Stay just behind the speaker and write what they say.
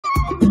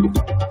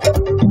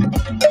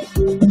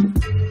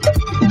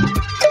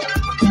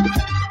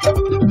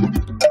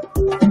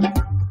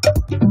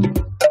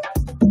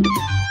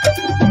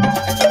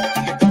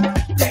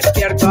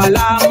Despierto al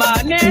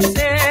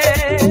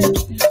amanecer,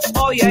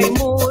 hoy hay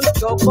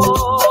mucho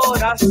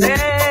por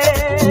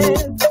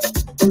hacer.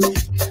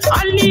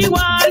 Al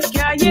igual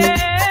que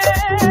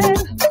ayer,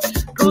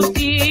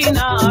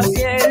 rutina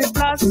hacia el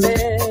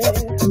placer.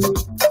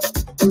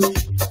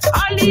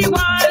 Al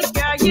igual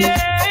que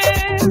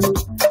ayer,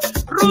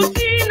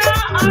 rutina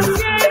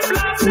hacia el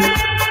placer.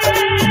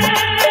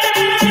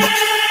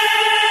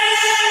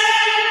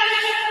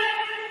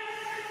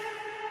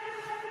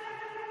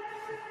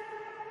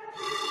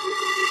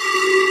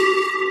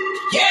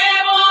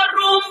 Llevo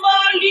rumbo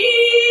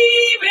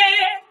libre,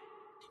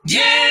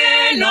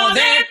 lleno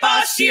de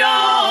pasión.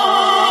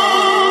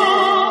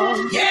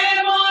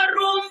 Llevo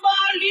rumbo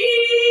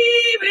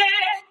libre,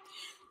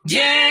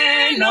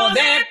 lleno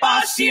de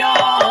pasión.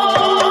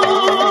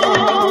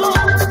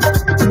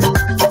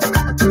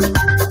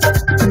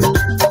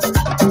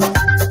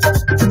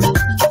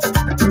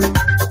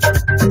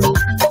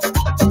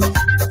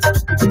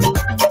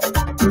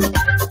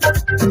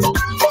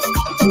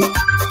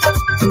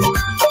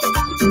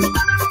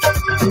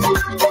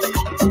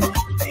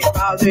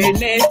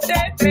 En este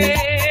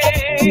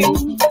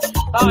tren,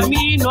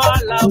 camino a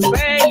la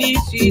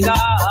felicidad,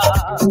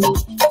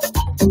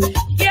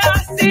 que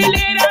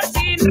acelera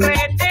sin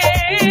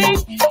retén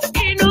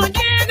y no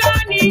llega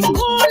a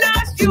ninguna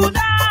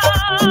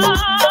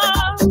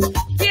ciudad,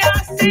 que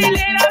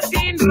acelera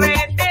sin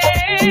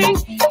retén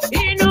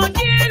y no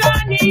llega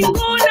a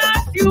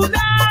ninguna ciudad.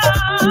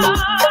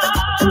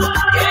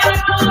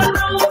 Llevo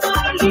rumbo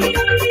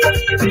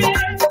libre,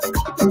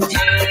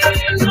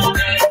 lleno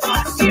de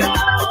pasión.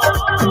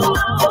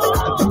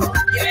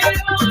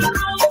 Llevo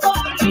rumbo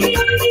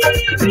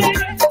libre,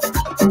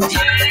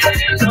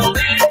 lleno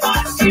de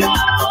pasión.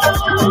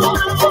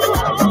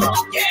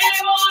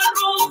 Llevo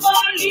rumbo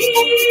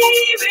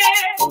libre.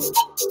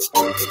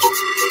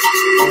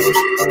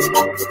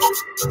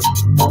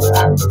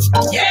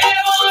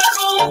 Llevo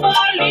rumbo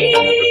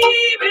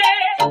libre,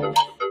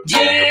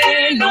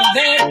 lleno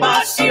de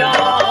pasión.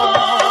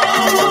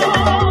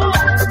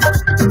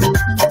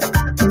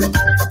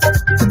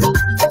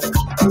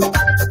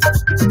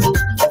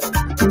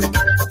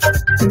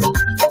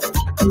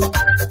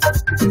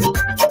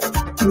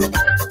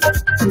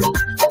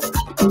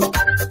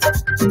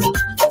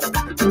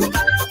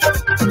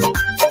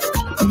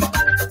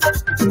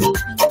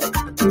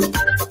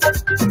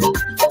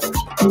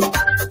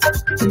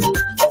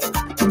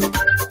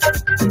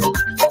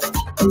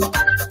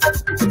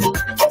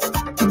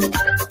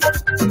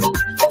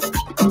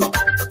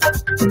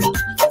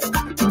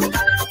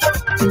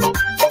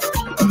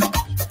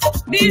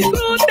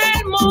 Disfruta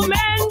el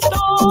momento,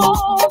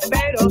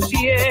 pero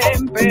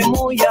siempre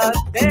muy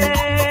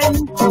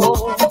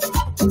atento.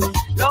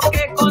 Lo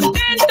que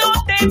contento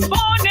te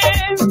pone,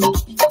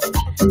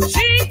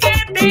 sin que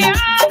te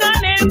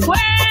hagan el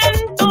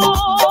cuento.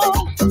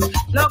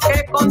 Lo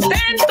que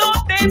contento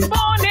te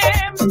pone,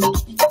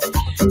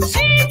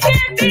 sin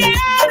que te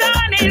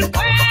hagan el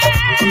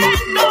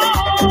cuento.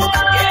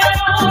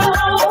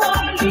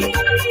 Quiero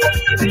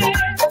libre,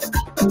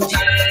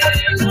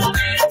 lleno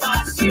de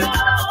pasión.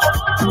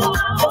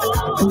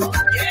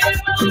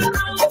 Llevo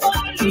rumbo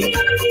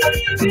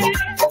libre,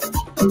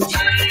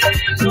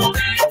 lleno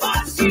de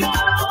pasión.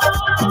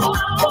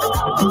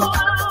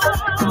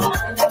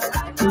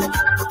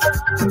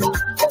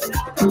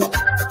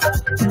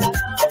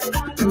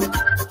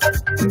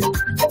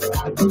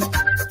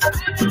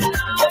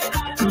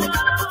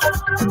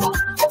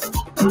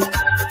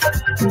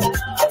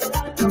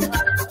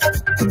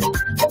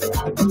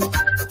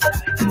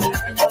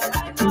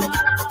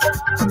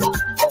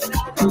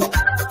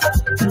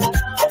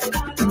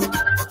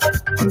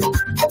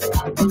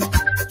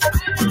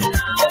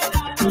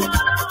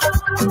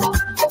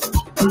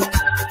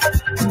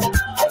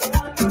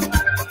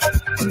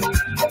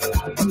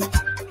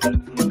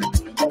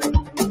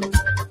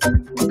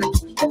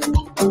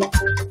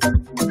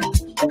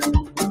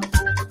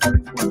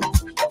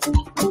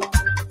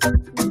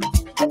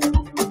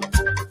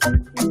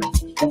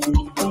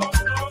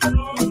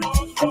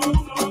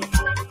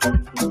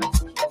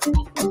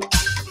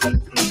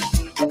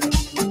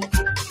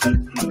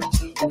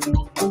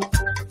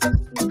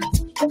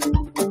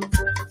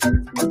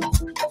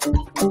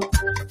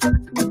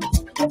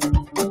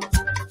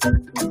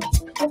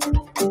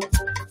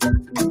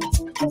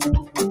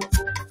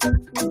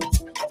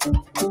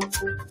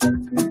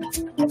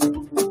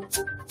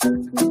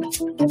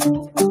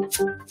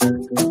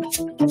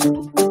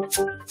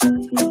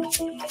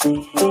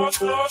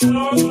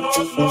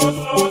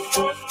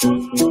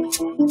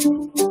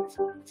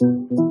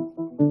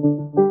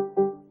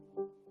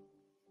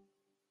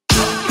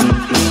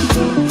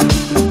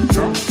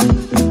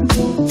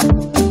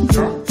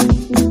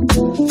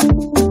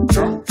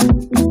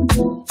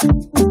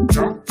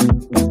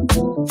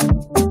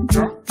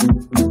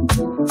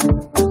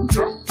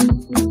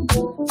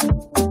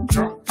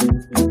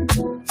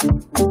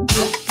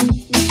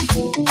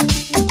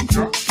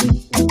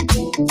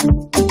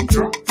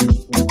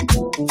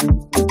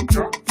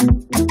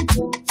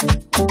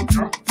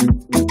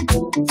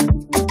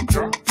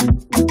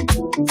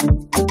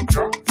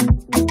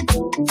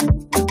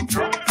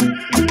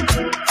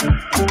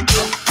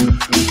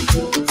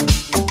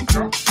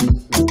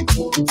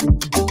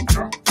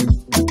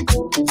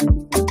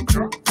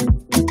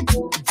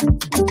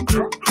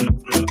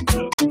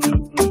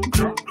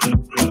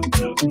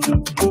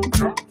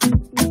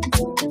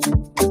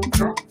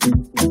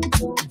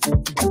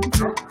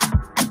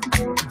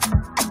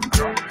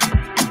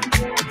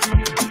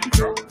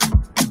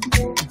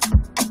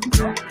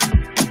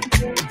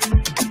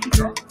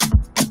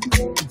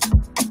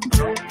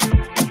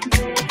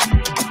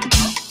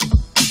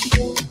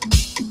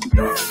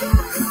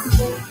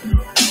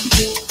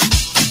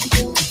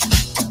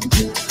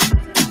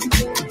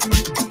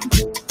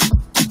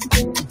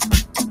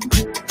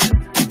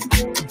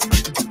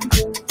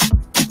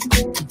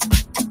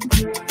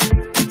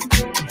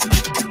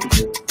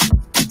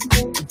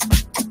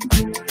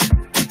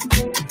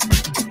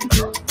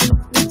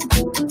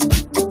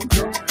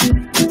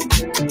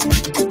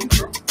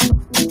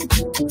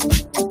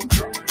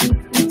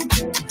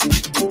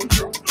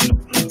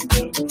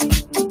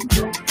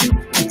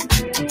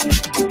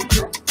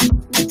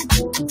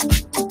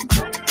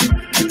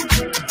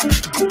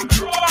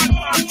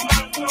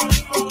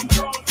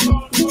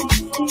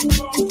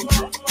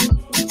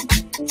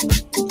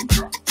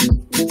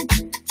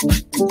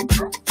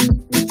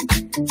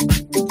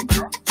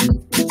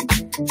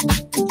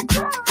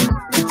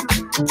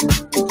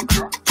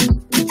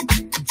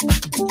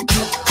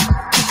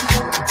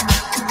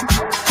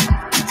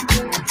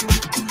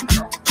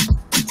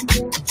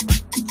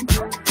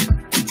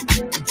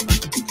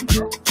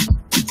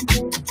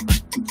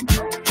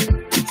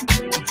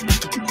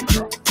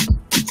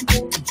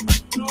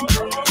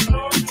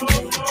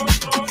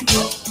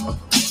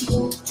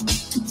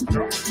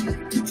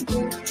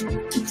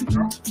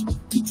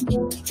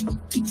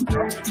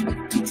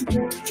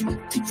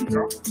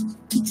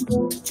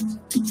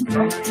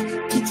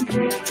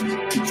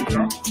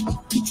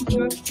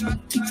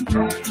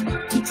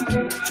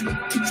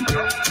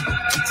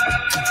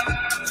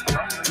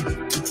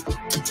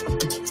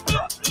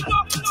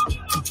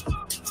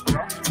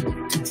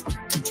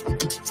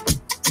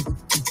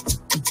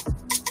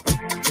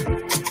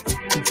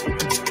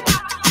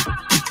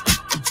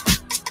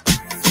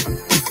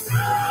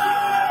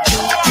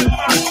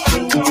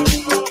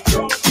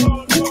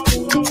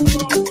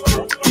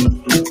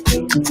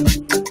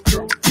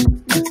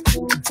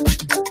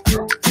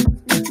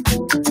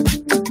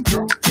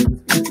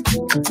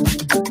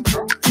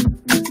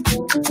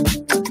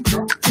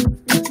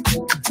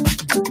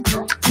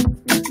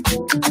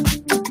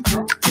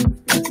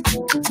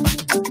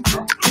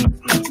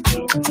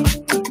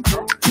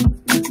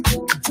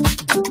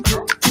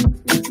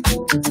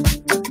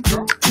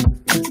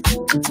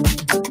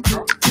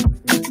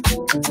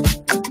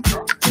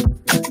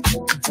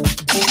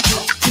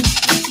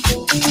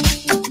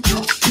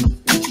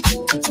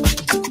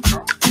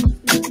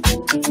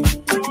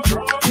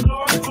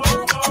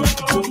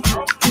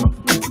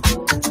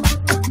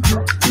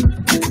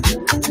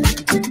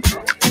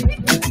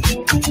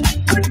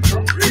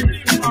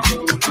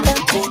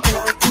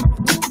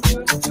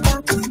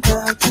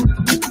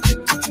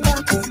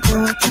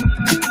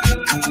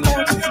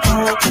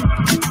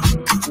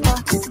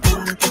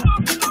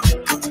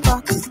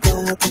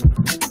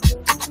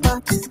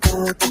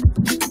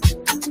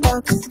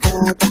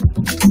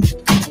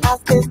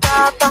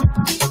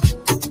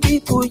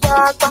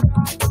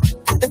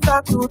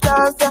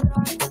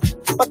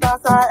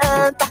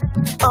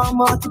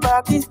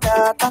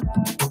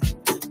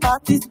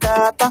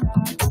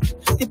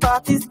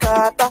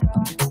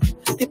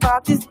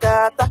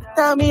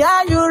 Tell me,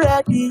 are you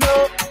ready,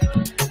 yo?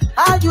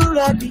 Are you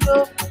ready,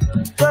 yo?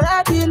 You're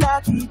ready,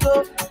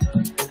 Latido.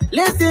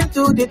 Listen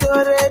to the do,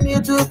 re, mi,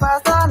 do, fa,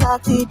 sol,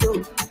 Latido.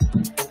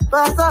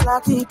 Fa, sol,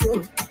 Latido.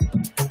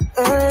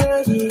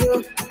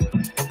 Yo.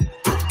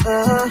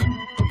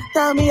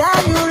 Tell me,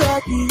 are you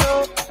ready, yo?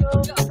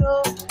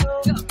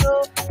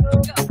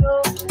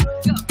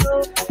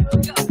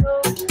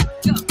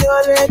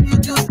 You're ready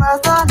to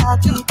pass on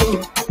Latido.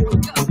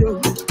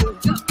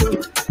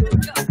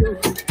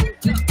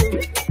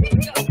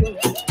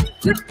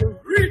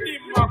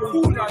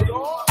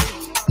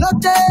 No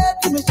take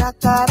to me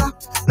shakara,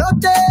 no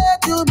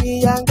take to me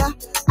yanga.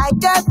 I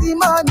get the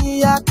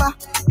money yapa,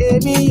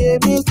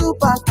 emi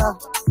superstar.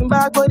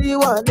 Simbagodi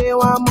wale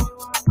wamo,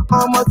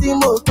 omo ti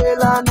mo pe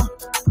lana.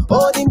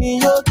 Odi mi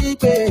yo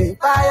pipe,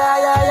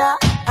 fire.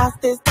 As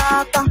they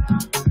start,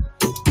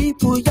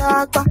 people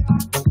yapa,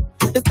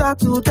 they start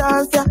to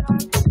dance ya.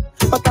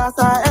 But as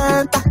I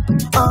enter,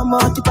 omo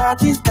the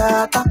party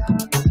starter,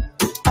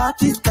 the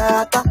party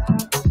starter.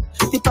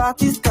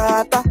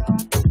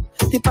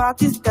 The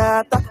party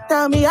starter.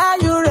 Tell me, are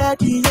you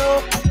ready,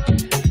 yo?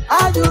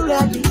 Are you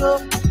ready, yo?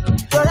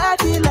 You're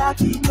ready,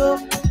 Latido.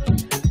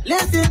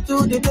 Listen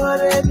to the do,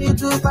 re, mi,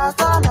 do, fa,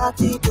 sol,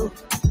 Latido.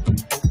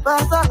 Fa,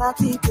 sol,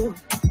 Latido.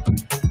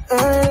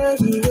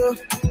 Yo.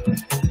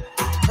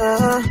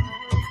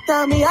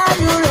 Tell me, are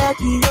you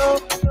ready, yo?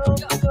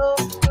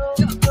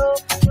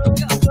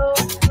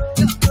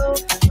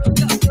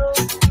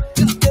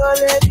 You're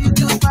ready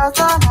to fa,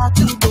 sol,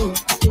 Latido.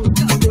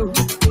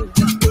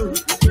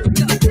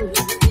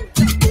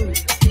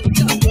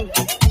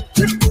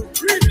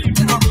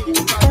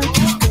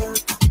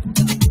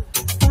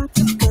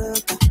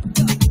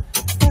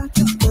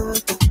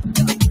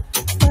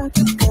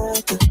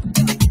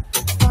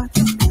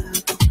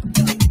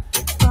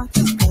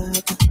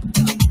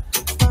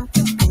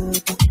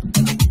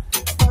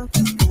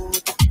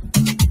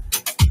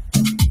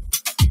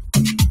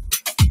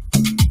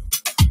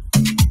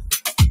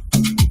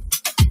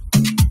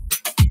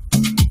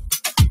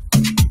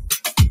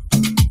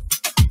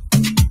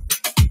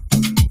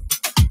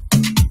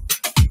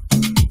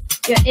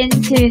 You're in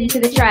tune to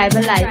the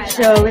Tribal Life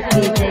Show with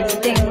DJ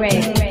Stingray.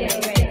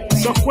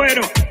 Eso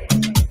fueron.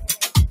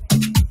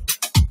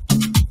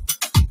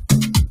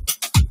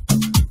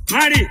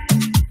 Mari,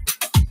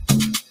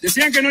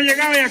 decían que no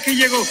llegaba y aquí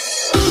llegó.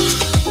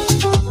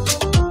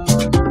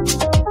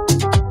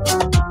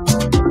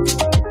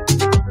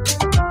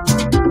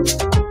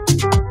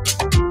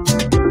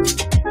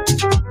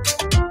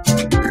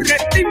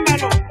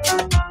 Retímbalo.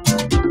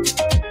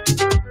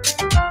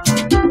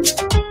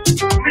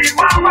 Mi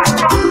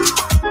guaguaco.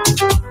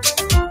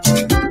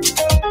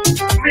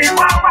 Mi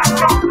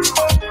guaguaco.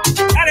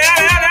 Dale,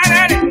 dale, dale, dale,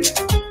 dale.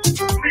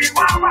 Mi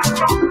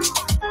guaguaco.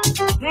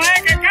 No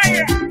es que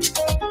caiga.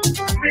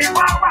 Mi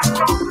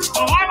guaguaco.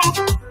 Nos vamos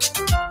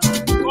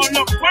con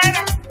los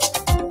cueros.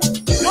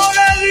 No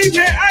le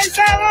dije a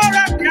esa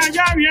hora que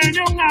allá viene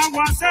un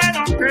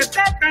aguacero, que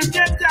está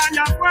pendiente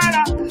allá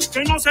afuera,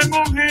 que no se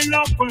mojen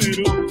los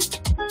cueros.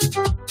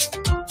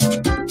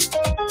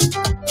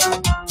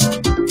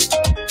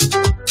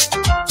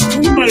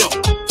 Túmbalo.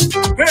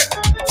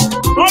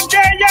 Porque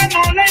ella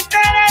no le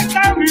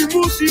interesa mi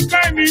música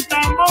y mi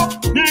tambor.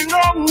 Negro,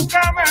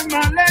 búscame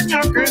más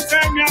leña que se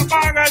me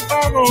apaga el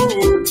fuego.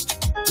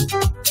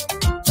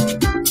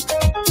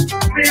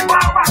 Mi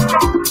guaguaco.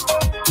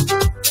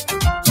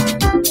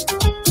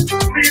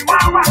 Mi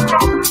guaguaco.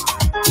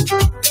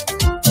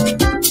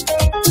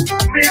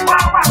 Mi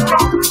guaguaco.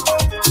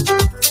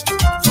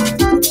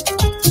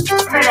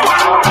 Mi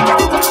guaguaco.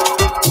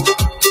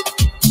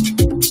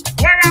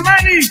 Juega,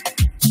 Manny.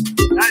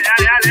 Dale,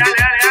 dale, dale, dale,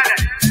 dale, dale.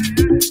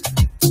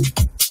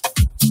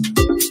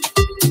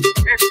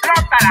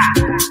 Explótala.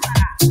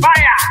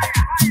 Vaya.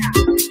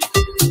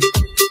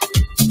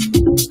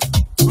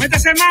 Mete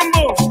ese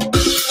mambo.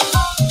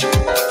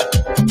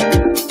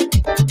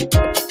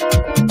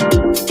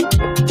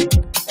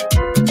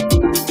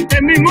 Esta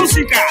es mi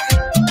música.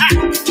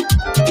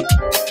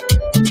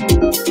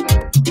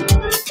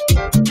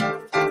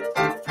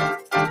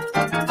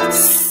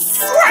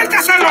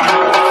 ¡Suéltaselo!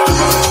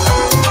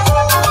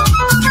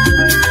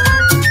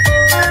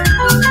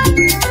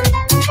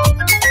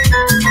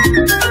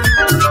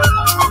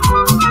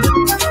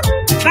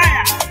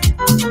 Vaya.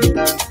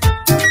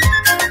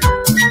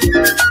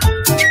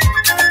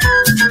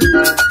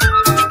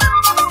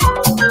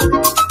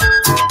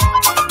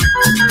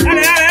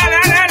 Dale, dale, dale,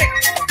 dale, dale.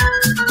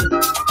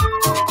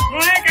 No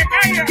es que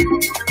caiga.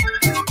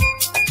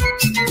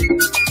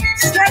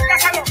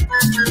 Suéltaselo.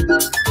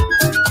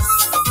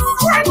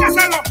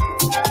 Suéltaselo.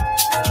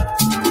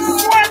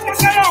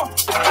 Suéltaselo.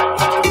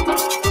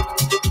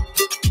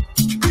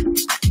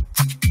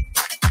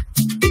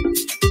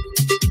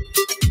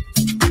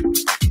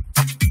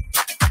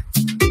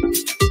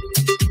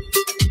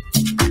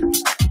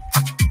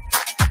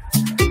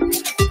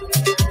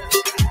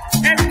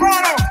 El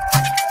coro.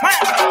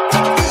 Vaya.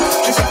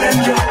 Ese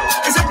prendió,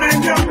 ese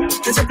prendió,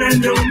 ese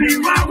prendió mi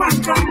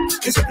guaguancó.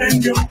 Ese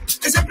prendió,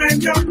 ese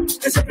prendió,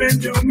 ese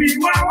prendió mi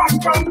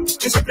guaguancó.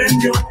 Ese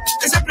prendió,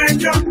 ese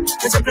prendió,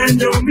 ese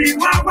prendió mi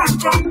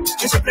guaguancó.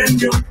 Ese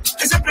prendió,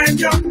 ese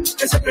prendió,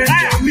 ese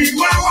prendió mi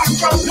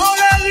guaguancó. No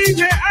le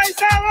dije a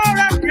esa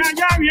hora que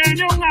allá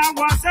viene un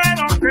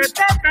aguacero, que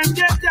está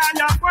pendiente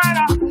allá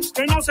afuera,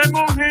 que no se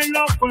mojen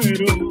los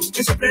cueros.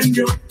 Ese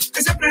prendió,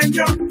 ese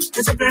prendió,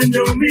 ese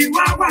prendió mi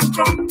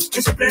guaguancó.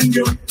 Ese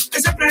prendió,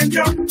 ese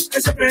prendió,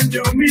 ese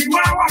prendió mi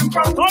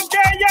guaguancó. Porque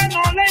ella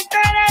no le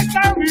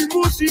interesa mi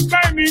música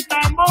y mi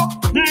tambor.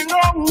 Negro,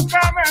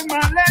 búscame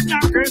más leña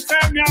que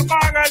se me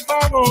apaga el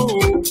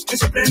fuego.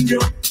 Ese prendió,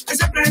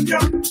 ese prendió,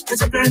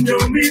 ese prendió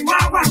mi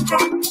guaguancó.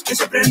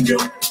 Ese prendió,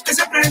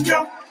 ese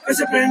prendió,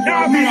 ese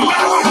prendió mi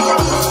guaguancó.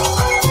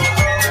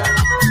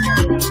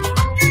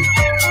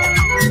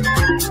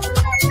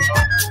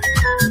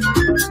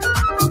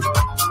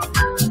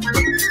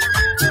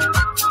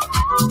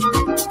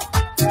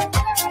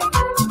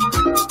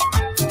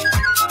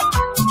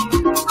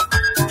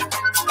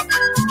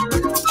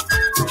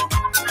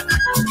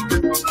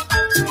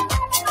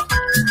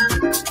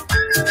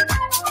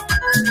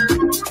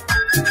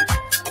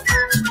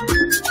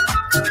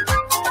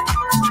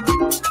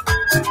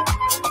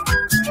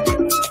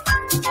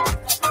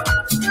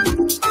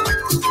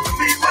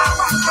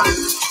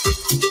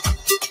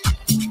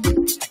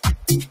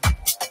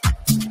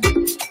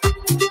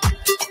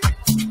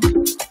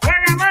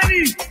 Juega,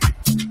 Manny.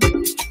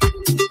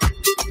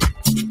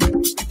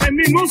 Esta es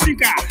mi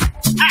música.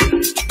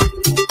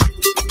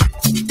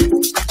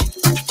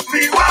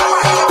 Mi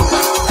guaguaco.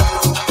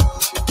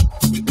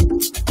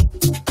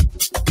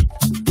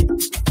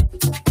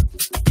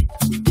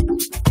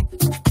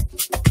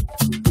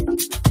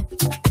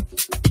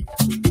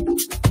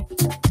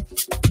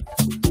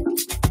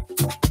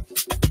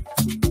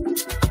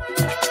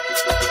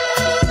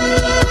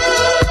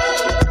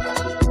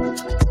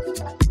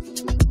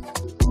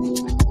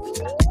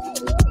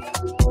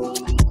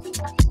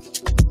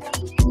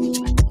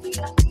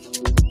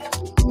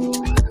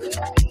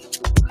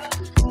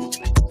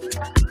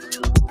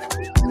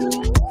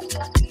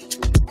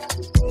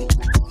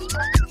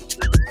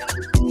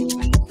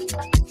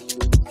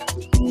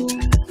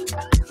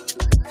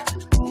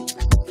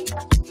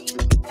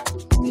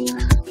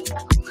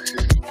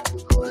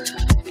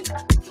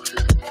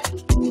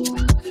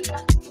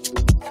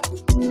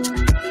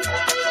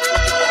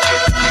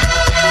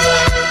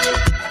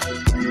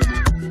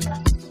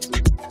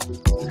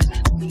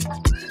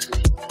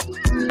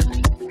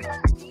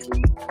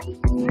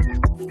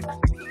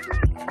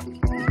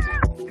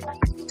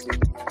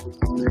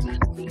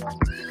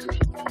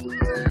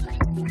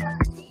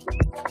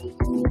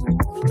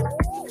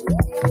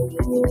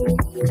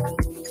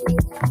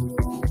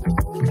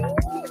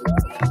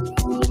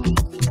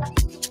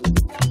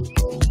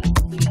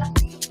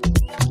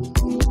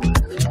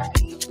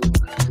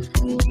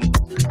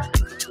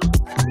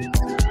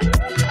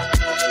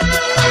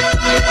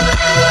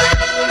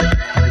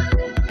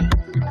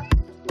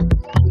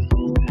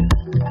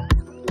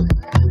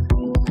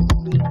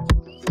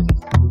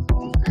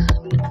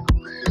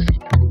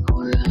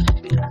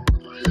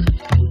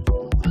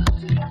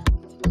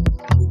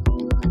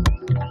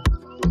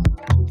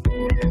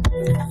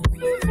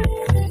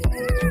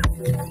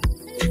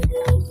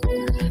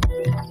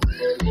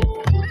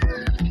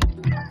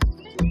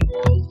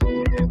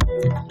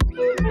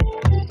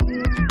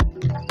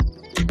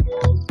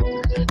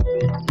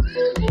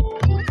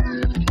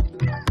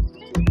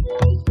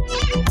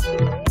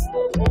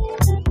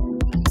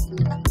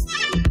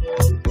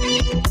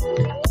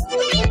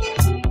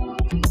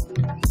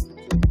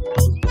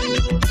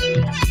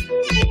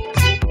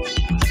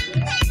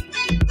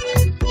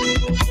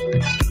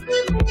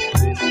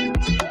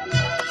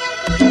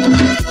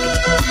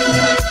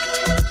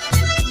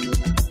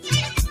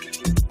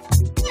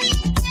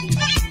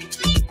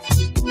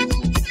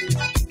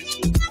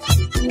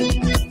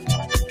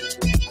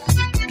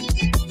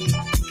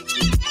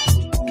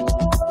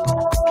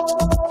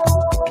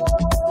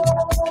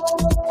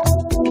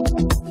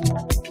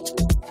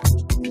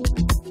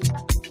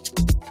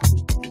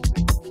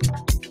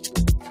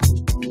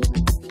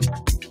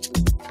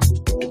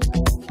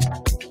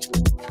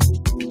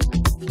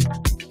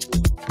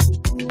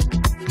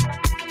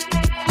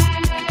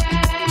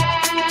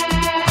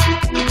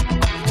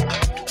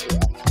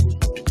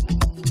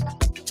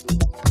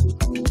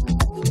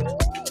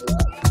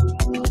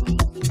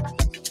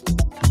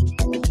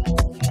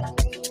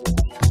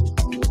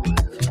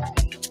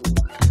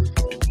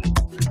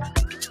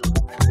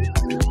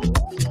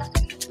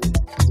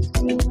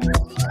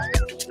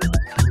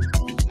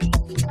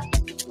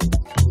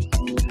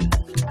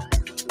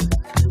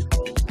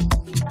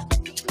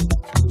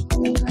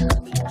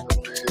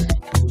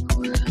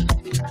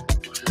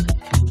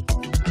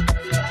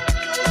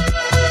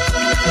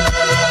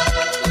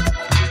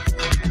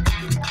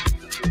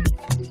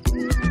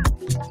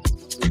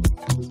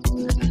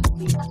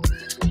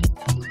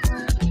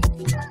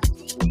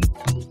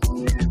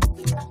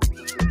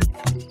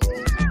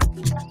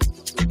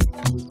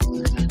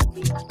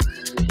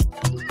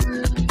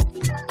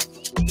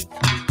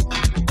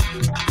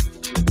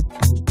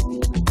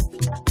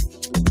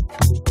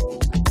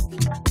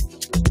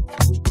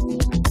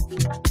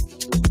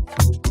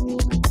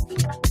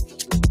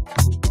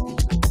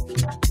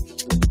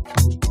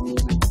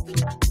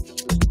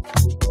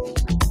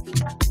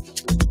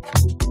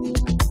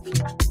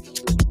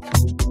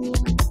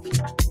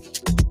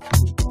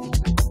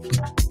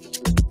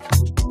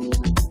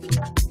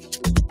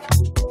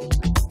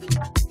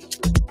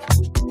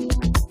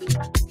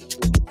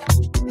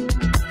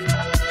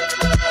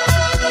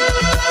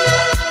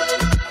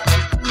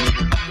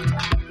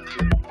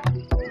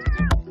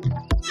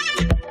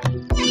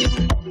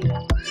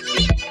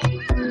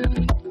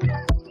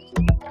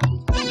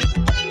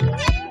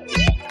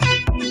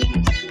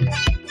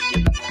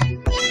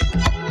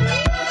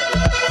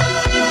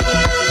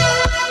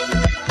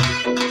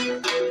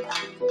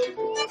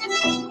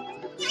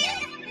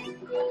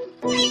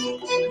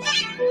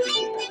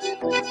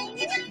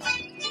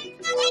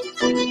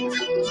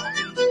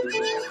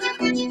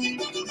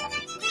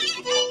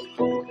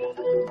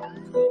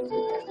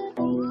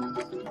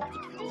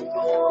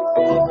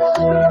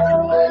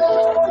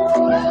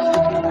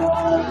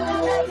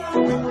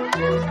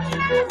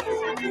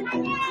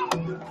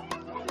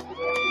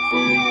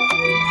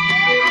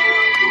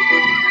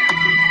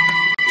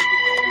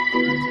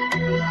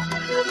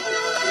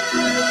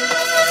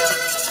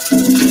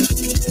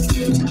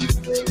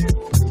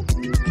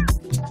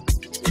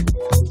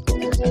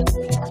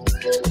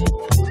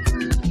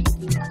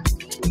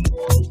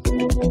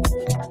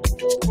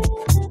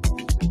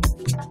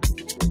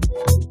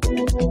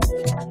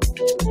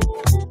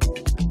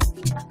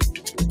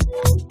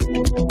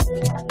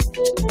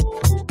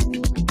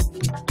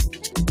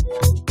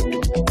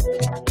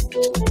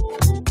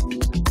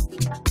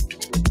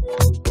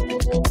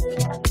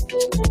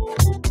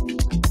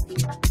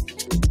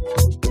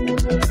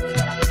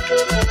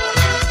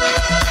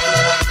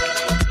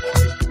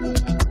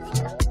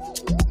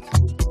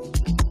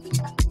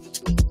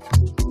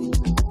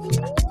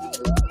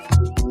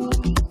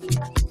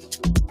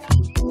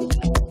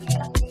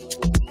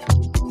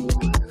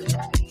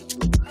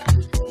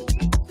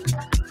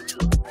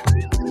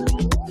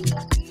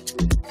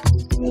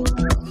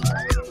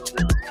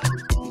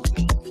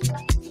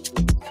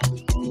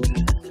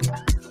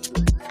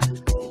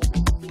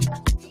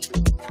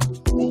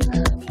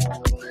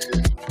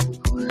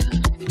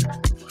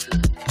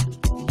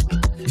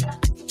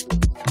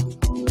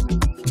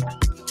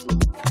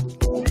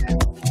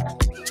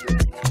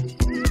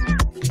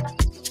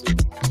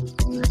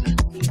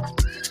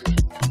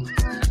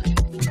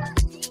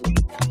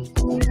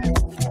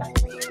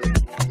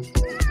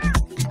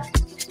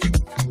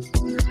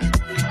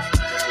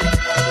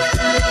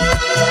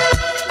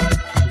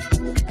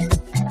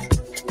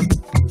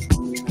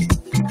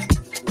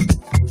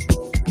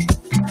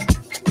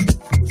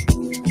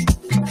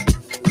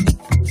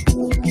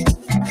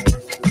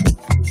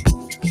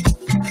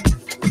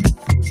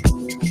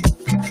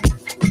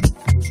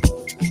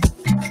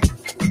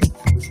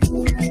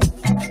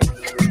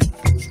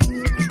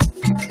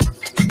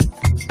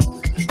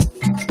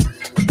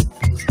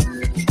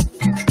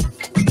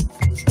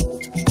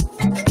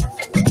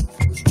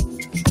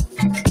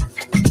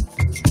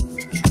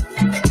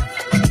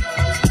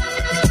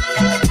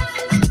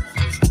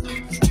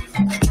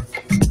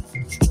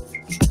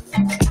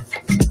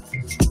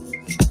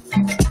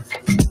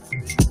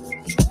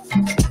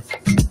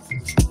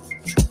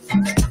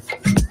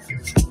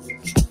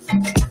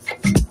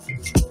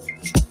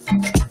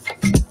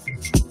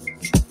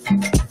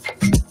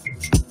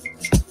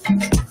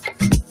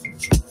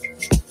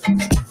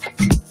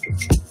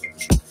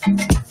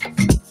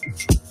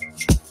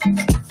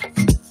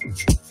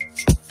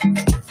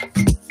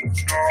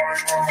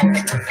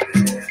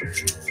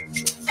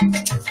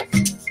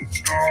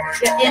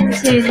 You're in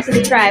tune to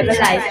the Tribal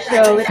Life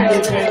Show with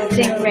DJ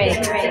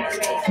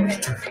Stingray.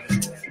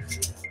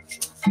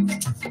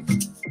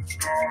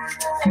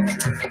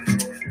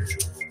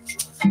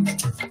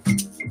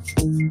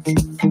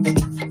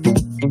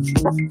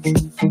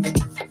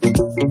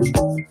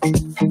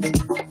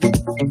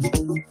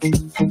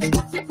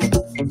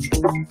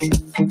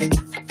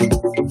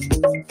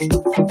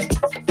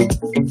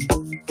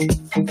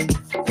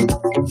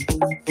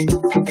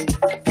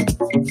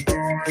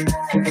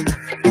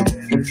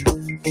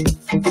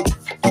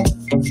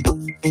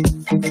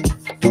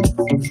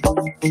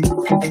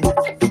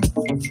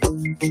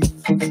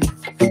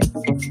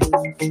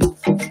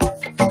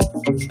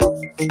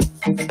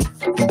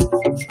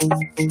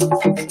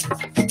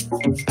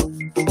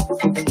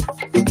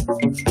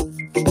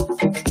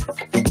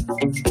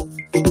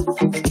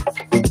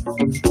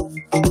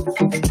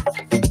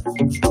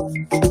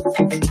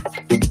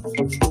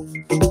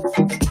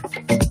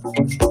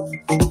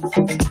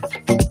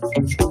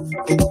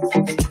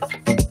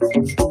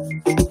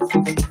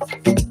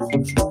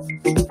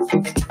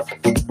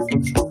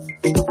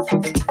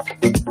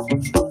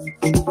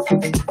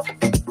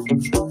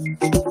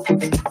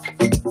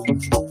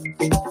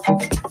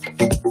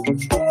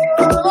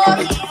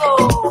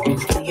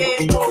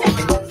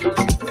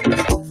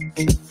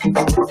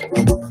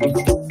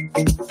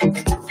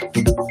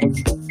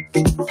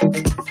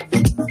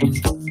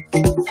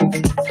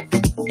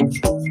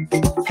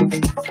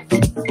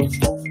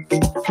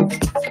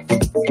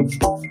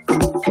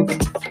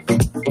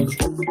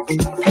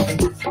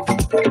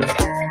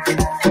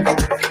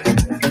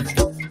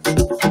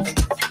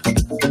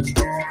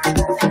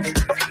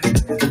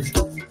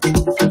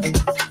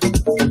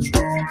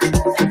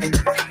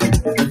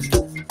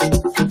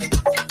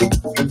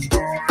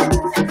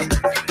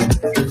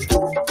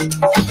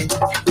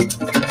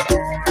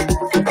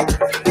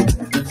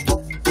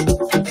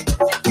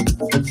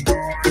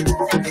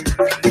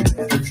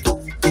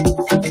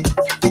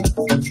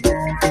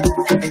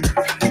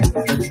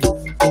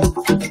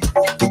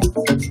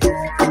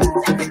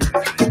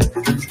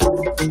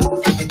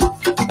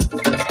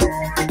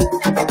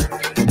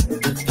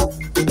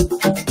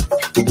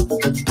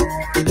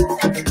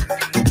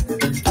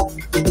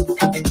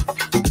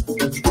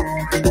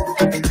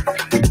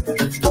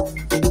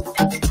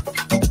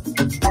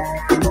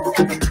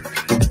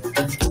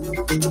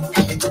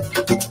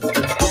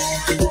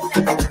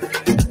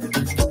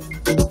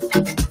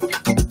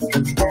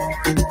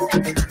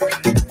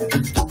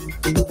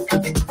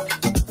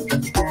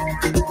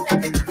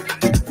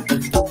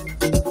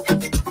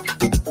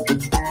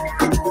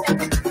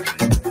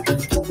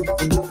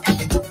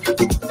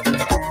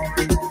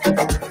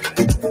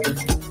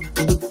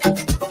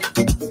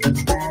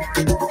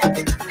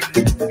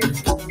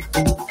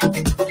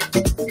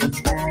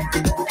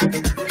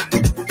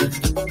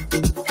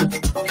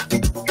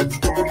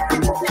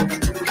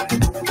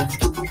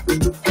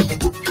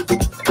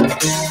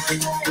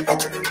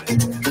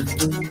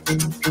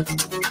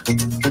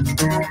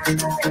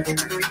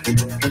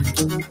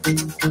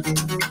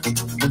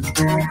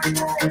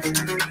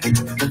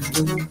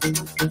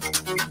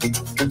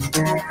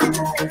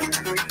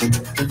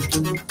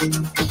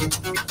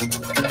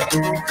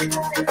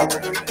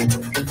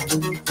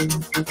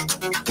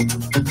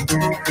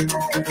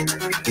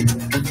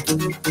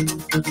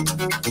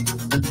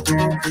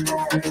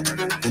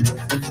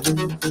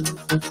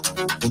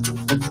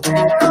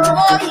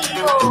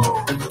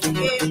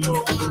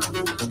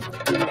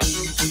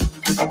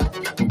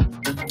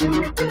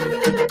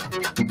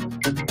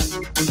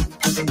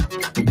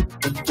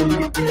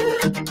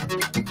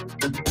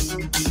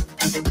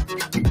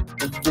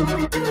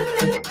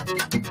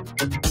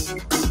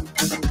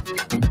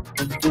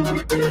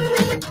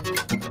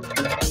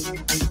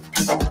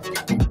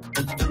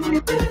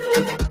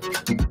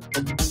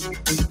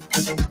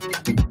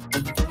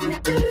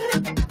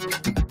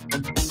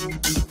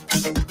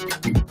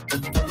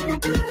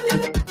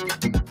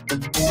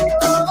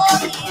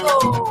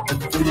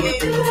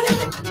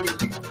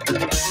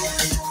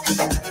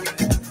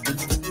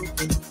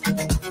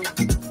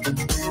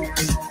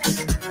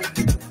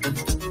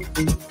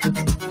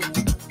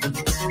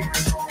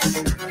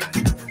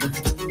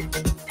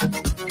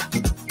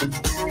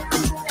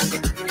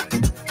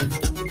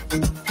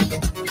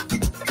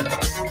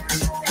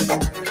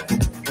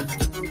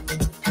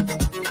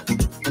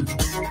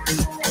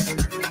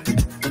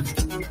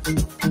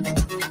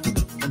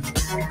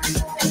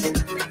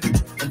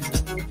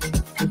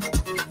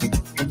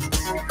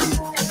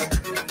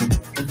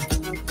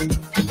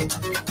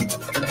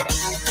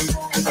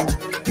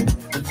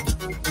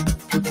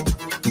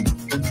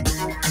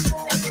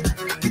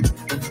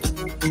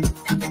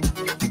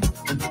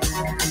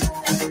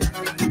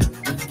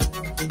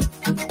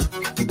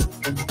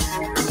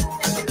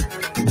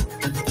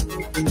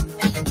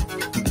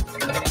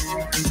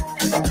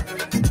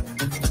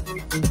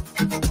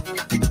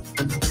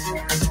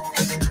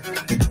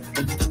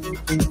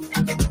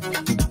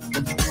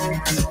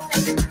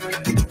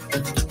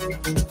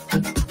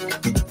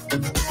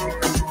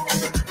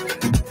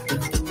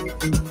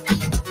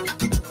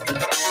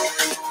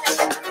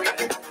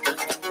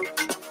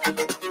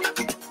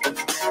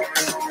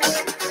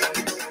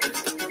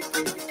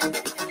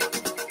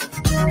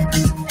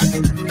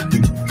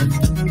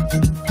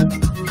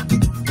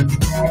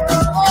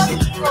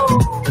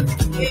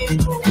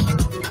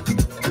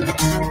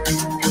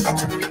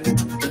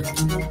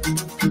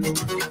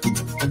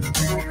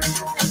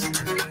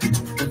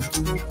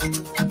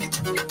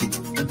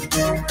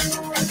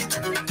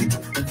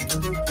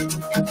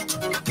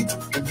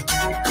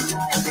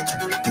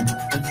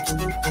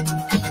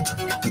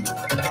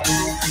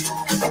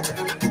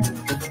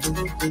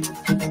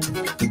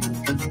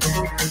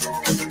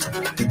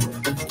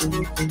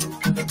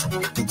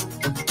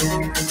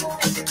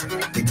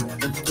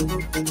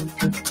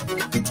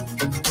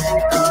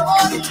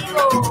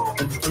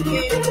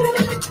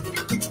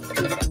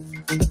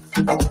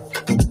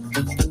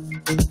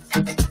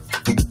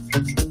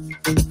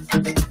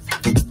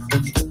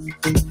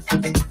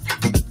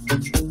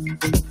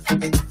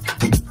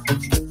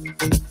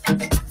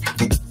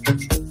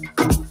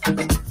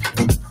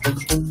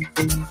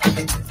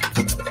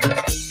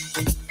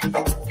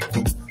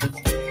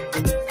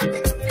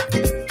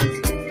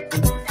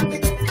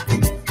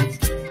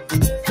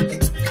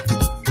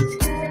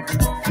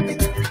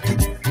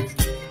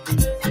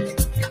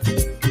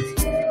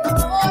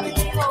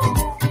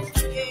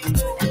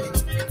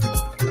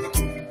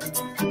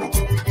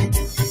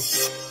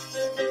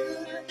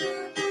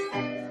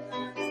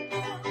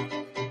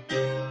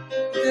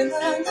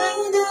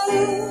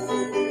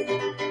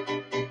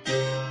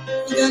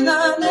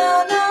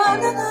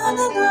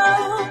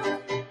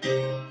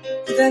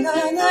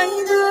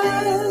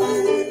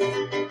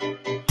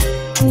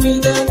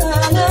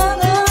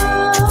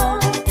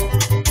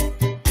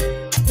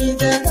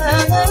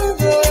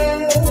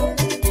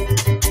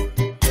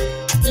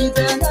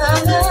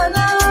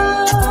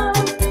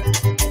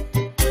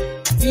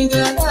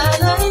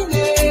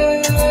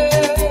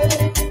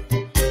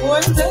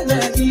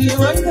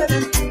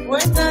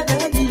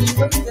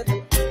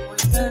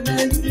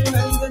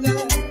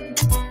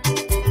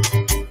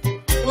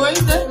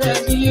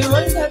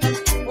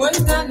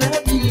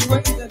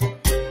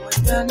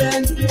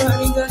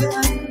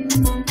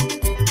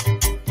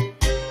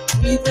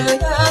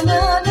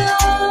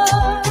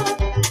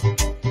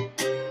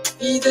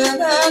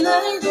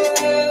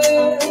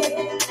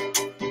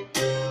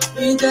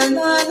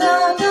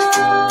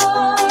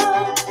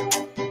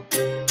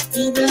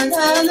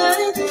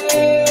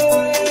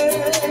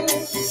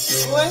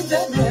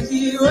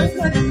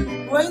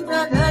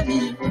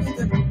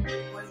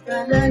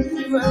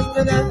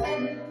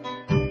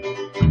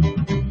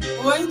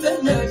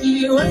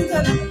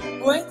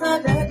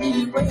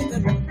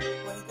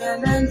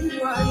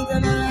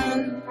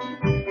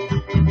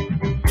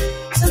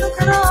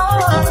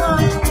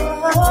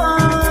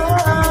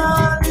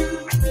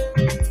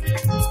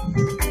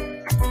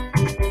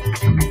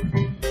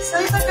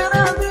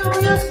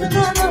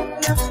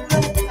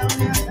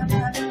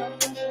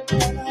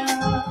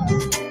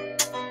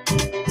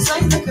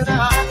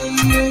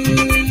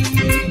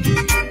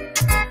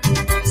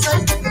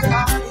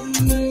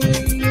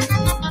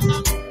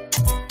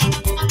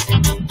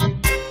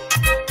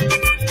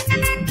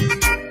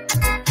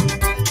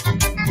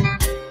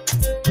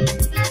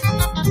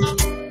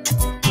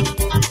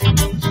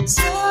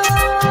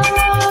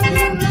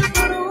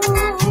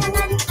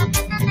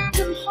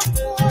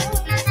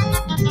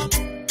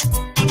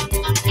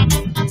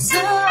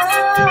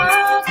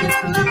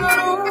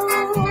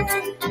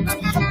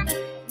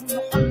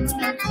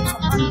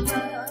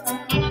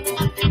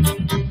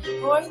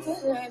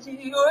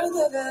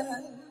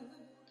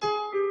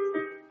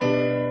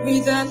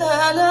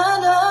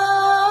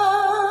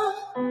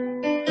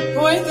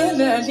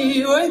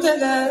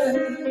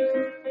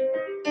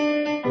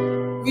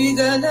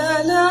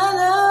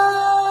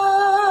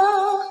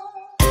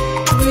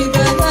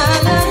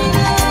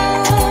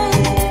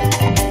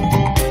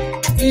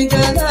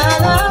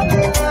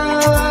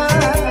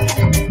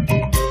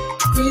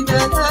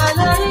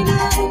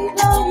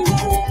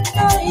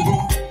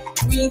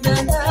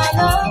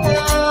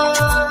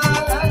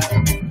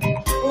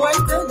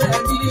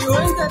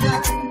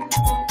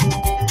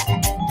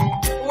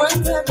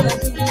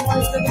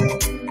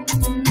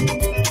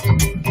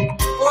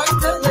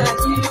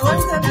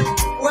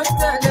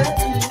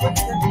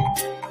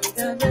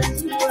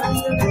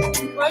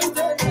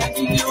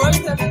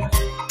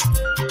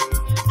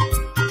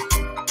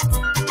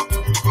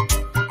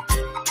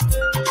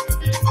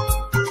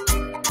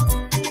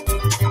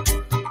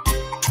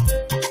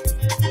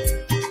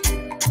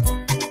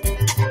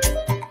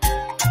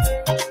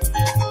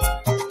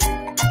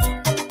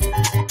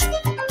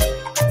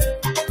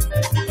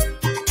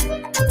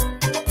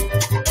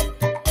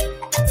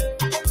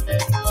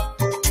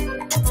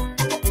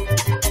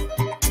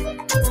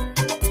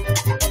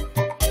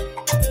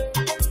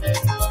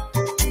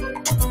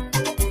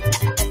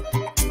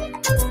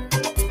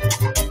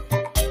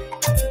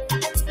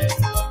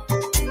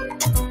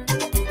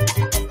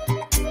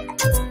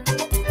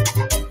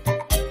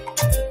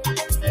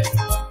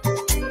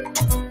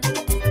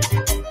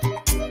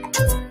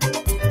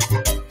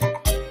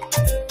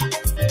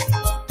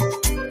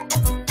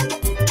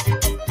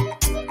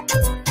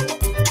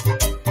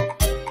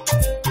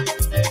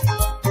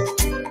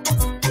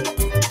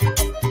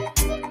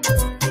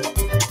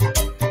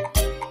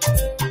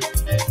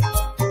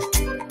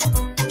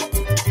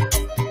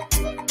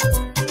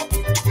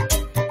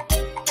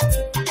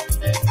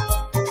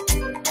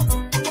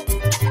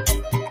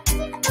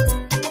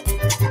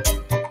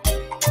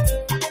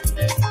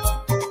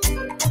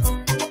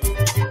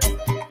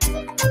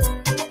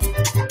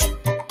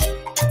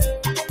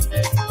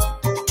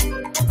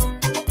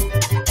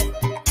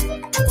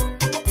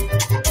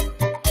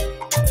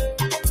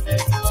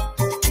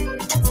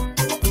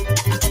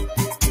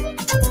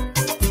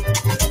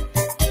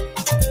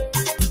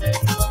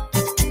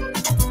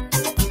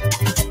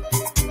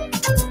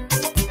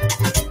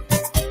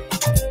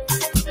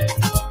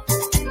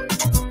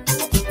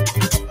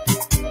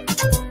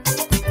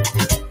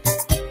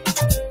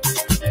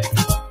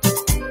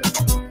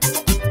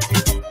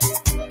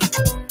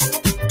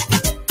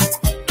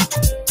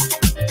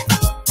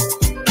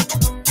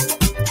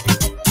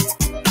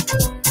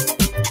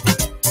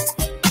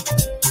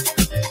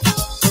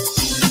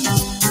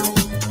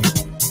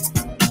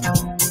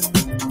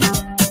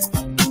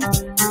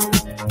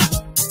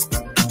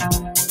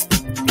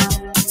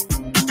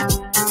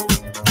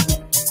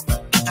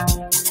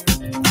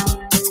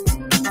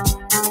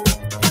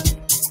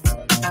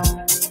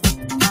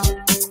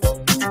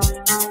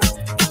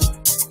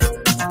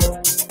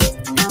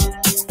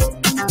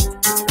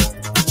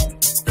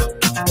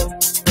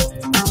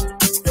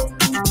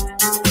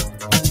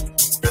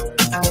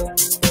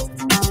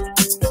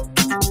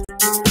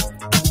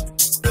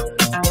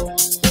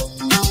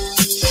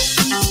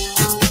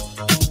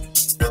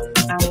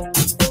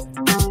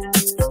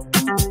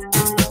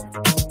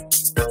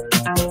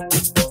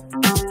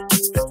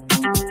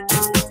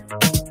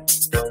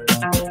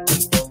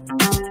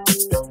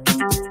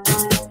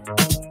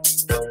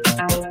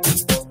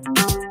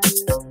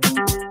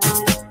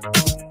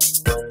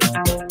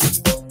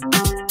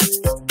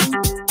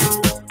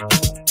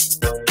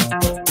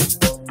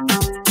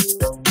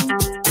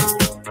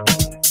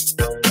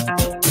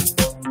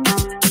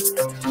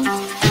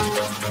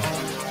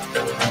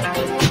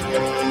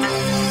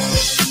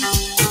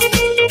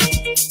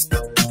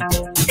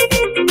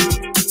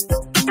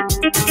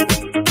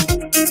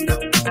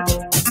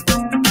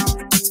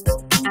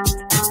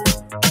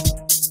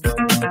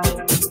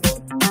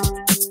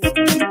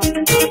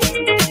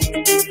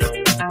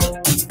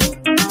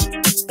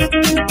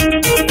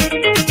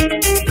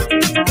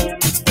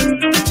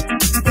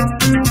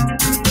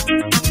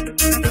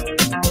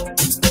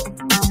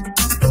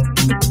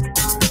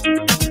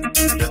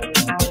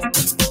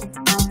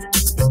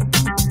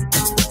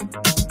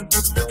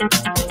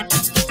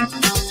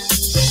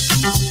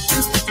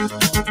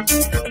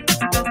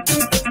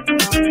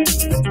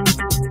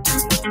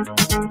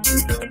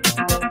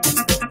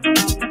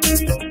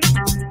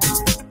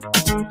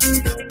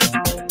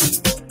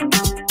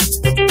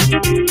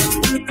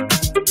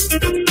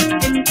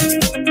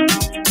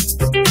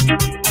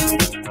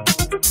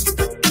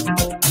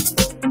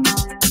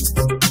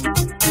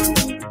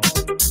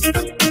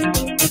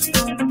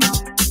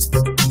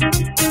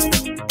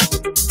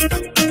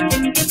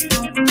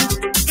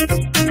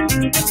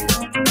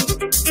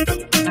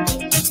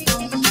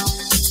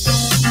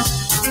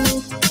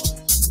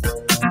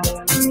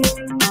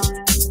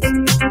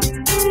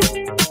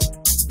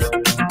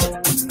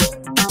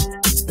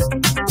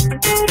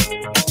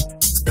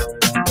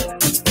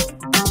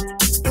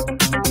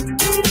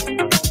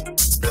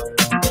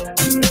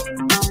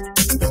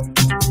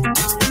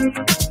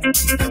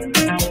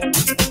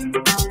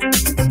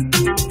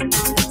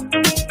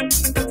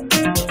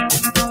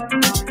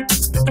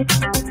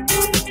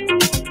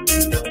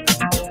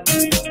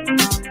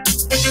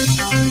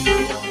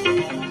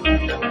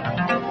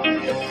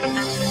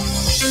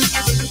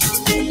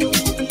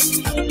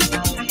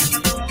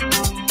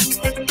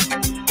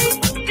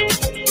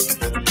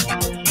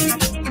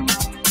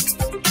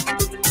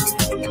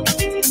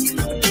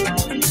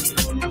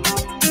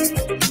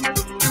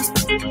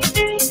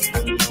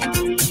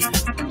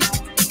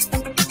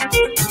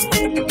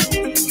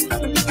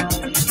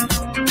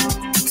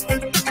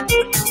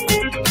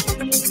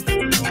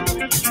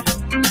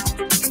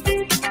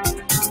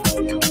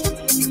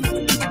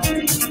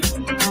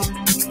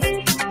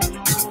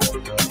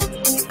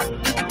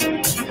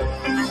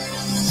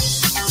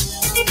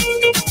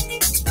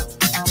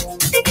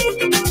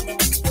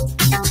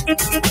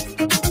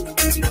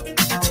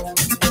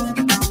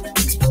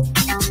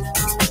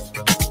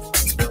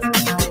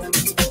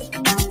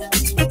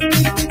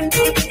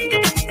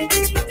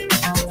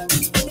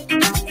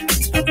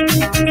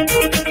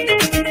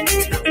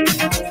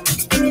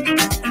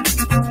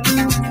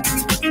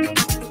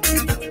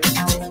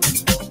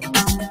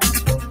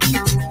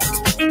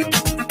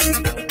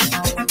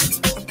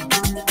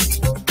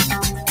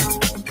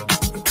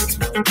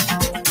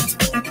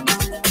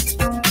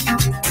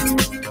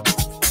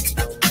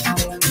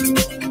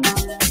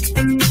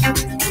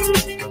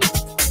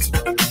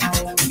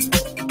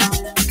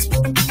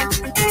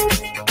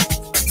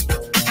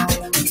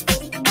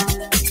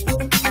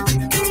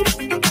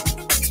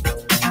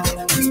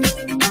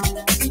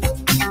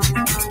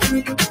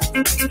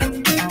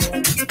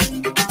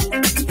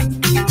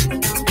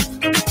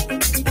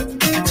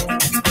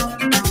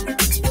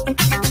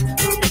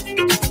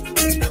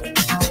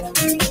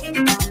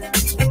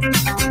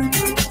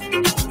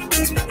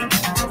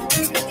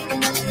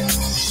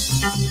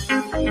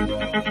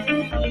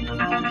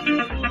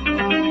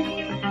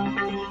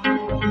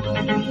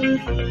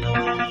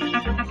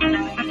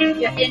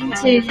 You're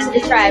into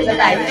the Tribal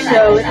Life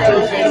Show with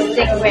DJ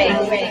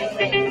Stingray.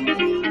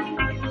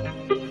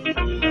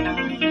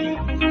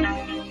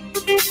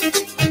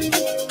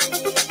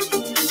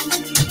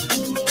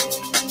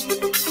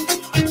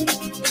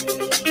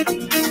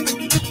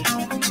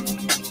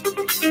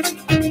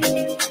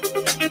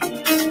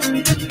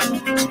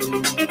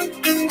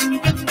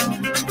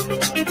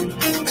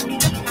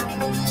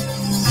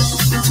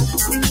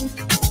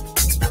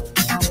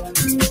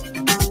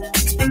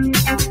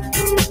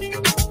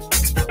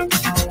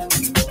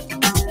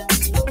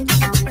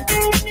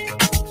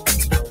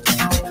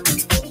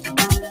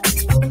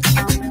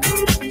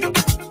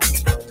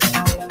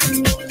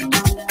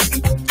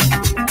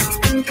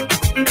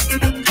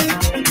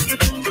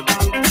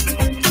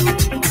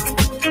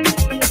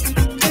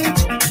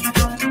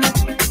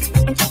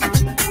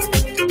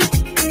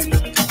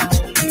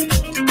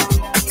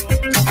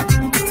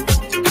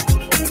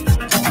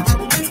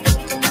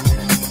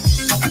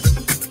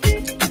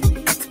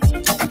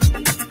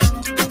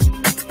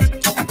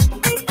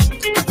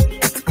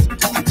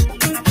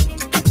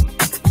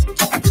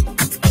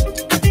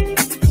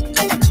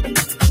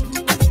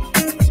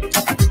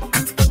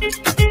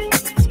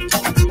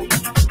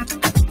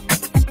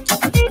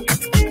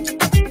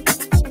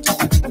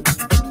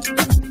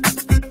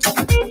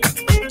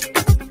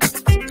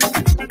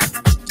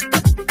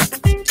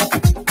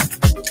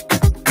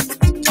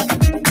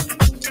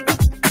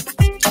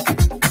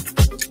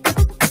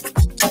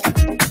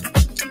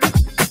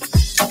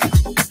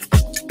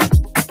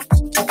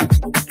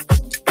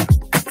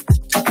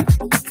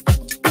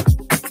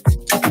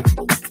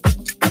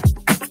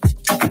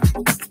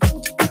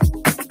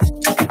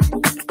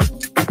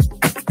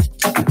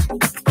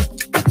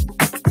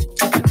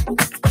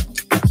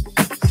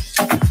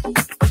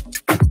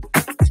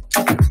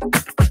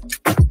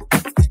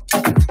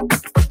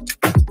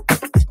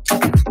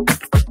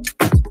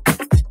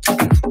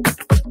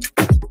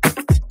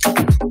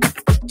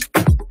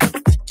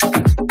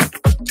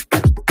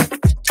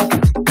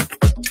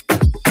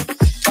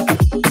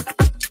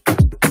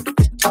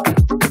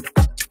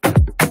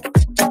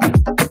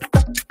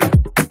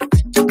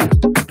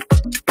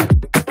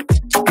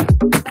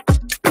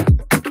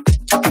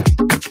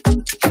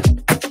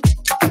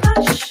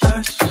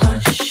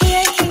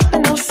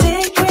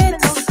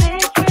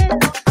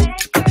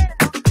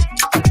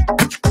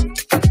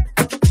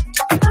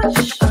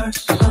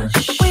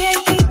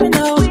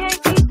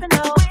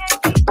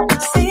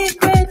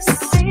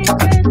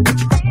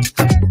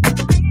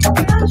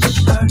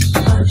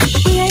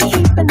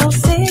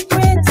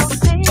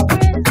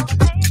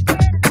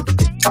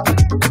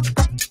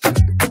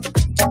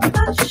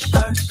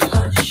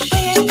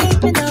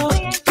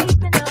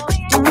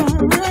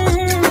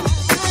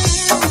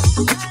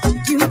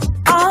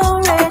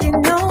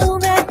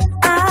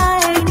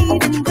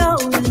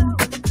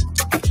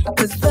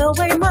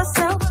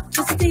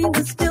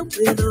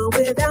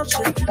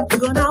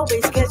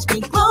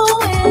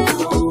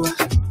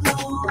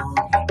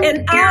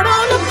 And I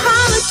don't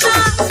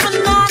apologize for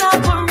not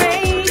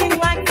operating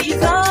like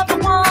these other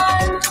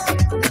ones.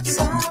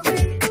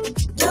 Sorry,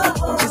 no.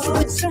 Just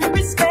with some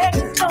respect.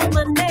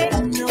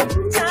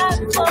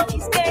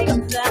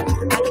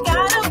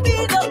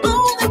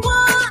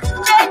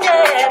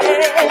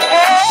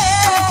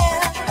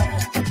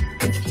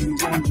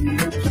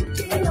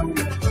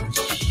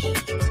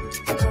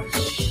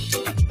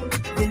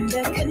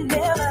 there can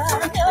never,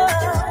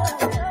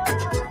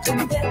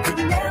 and there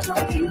can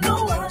never be no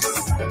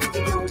us.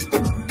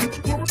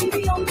 Gotta be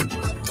the only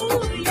one.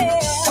 Ooh, yeah.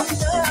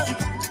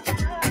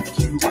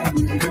 You want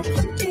me to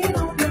put it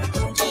on the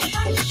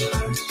hush.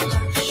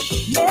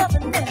 Never,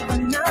 never,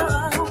 no.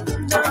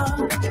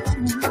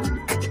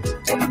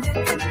 And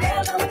there can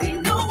never be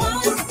no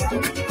us.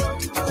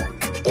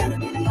 Gotta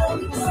be the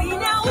only one. See,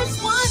 now it's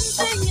one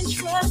thing, and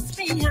trust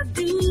me, I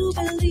do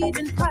believe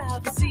in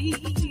privacy,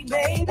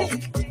 baby.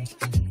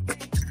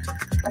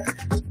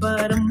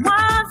 But I'm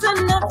wise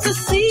enough to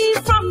see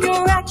from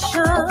your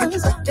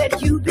actions that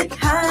you've been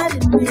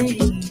hiding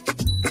me.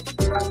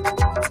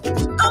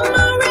 I'm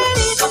not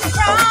ready to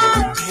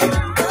cry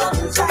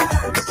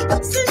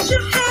since you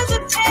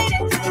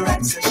hesitated.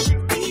 Perhaps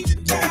should be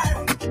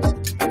denied.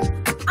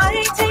 I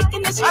ain't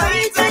taking this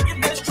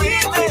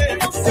treatment.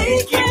 No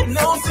secret.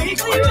 No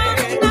secret. We're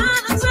running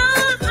out of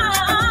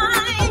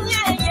time.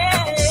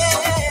 Yeah.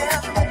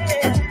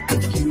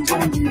 You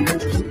want me to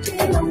keep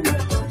it on the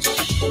hush.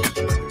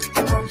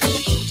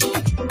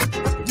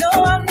 No,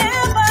 I'll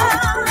never.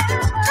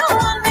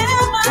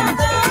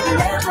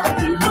 Never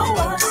be no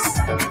us.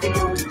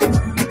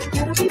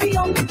 Gotta be the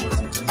only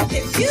one.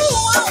 If you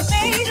want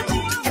me to be,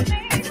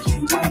 you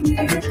want me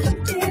to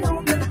put it on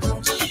the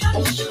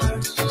hush.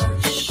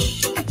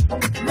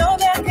 No,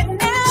 there can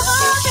never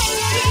be,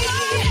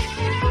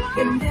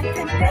 and there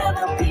can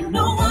never be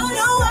no one.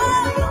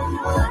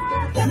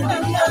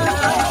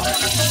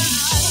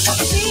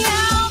 See,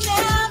 I'll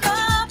never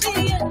be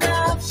an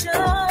option.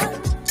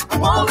 I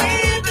won't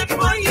leave it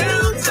for you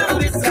to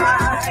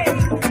decide.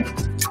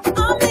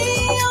 I'm the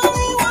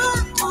only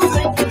one who's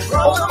in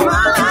control of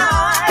my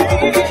life.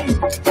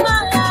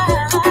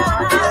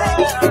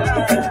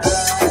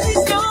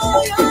 Please know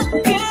you're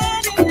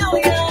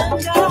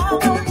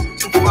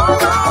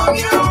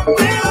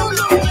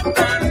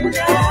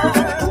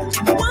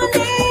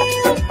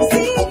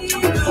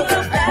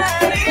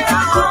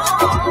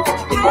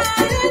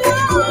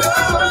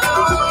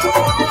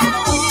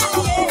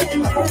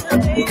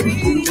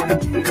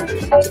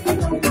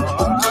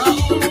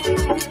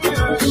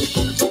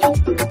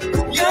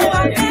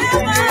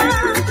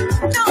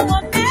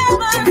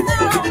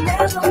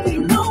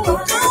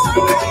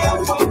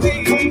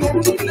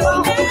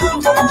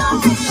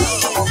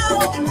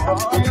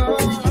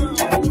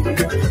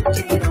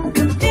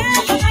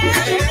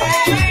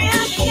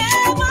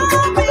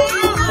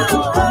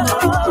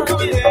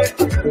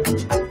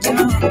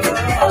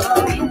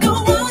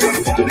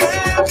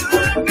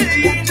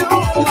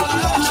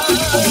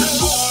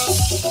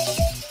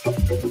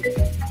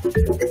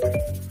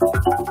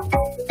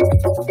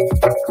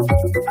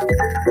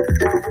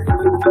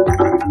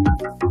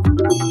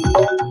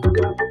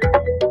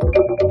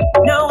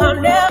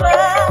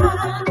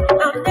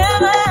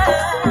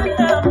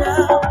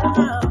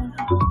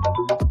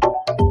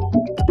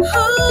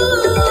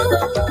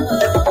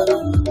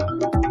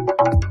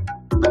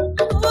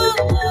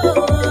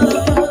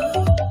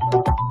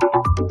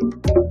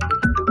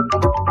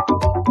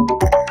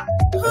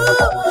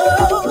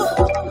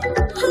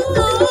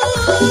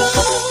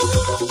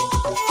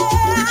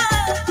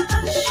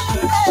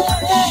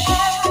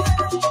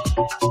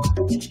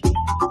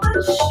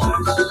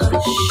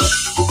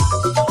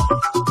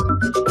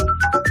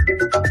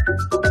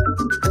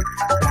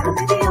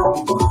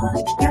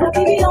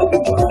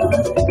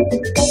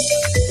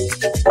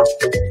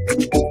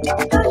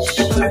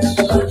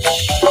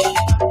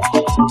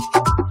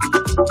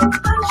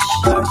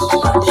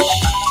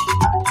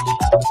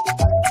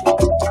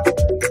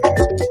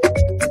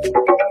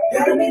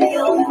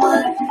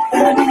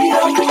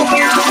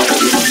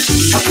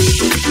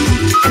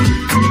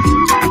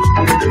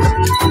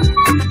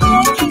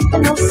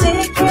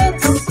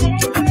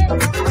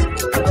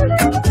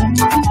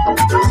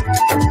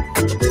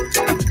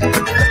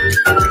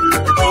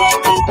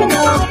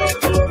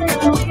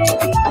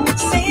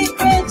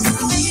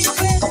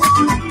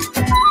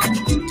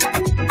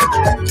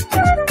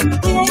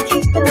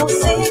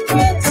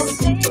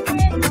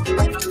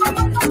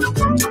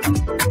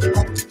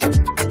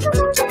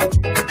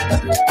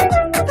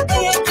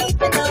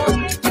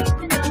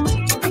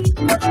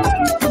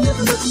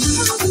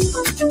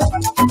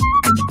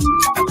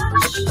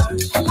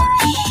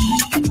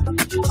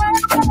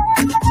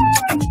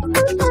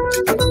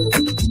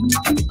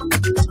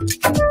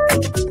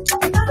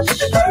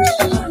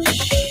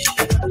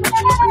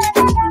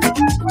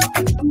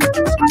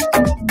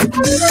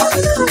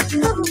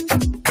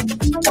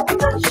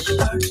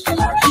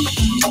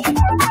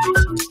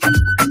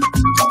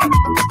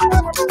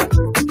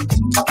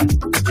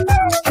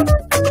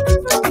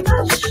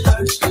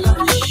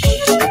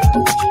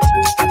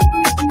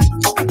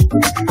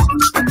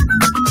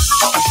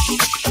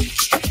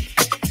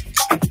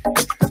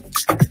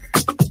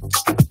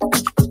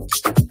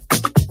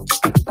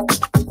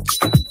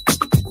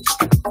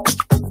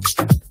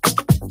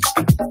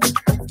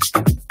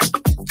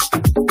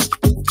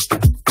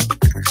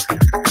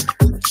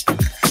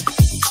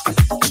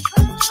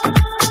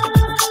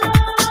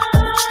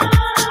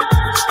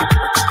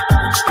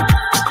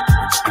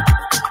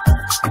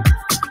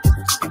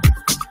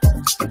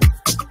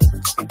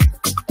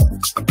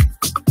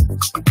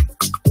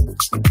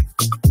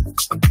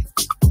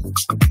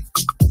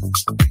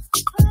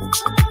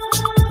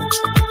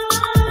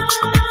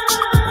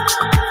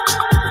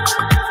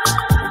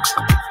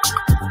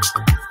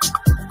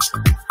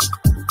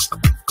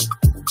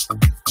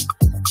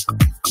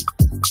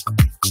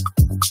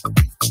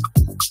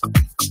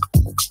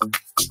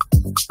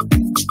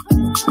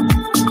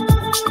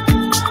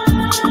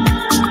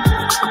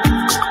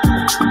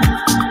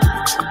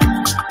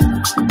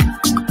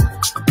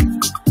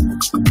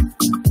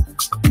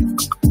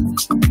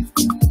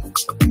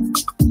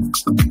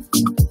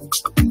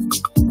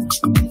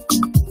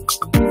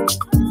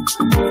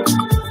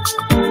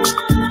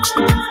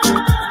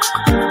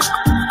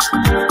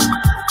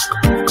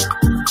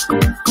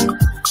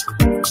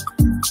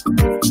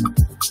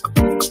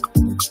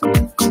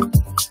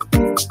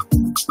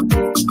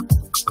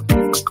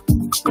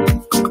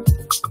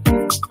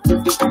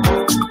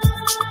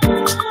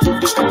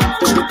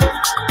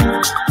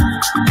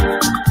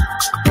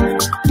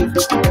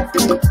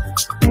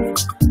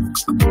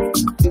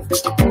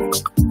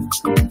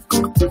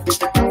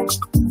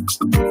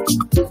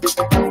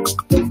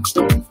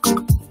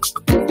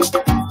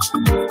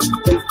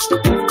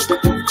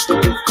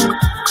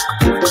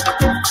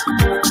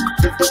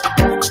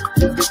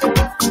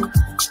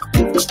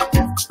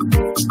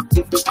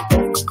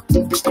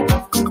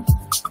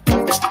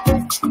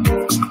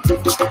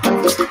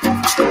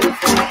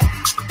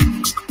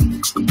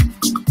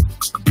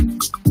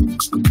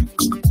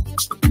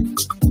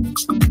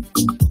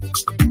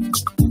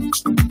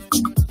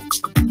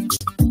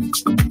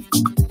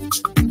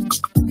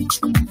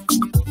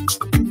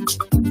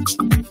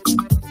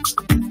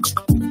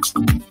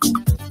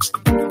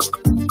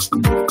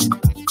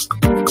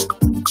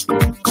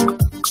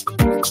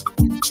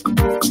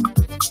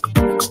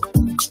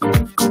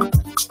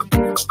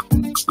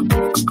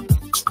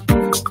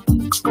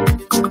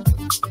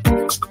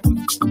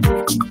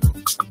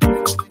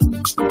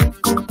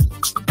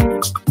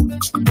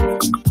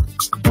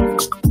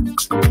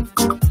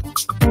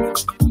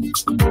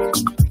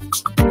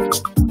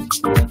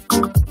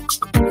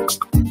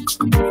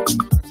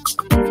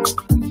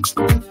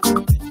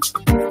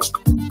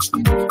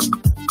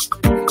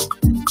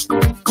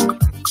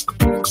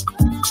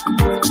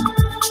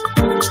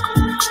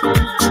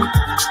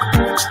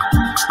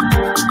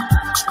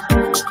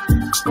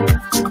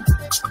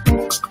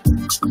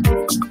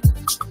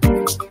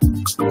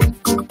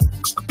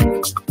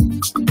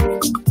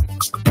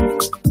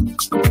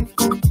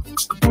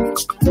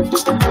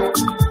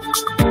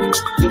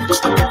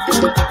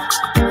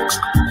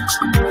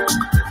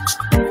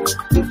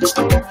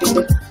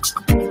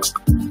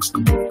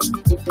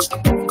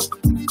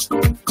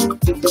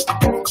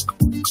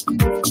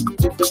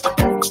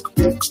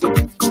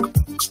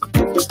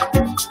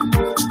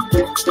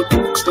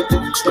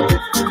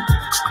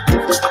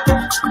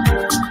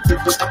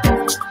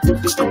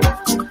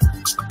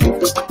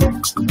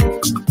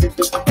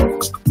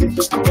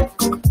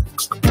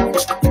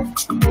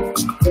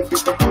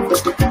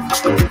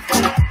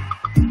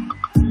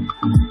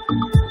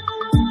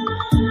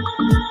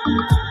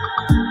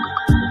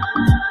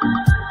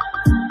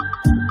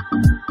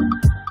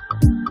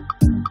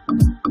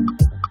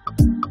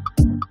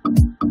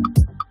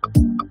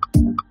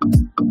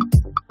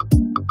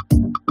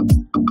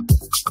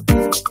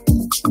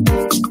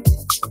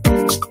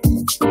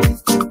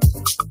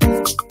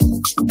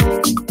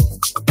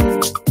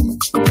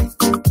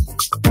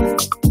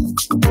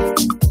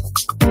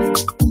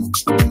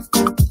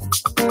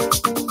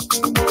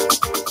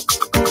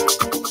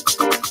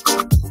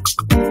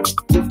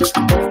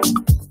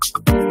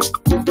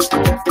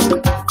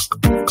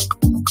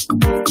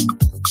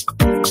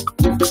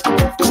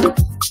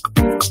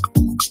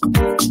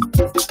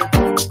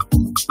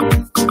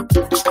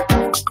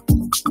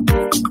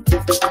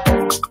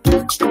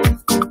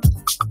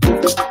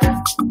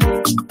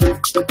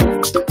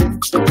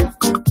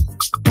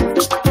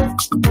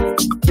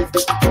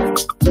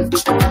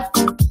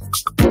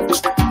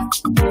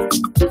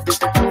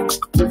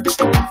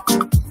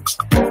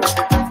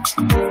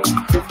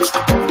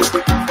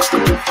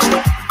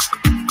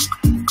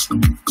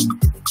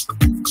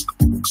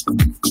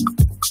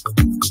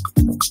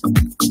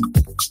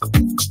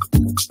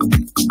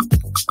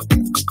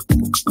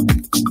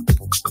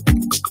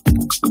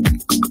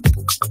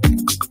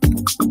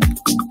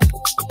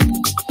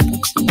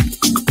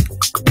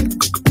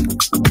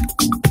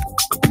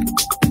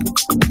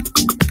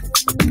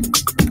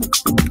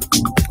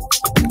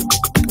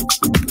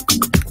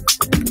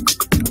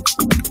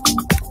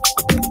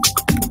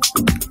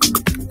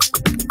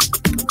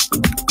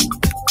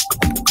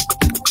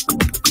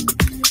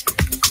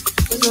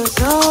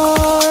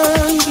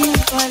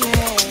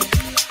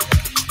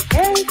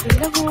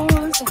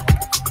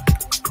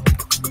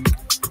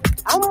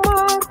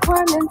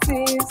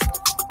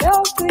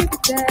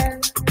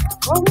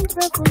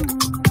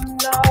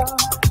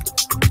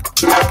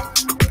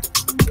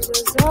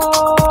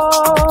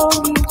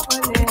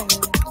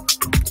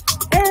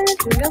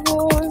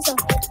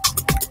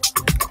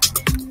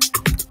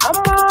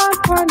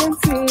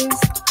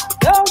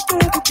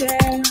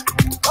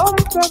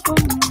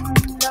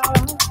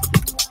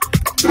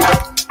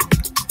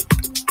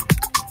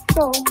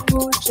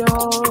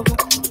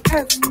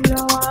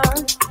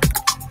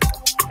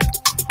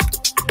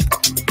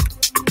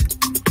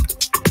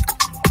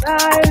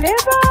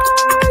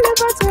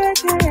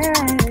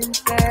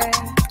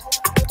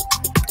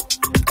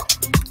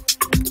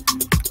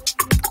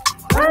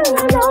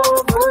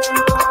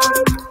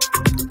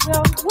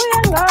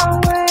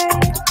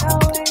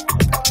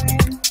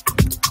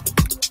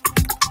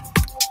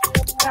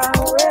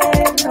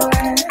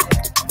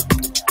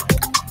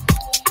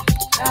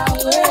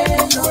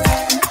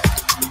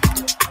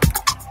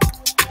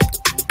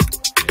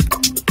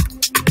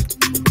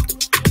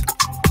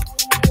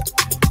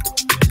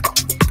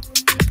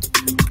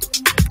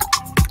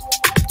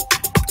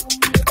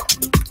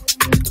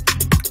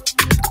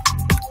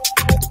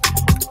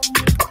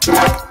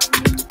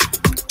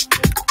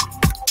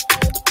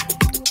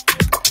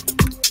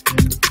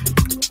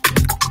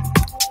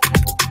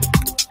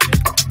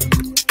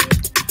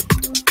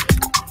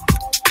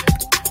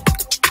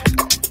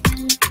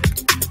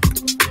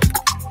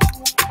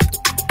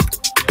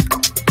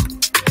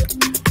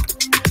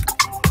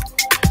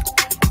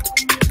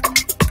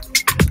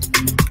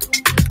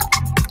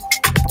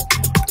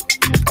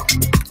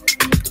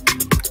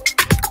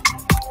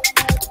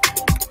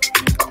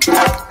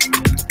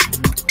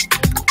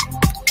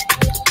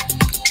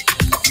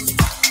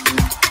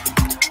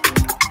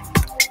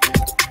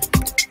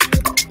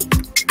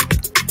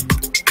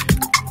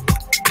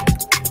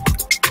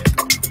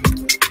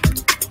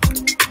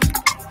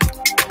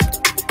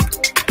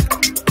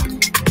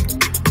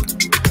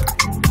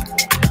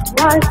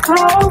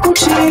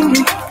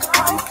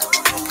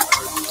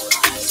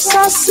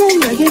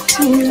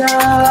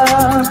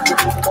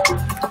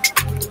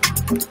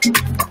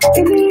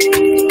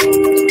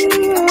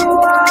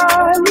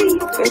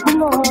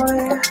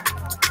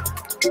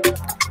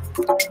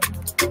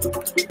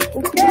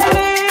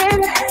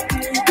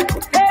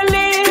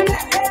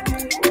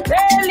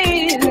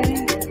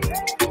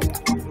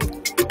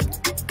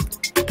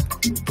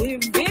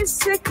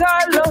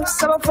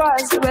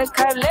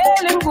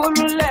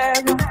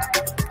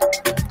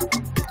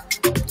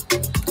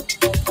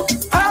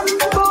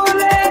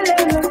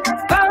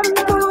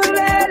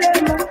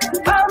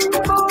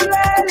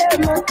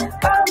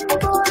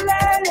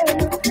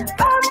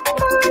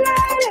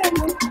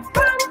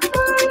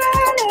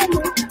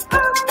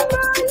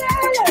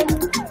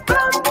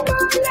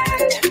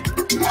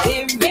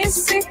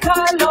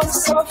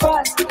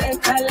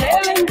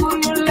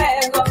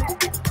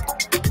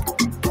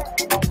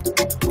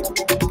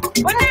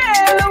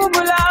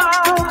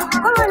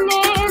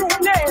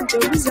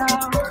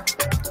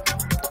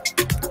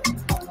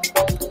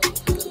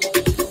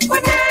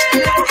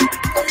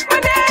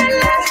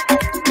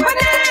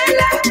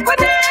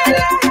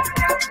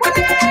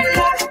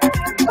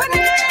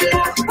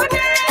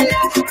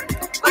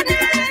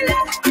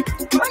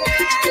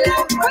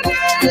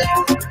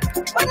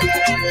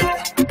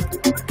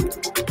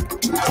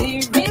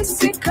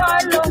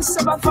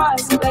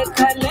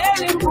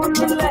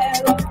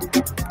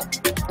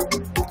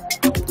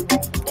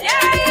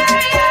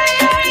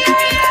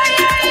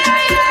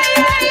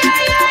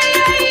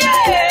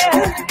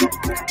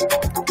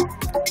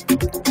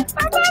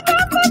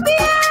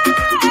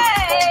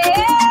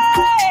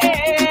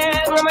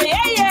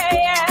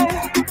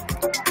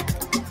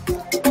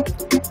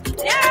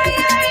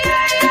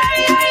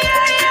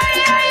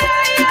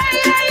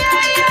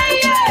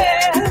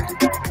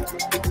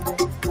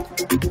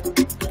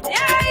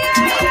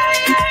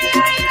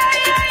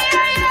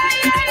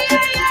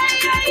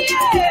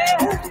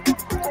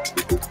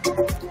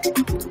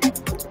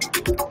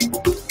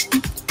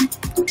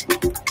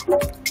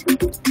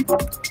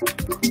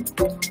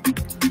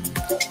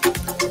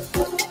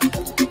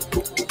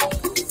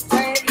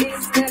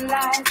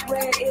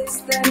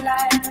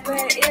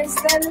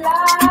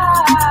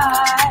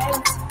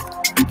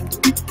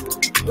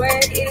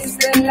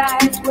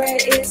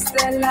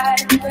the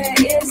light? Where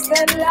is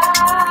the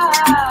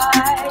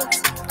light?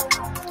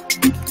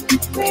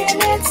 We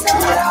need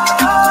some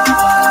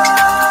light.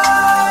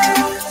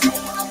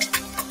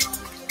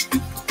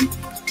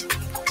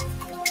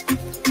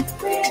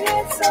 We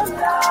need some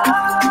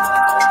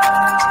light.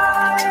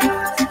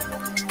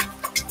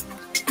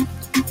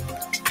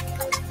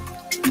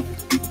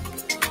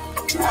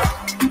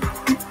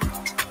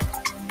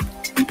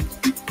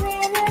 We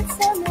need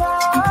some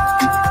light.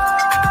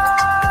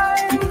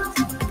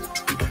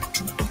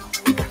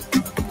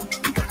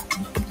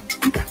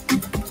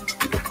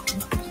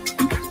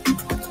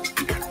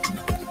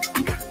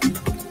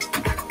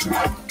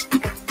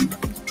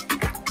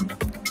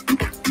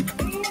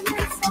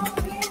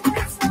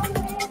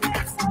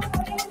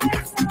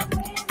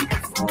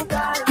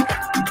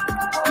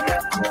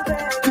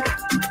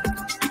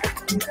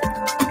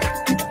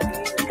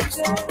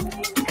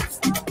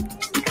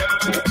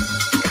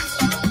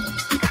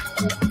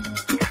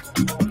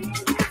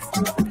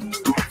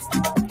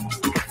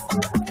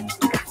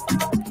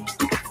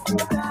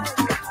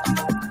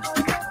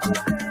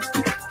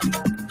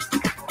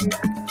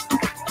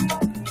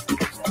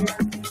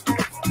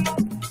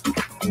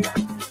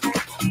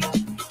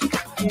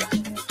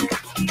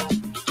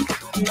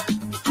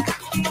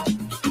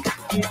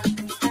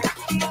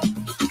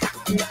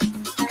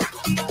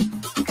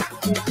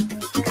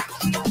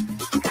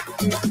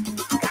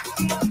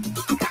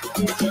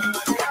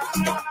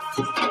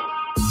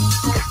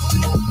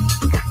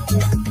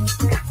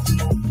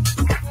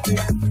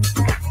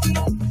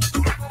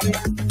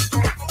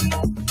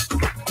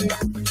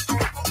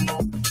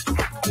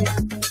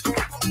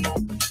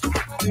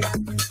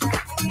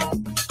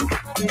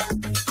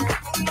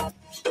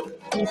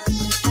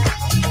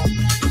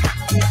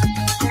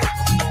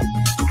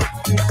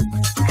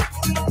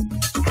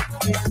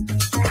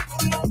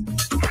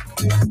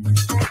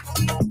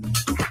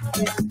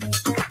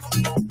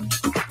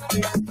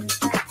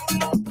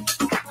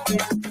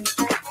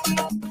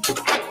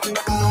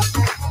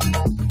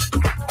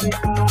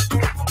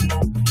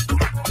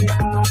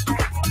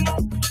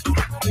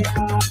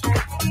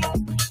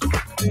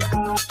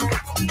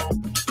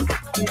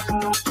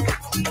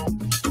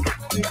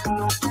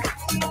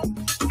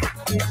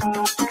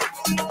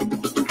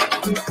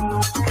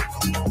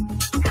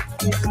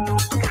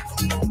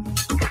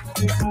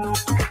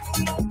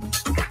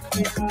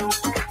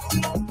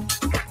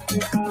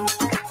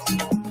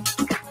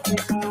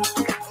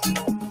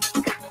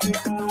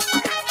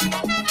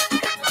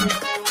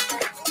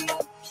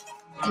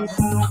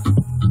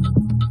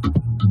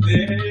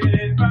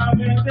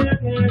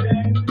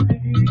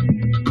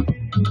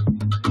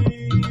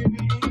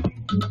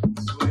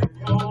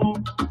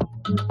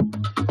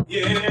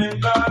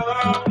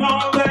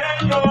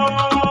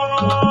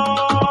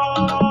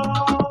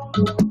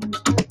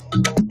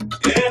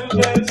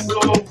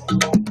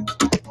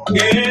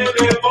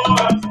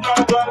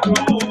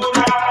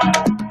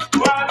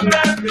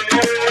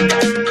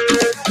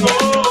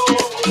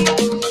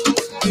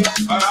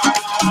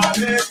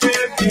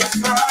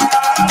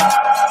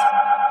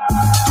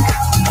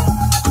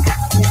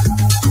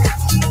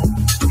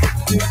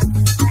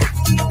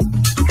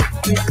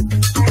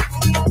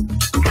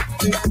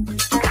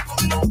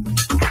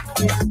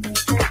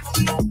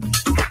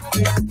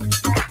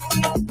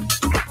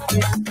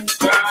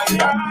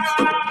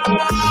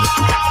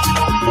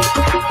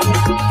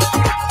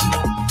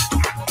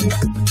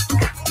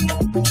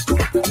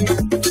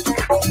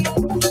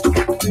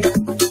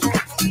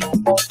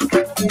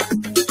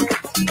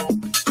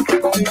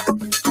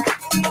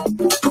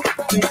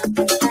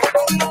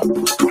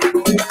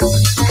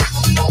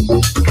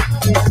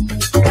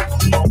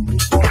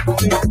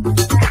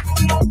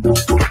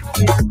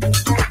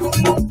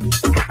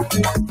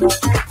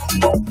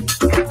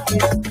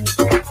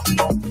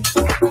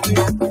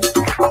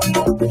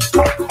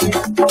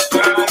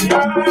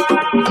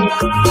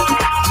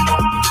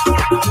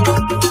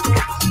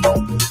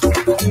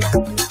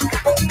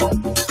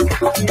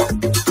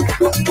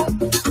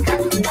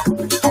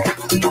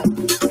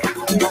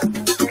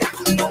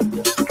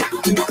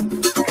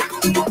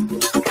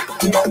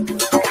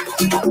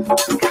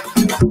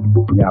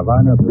 Mi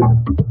Habana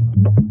duerme.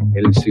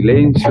 El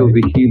silencio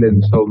vigila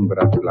en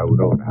sombras la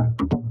aurora.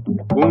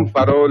 Un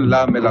farol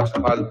lame el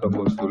asfalto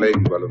con su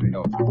lengua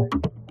luminosa.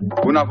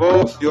 Una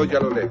voz se oye a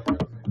lo lejos.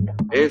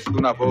 Es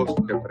una voz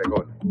que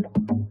pregona.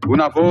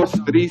 Una voz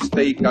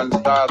triste y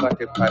cansada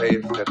que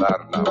parece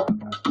dar la hora.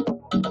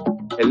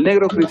 El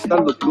negro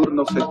cristal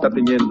nocturno se está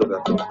tiñendo de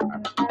roja.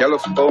 Ya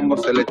los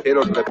pomos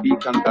celeteros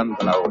repican dando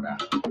la hora.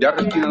 Ya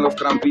respiran los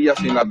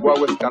tranvías y en la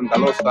guagua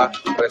escandalosa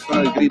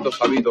resuena el grito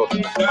sabido.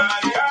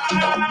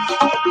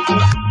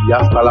 Y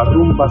hasta la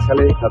rumba se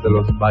aleja de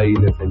los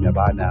bailes de Mi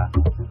Habana,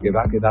 que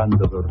va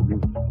quedando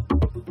dormida.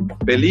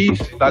 Feliz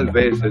tal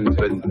vez en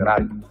su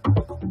entraña,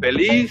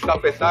 feliz a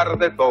pesar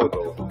de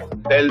todo,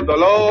 del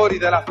dolor y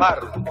de la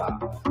farsa,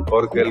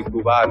 porque el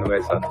cubano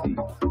es así.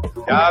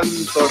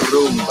 Llanto,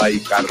 rumba y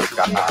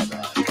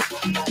carcajada.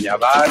 Mi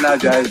Habana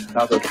ya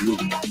está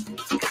dormida.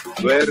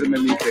 Duerme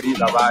mi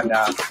querida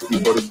Habana y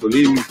por su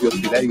limpio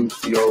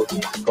silencio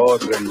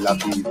corren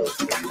latidos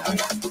del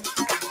alma.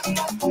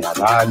 Mi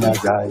Habana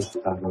ya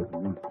está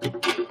dormida.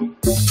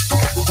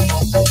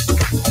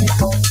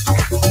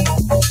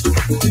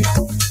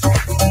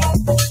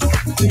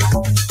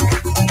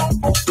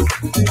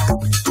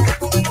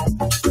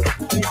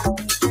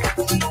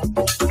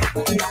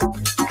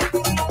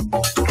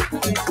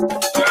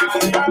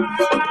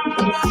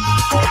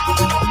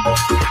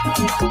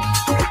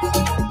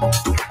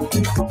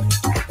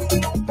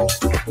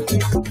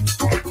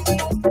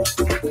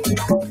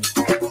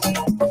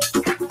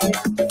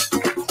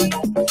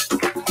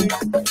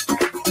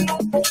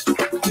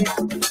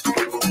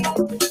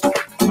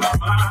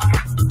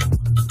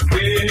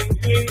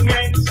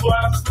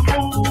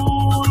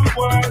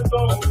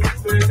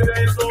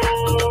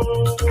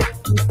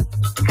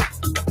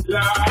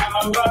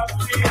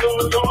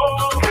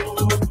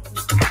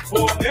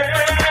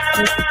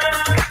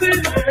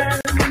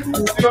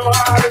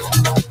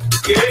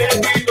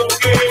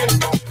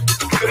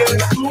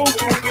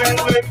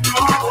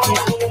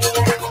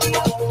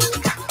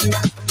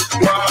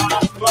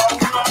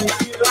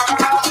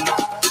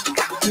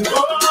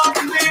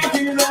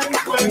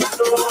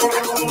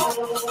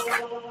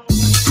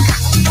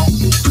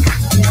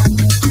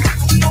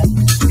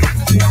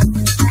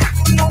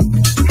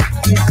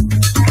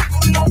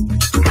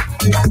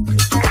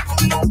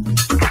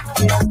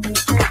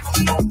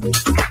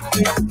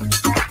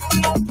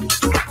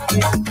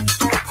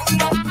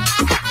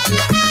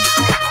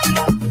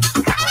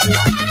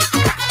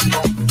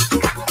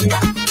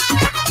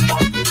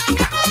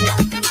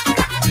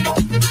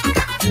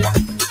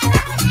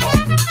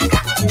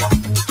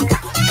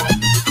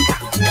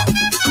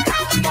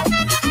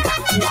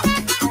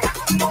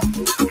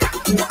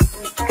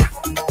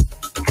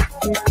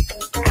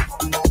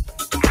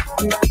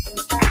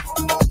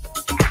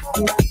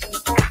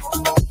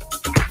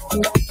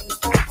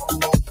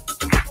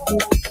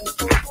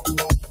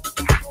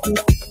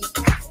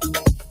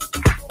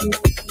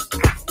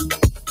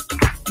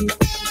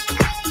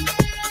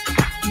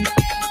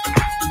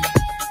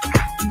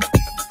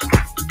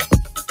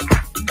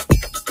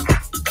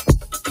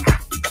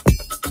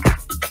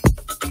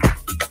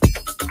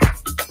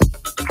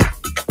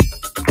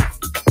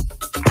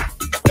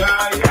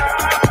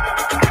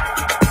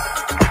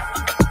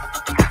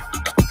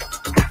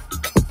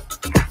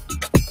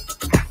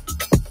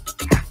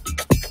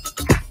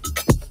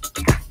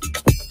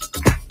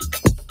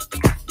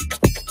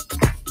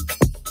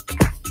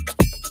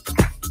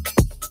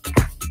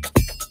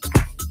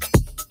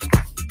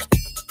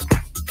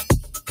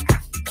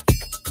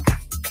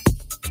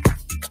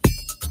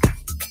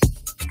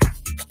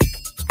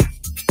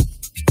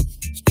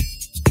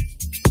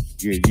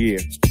 Yeah.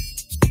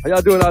 How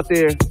y'all doing out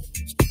there?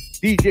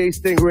 DJ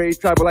Stingray,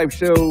 Tribal Life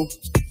Show.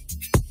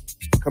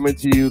 Coming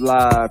to you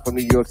live from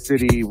New York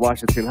City,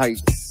 Washington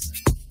Heights.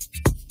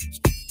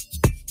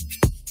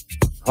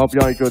 Hope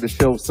y'all enjoyed the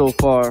show so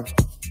far.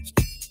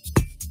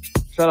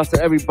 Shout out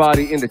to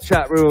everybody in the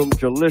chat room.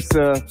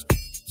 Jalissa,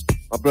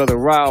 my brother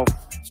Ralph,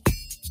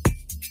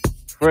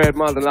 Fred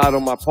Maldonado,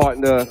 my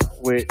partner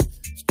with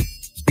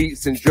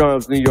Beats and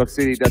Drums, New York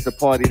City. That's a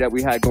party that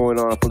we had going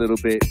on for a little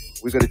bit.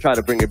 We're going to try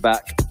to bring it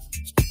back.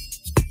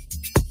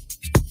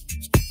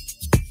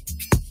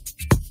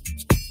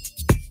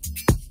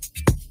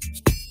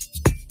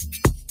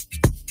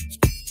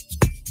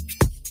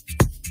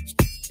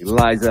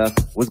 Eliza,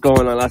 what's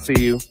going on? I see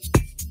you.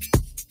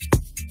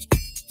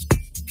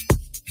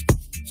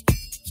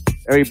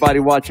 Everybody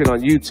watching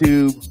on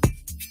YouTube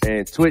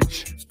and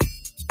Twitch,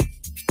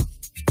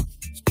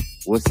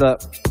 what's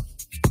up?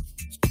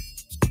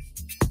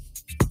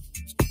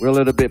 We're a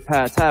little bit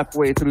past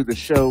halfway through the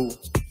show.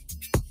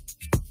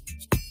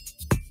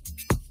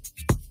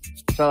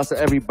 Shout out to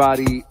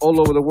everybody all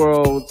over the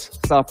world,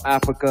 South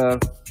Africa,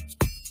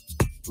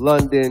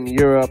 London,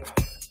 Europe,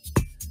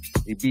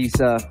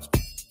 Ibiza.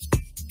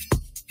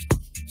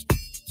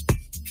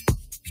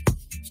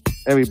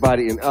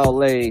 Everybody in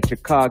LA,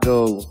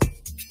 Chicago.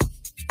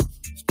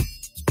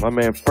 My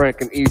man Frank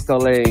in East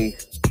LA.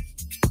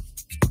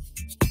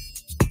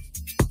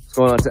 What's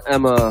going on to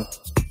Emma?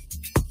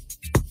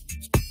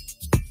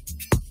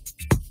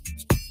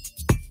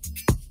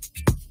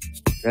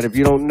 And if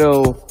you don't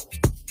know,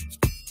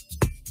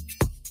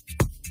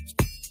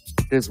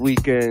 this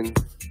weekend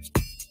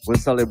we're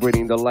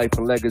celebrating the life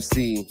and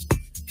legacy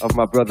of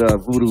my brother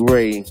Voodoo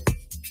Ray.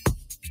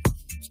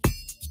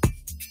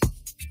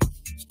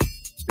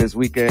 This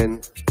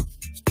weekend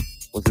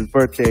was his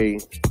birthday,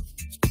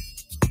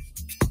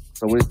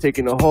 so we're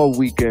taking the whole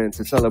weekend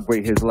to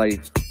celebrate his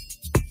life.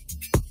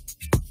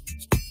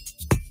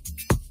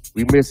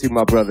 We miss you,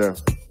 my brother.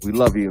 We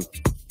love you.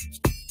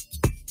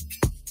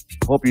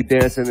 Hope you're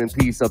dancing in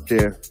peace up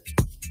there.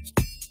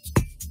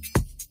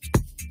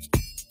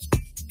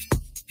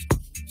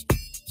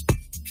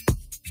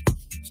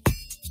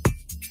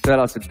 Shout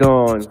out to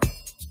Dawn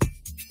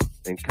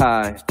and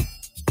Kai.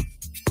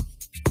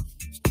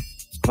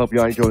 Hope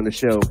y'all enjoying the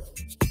show.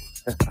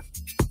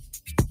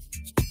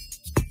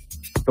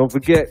 Don't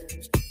forget,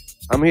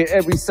 I'm here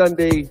every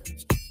Sunday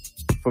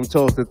from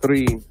 12 to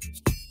 3.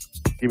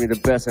 Give me the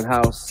best in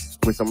house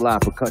with some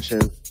live percussion.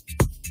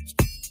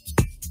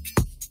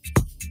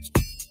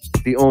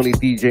 The only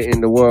DJ in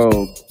the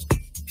world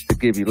to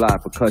give you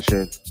live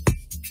percussion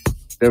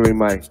during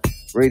my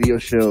radio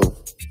show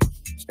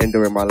and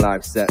during my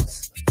live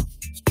sets.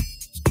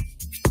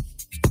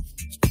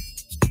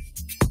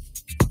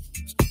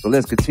 So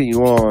let's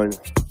continue on.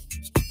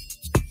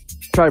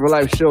 Tribal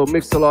Life Show,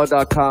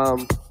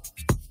 Mixlr.com,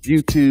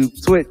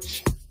 YouTube,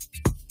 Twitch.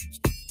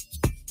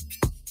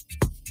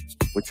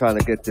 We're trying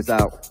to get this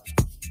out.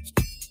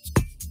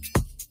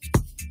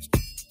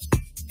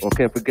 Oh,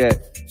 can't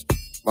forget,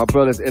 my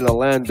brothers in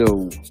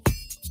Orlando,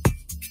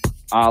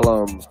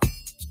 Alum,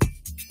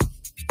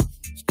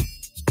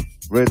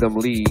 Rhythm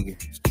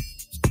League.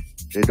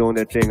 They're doing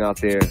their thing out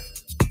there.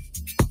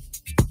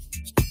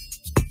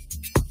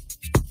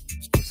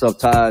 What's up,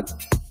 Todd?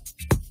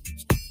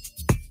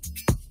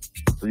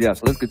 So yeah,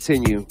 so let's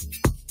continue.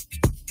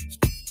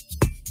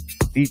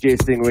 DJ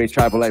Stingray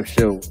Tribal Life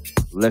Show.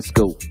 Let's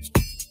go.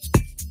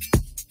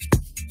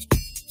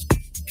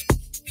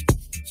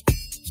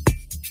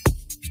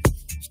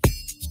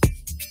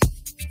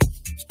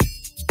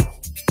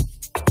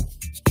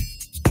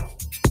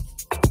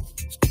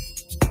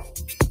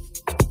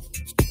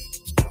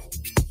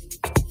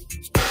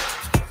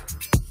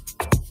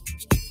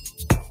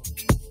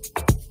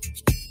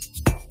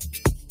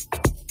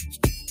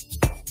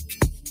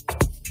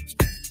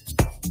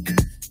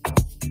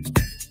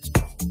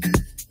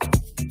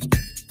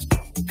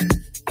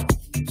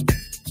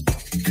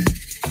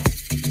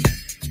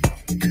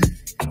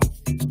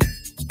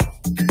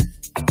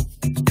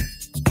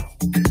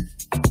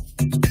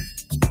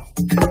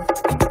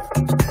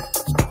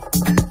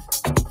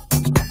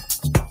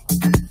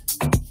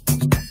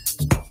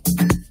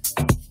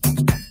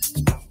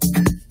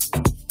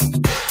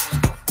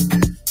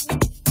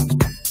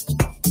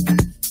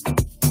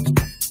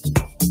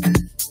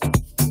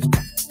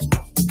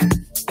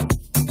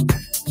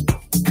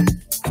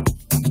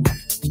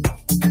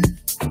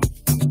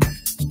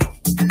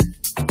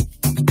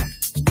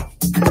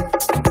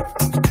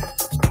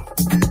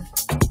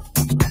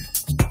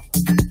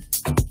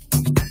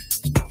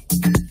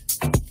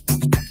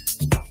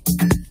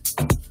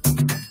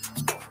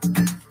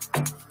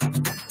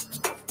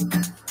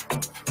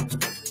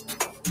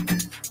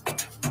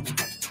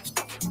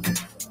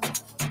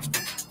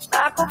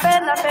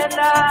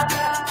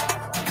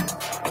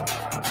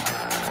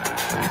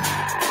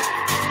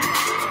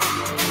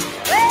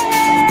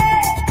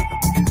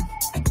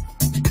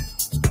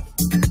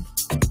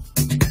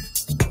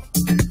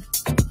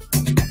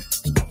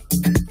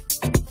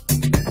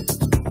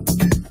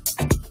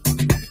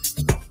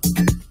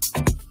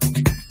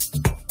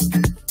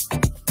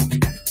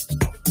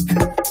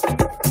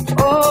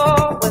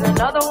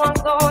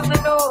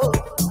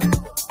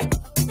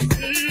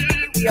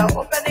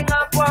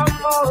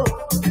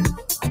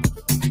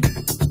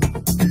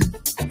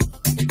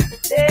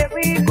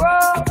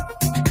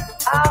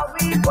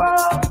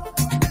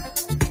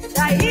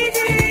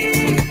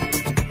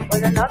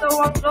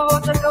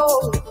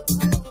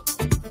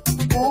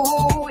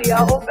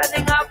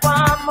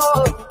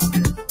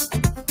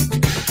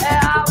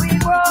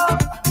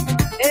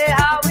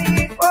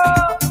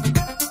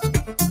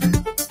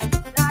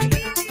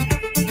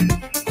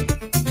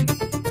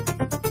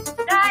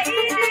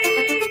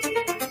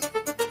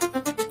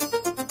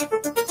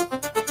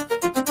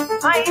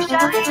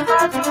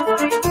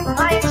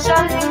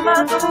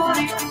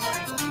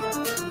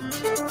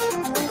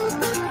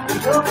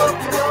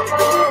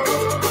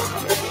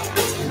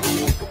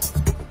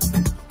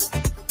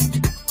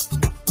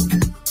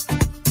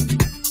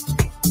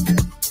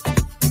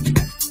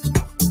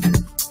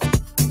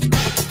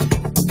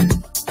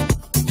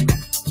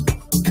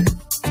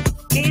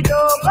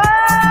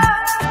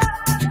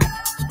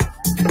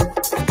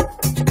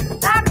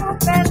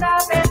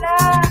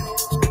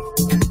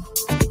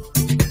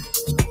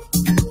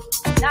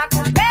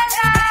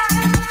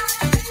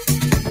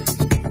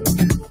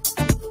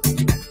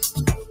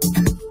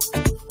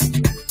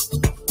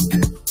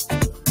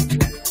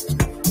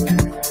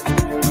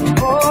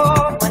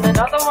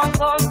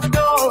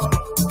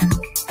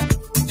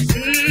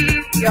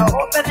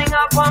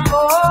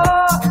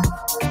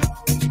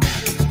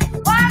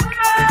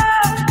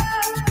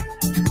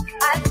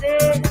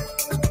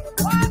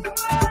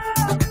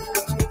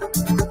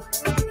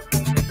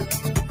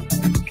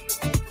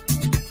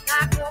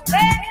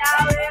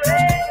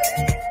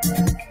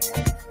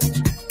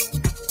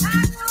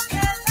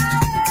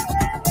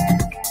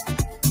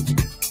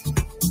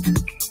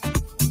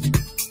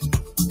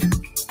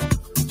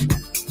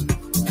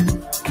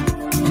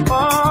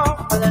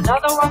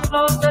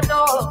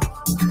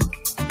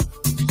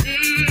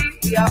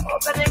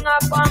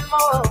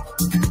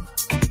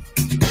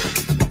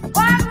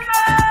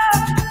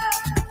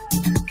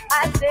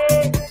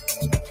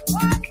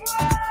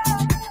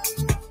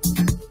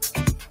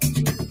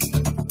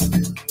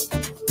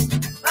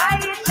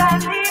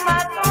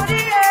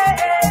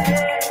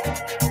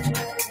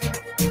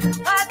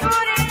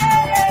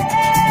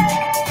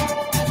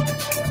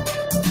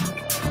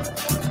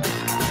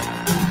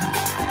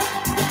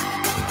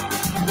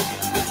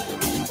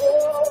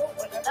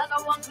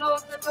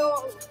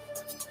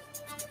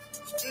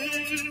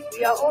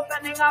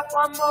 opening up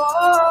one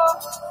more.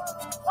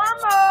 One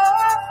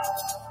more.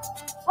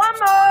 One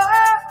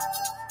more.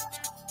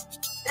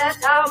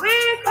 That's how we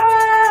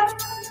go.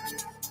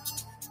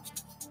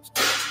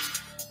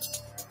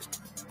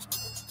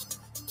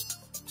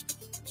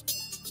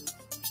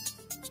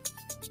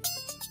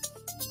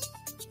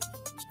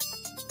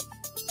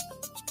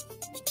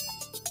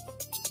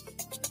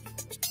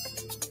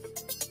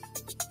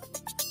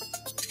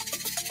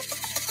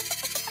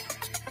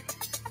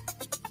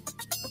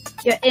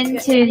 You're in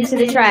tune to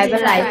the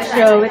Tribal Life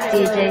Show with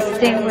DJ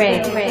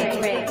Stingray.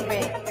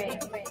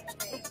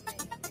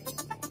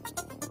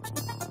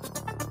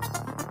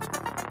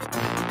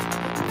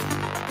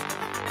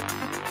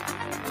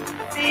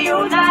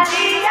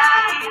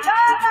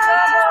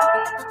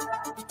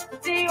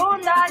 Si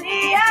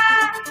unalia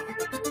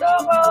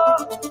kidogo,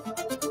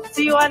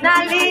 si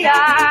wanalia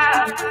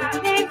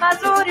ni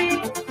mazuri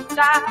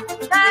na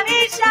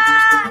maisha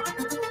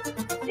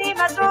ni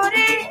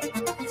mazuri.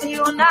 Si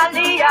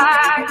unalia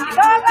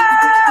kidogo,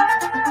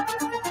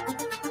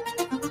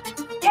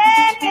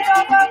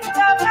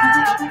 kidogo.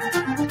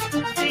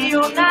 Si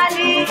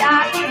unalia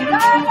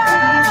kidogo.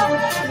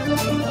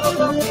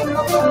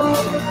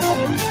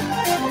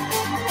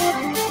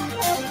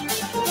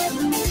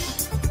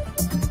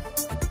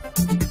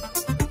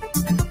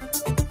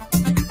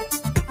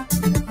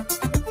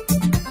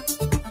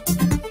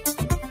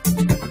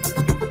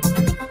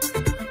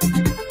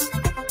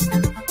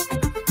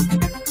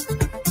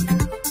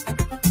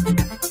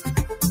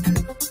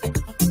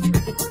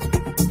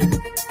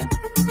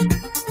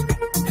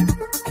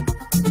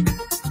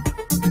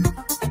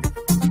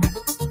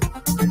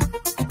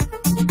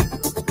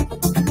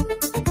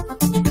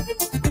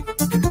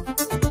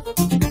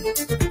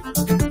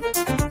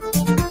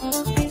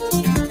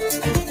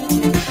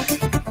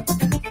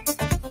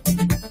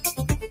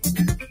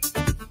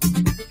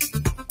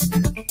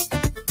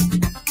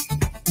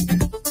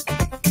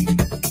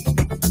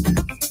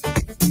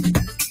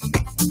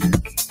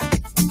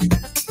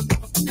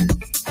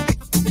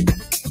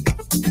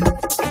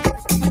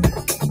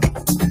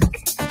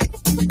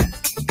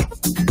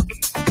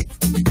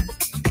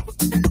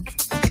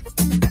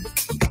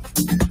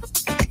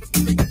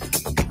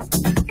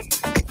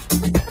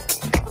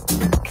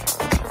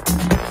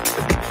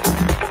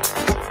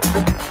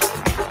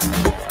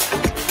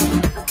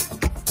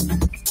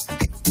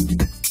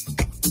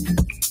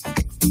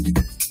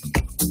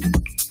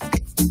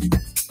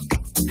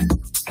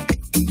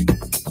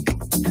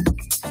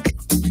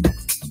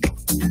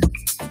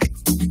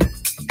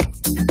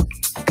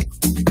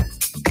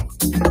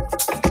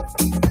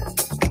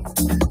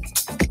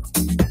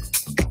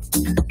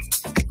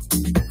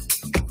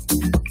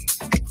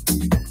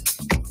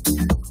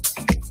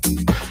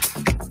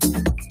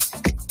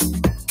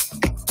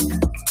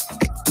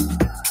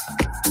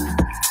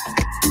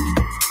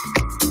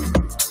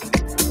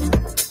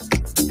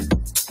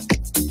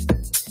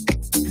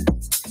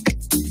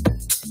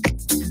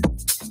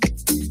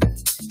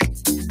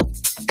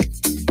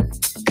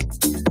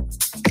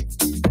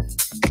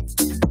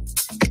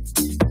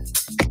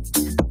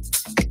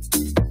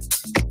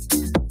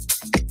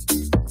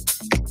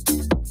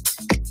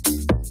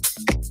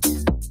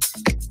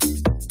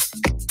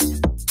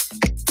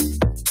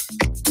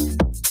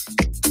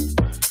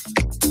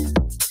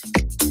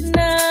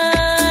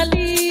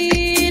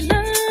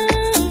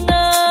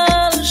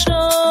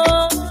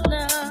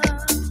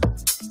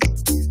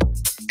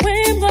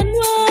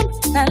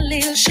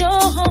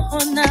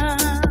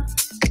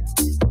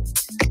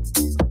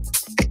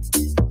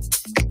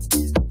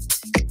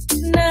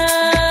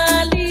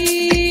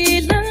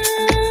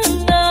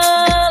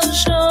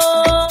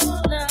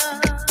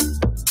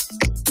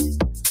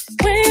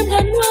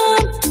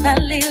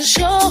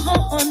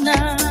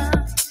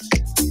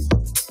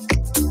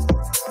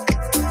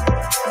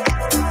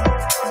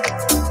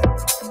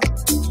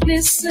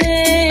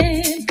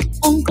 Listen,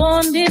 un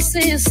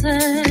condicise.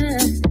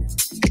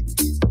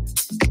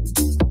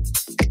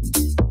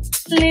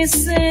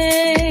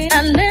 Listen,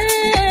 alela.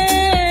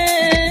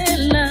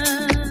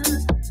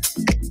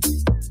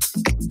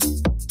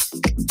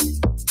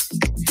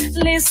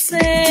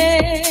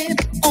 Listen,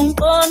 un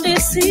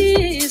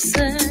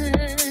condicise.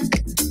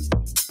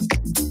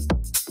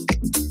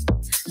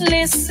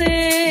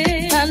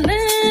 Listen,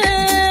 alela.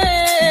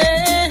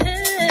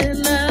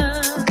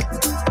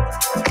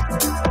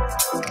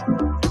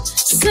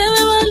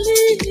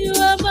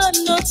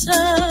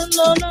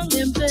 Lolo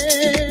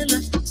ngempela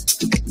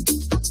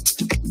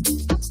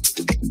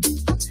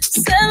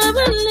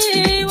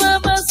sebeliwa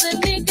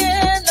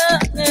basenikela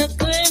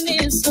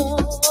ngeqiniso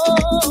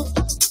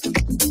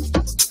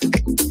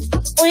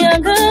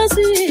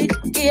uyagazi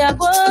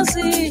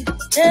iyakwazi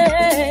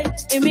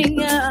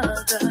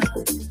iminyaka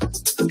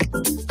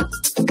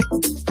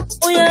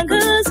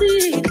uyagazi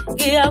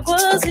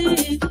iyakwazi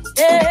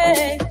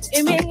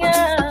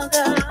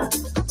iminyaka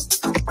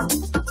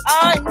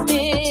I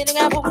need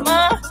a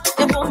woman.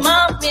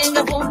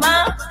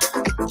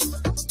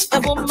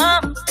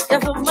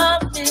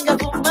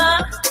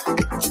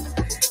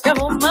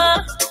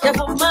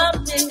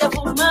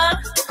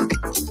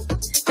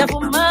 Never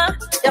mind.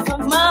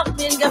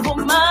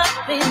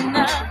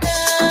 mina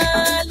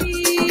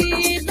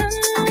kalila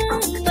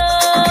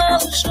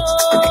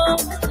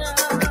ngalishona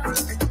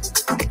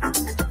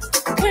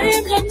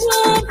wemngani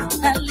wami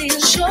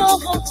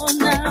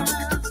nalishona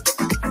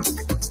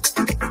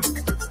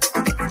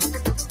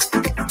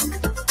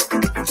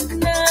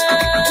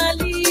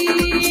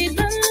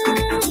nalila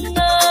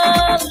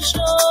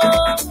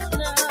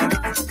ngalishona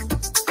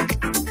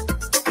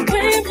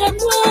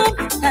wemngani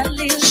wami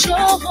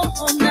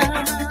nalishona.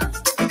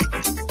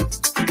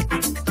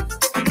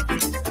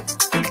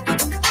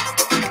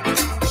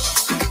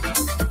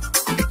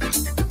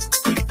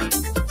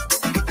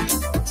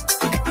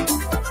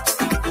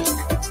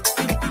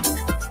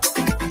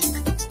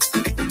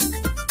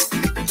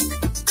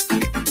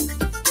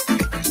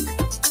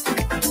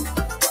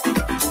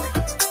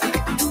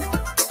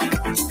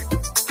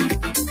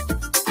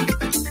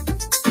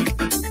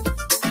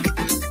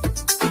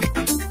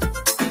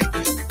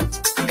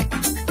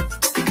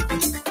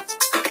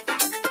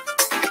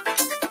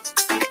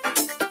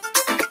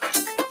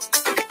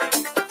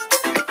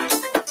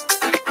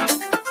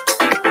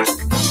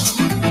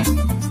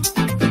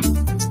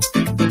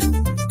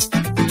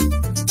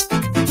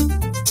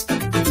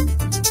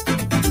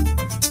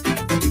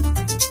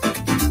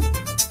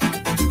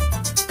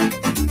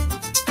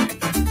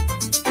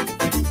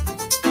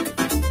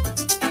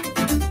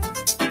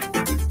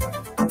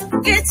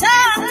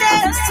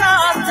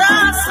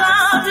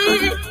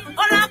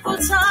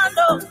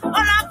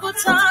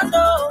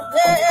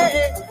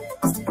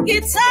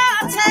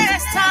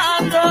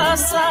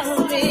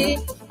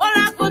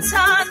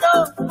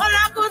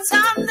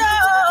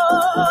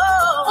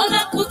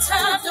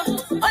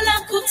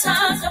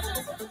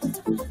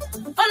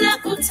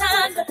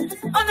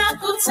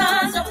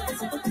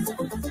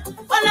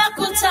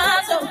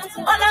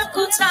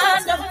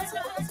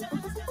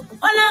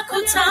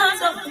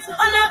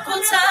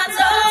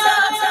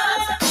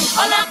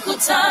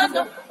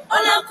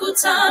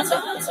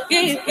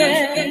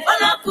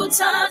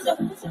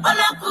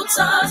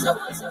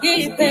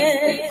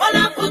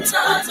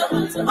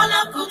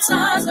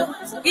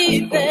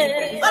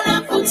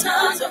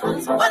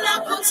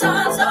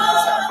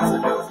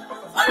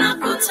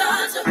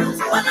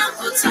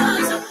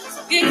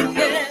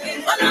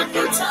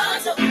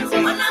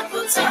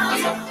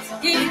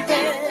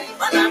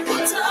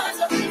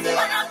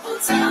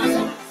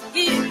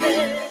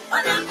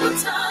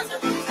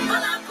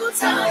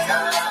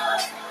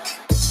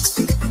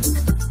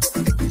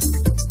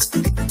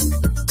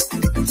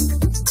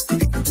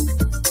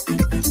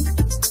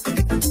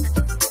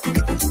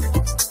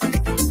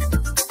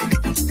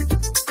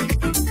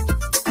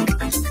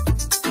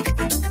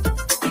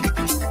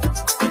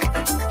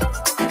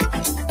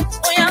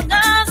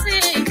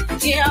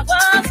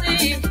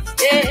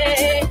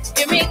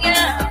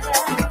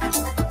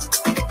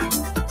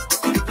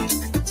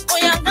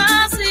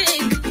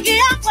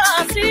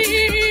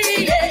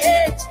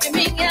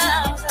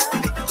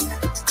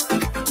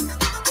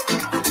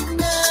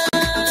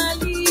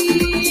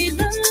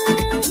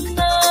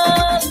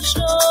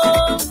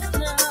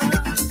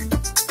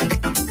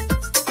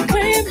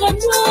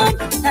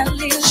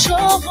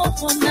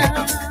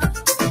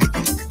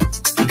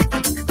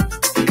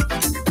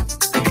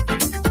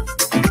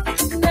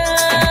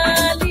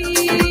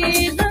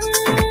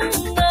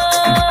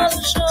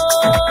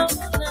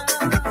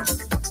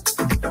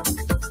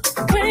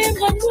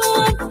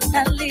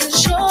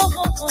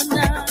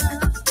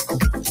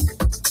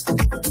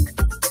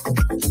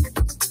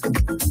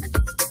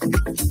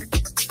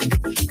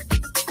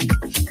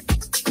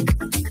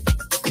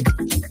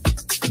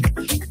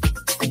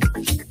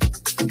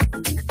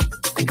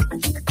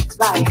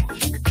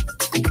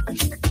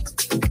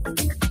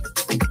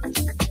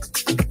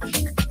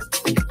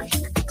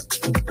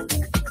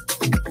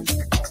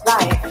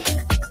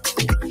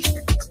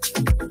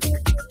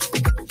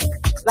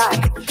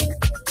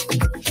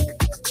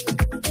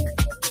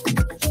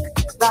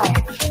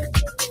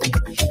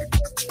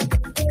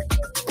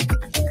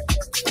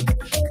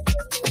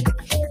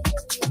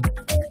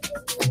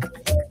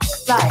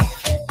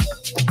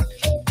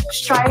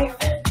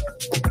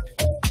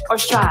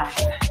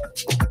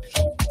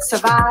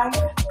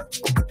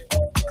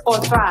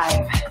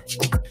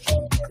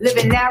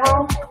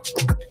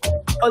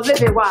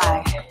 Live it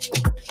wide,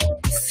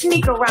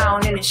 sneak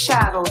around in the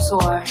shadows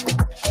or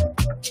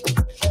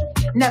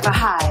never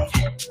hide,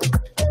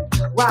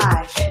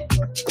 ride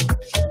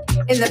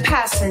in the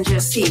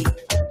passenger seat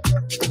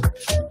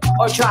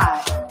or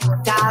drive,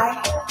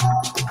 die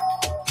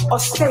or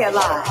stay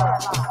alive,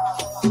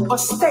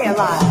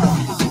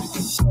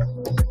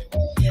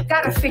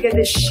 Gotta figure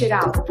this shit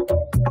out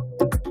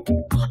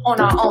on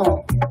our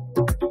own.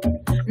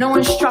 No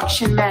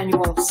instruction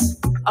manuals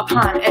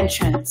upon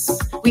entrance.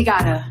 We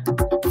gotta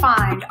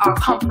find our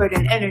comfort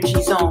and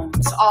energy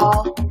zones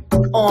all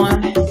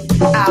on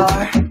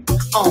our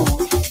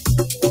own.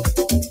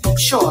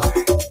 Sure,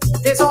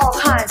 there's all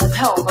kinds of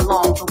help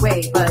along the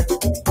way, but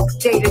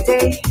day to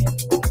day,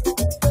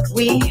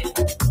 we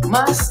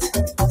must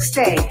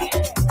stay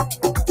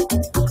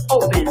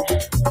open,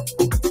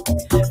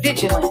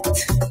 vigilant,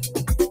 act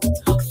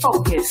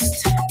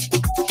focused,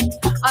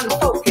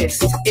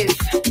 unfocused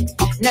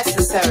if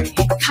necessary,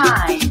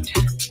 kind,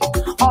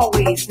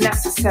 always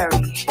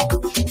necessary,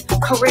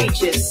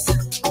 courageous,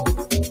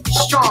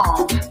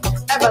 strong,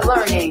 ever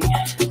learning,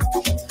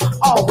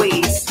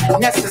 always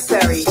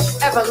necessary,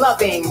 ever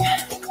loving,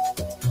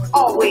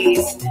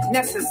 always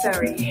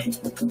necessary.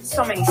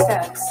 So many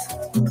steps,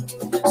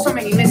 so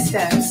many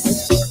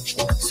missteps,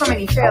 so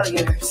many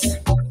failures,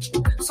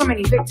 so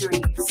many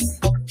victories.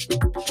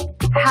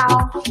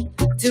 How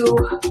do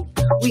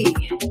we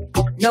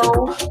know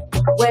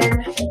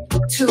when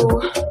to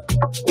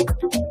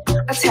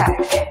attack,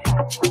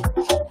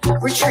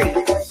 retreat,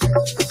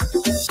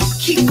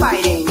 keep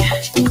fighting,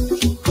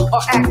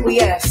 or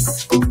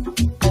acquiesce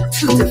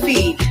to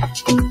defeat?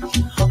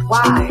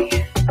 Why?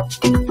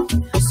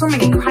 So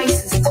many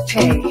prices to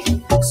pay,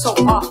 so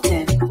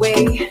often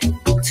way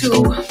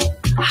too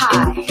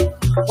high.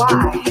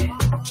 Why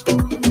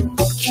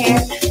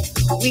can't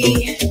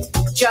we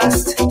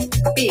just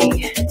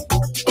be?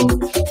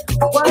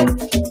 What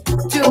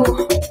do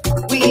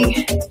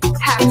we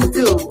have to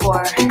do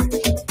or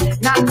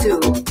not do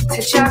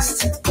to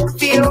just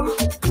feel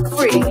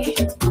free,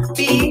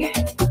 be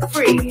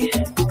free?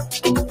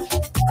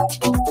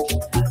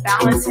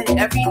 Balance in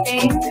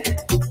everything,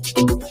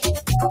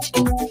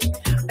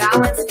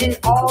 balance in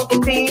all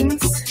the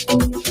things.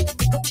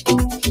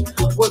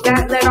 Will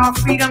that let our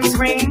freedoms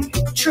ring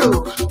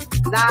true,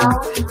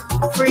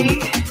 loud,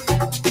 free?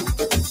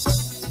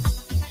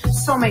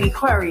 So many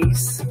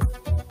queries.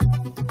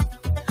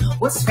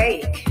 What's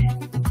fake?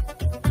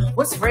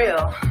 What's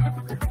real?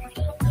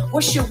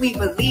 What should we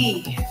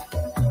believe?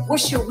 What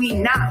should we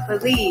not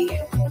believe?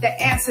 The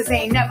answers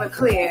ain't never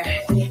clear,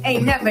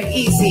 ain't never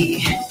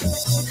easy.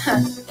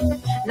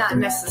 Not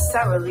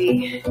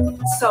necessarily.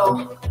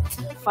 So,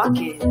 fuck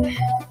it.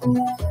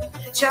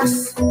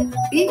 Just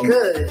be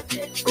good.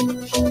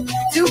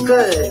 Do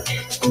good.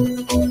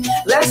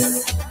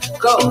 Let's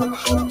go.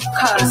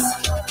 'Cause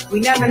we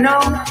never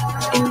know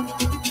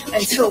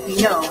until we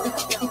know.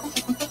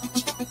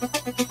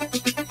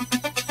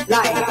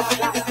 Life.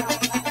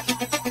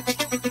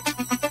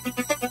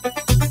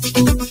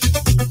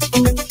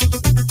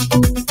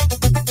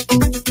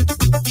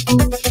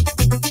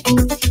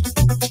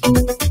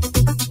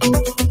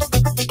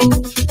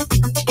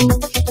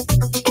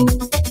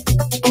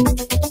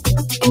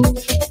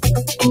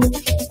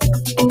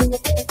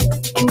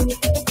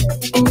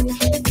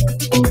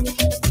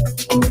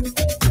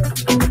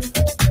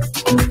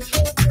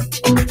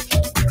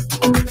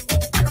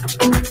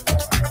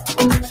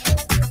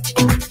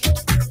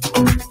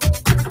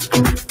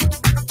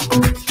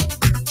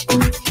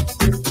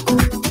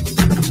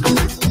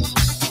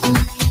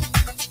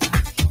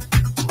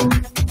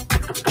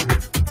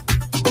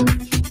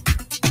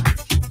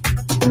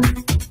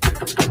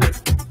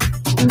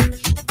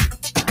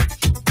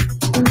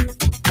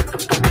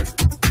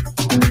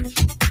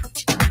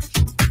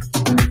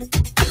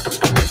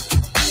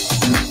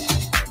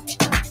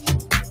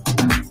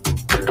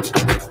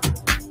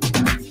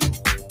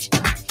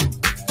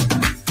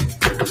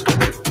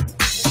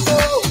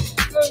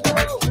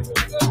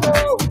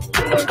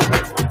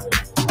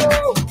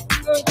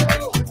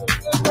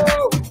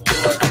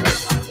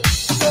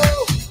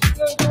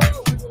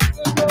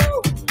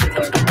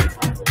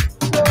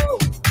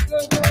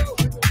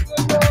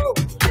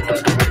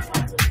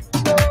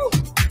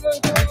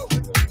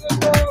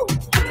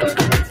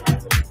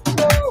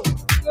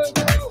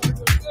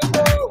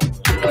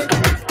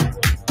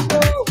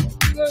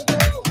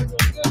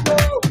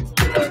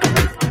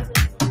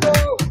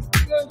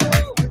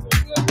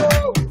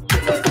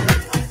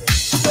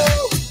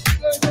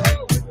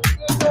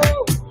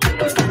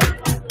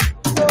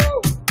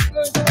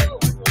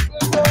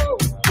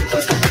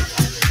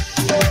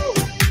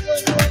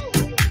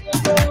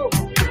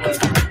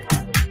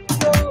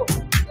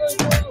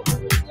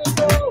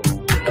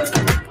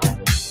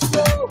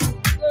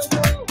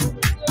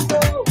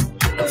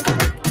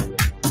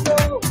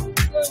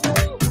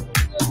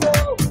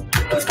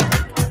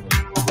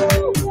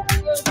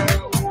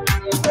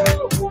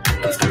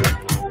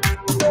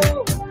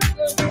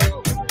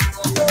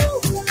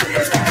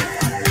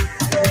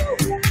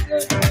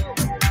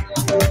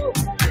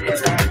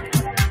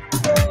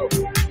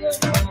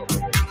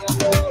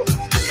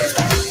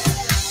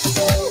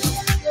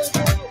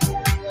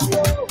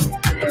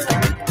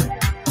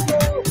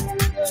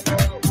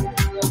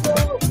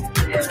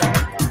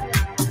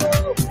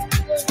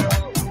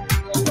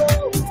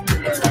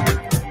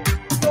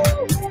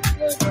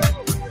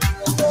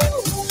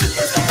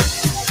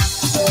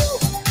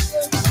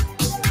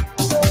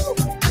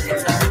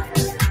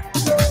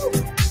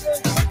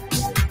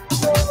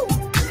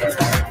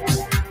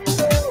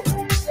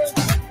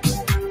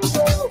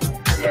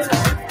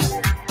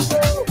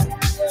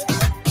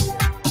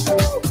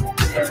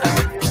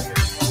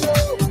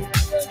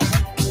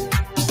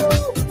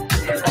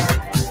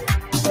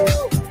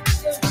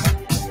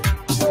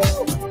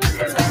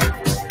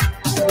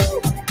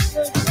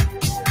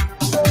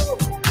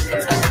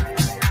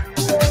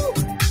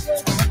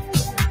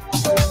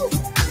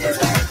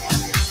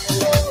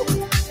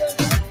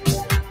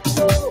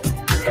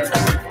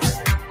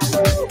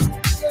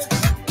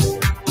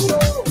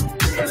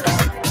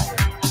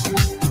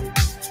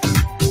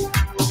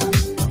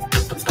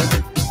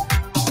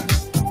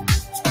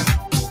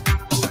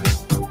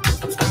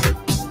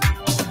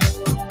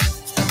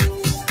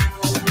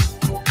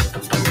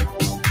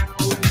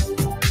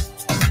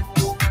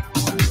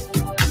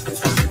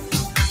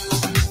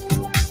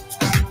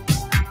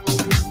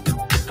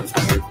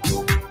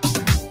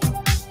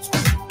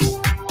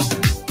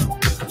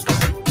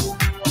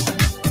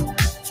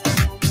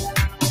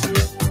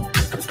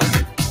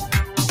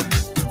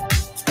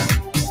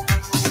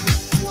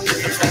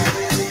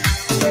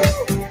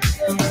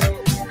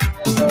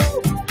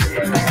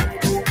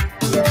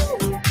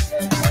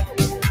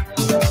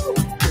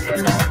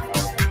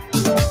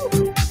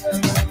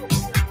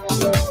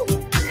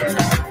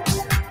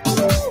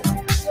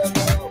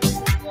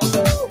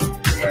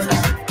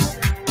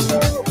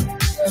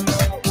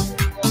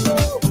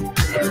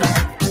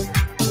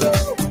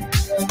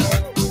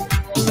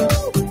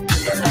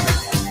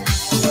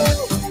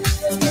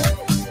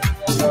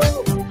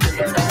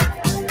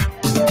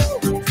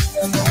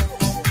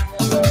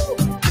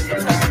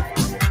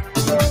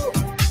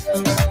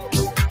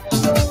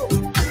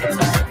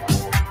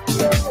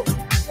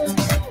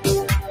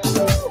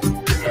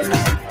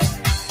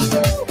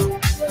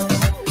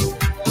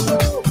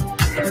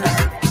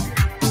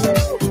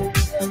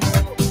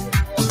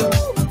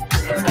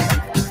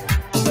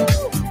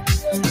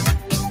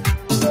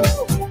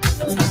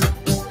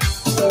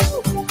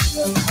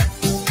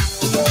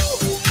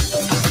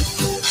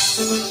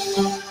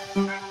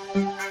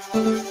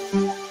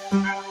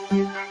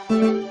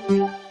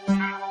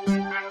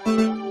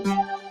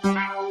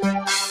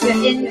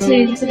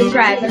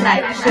 Tribal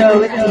Life Show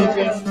with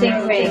DJ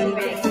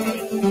Stingray.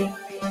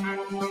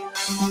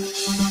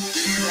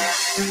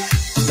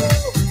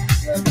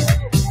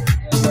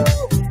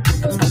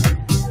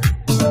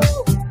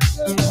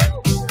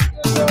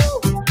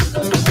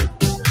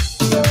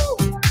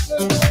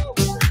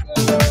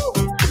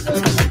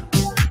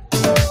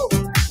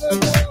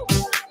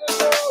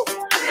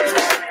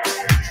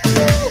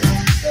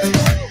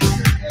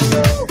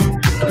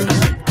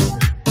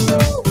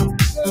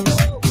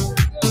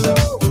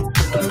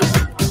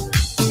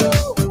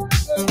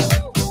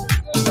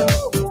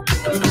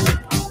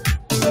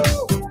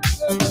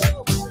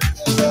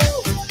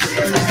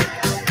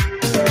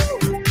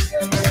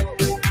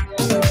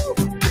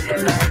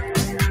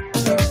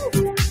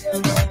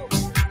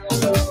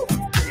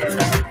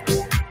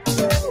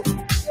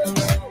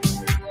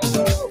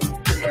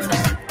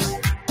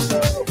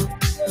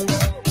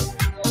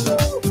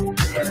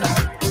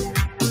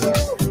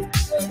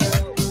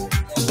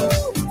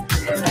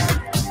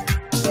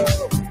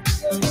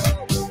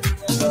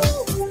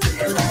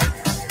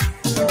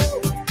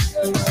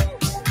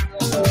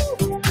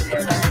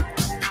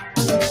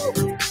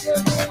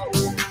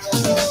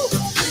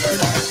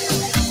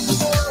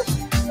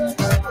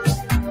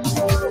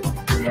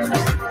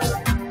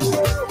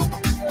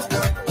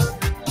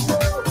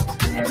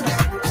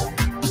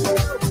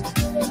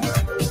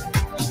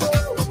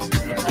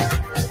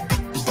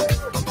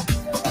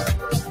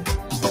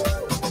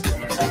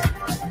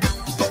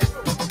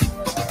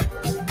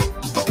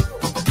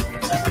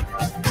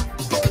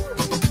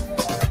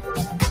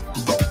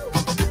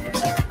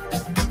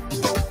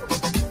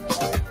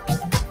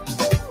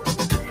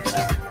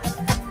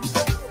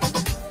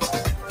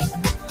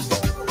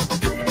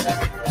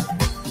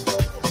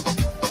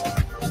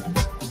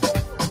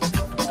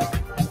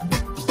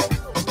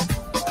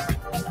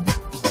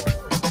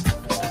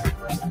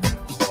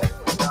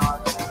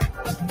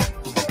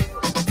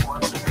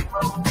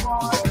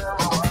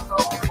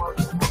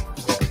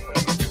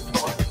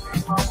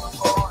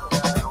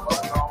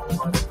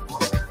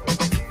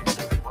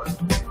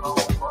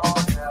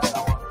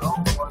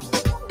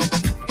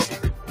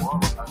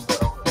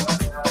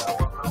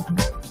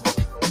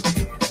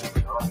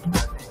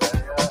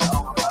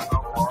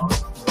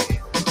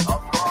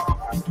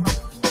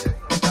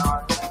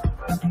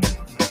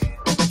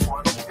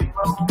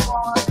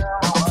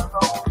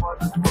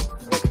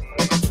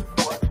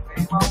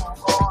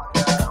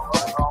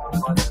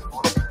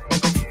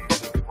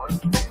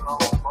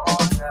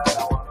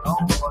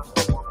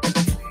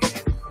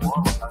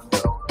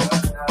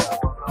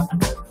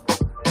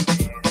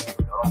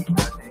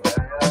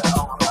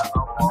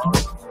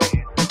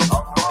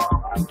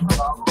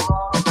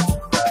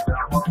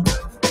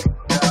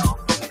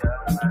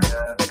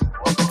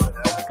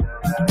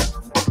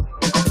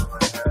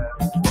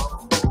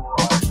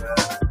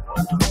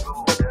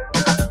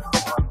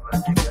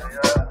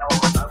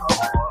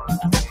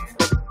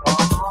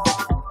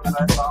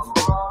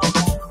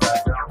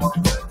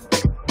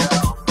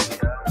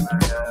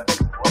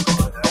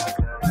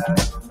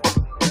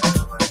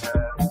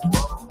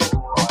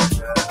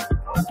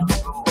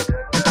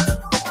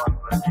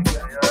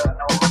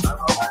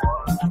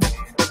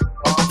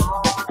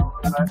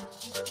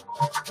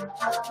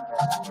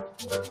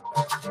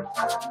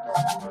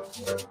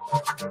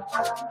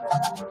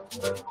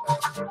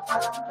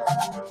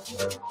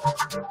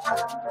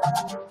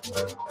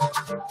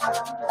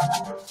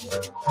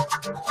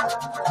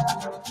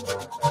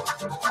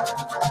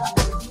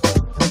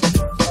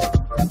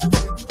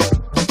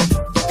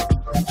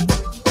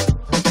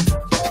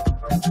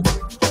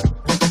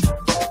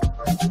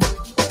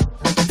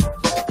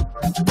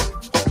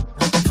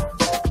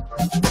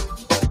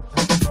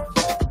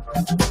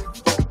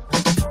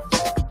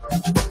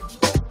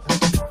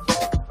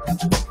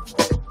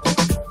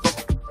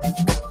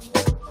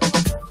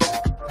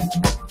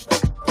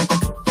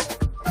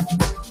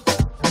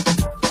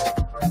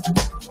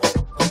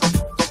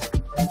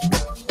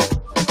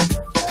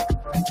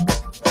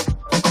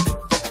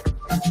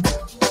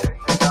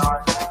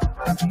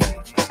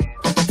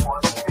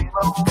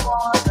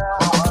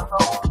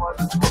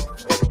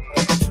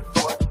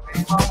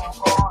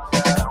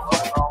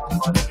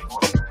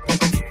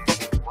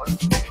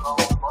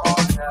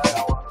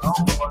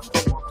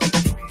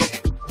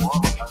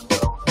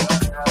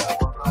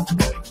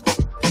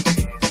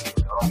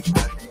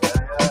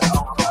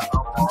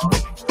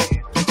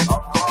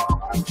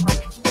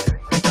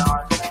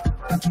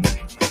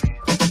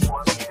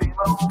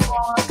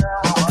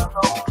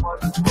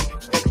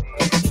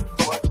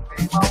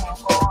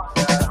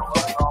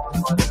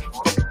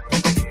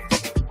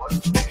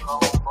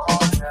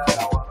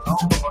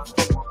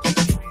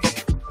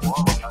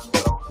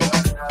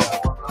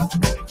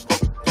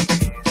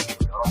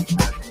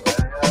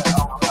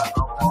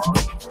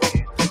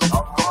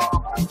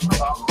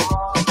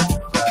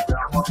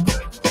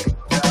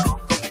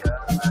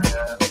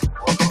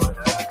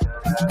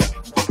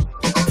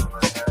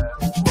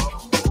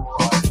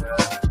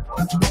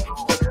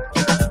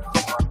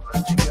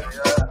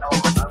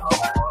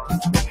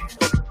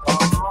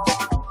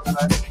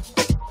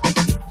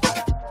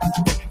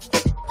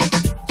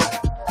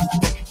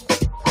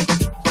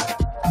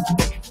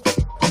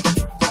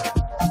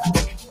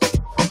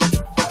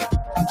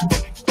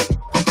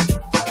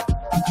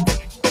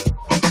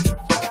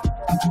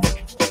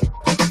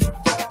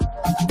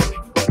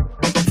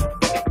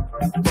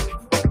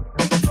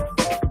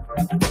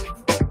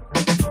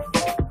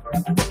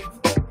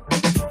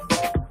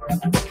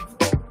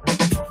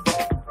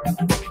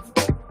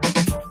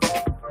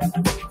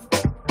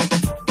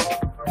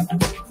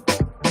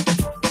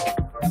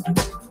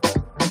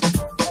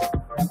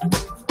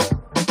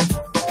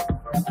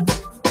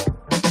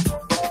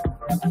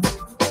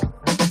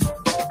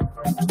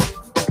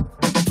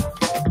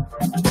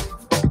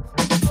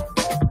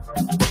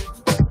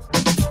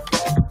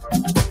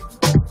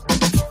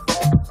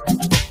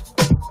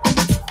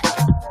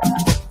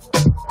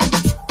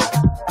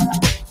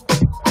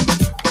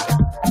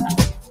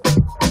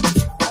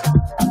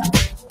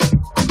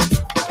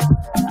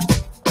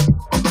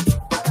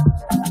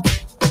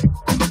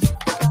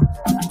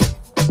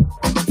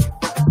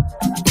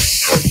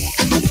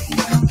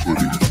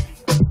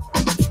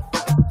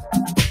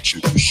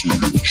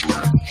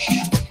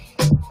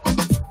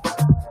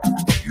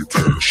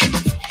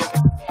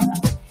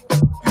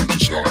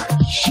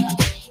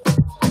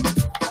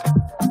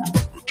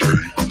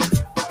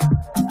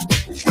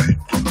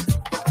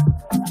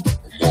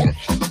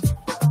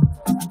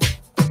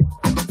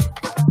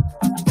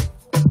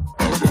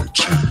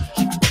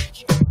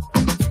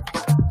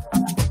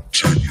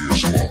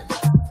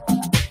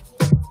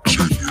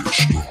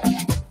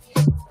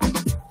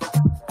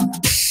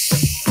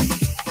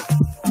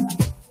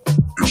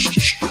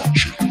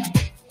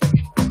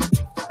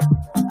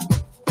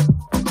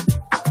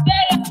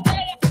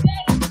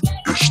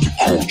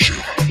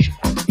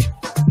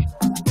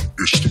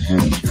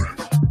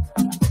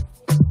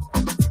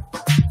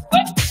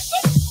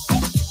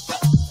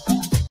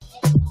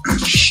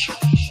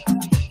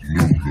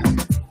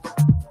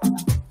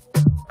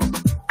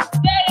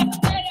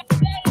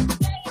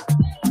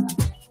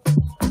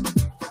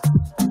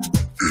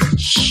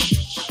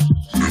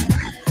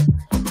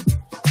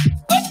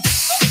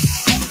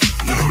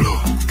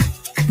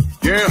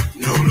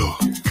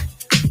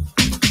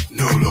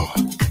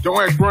 Don't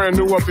act brand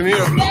new up in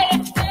here.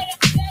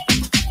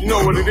 You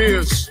know what it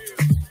is.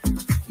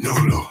 No,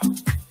 no.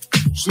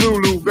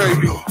 Snoo-loo,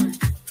 baby.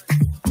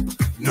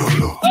 No,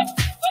 no.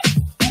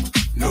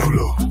 No,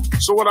 no.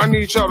 So what I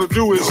need y'all to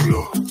do is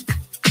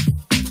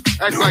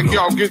act like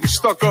y'all getting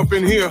stuck up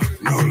in here.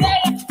 No, no.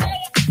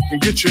 And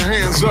get your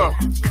hands up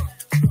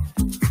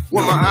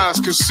where my eyes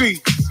can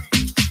see.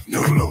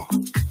 No, no.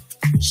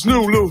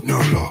 Snoo-loo.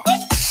 No, no.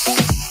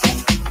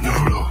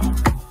 No, no.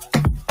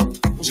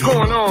 What's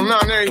going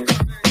on, Nane?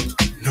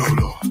 No,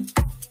 no.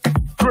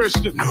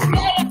 Christian. No,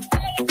 no.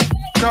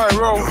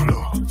 Cairo. No,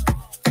 no.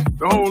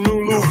 The whole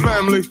Nulu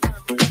family.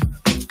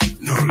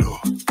 No, no.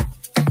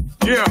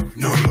 Yeah.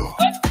 No, no.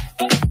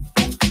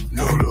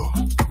 No, no.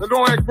 Now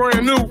don't act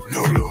brand new.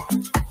 No, no.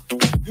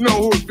 You know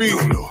who it be.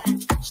 No, no.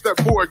 It's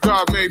that boy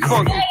God made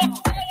funky.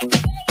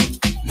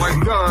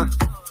 Mike Dunn.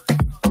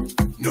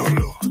 No,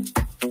 no.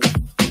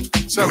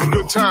 Let's have a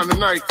good time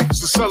tonight.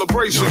 It's a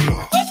celebration.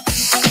 No,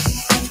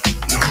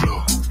 no.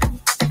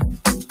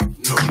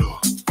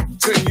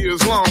 10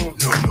 years long.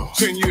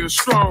 10 years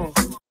strong.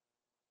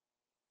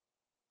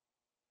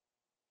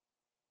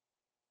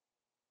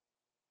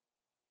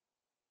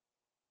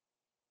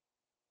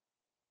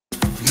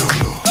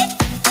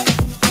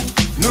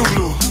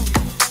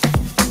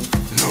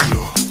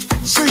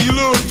 See you,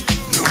 Lou.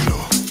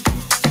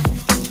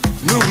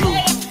 Nulu.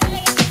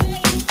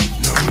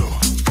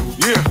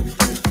 Yeah.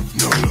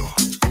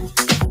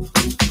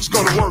 Let's go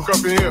to work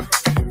up in here.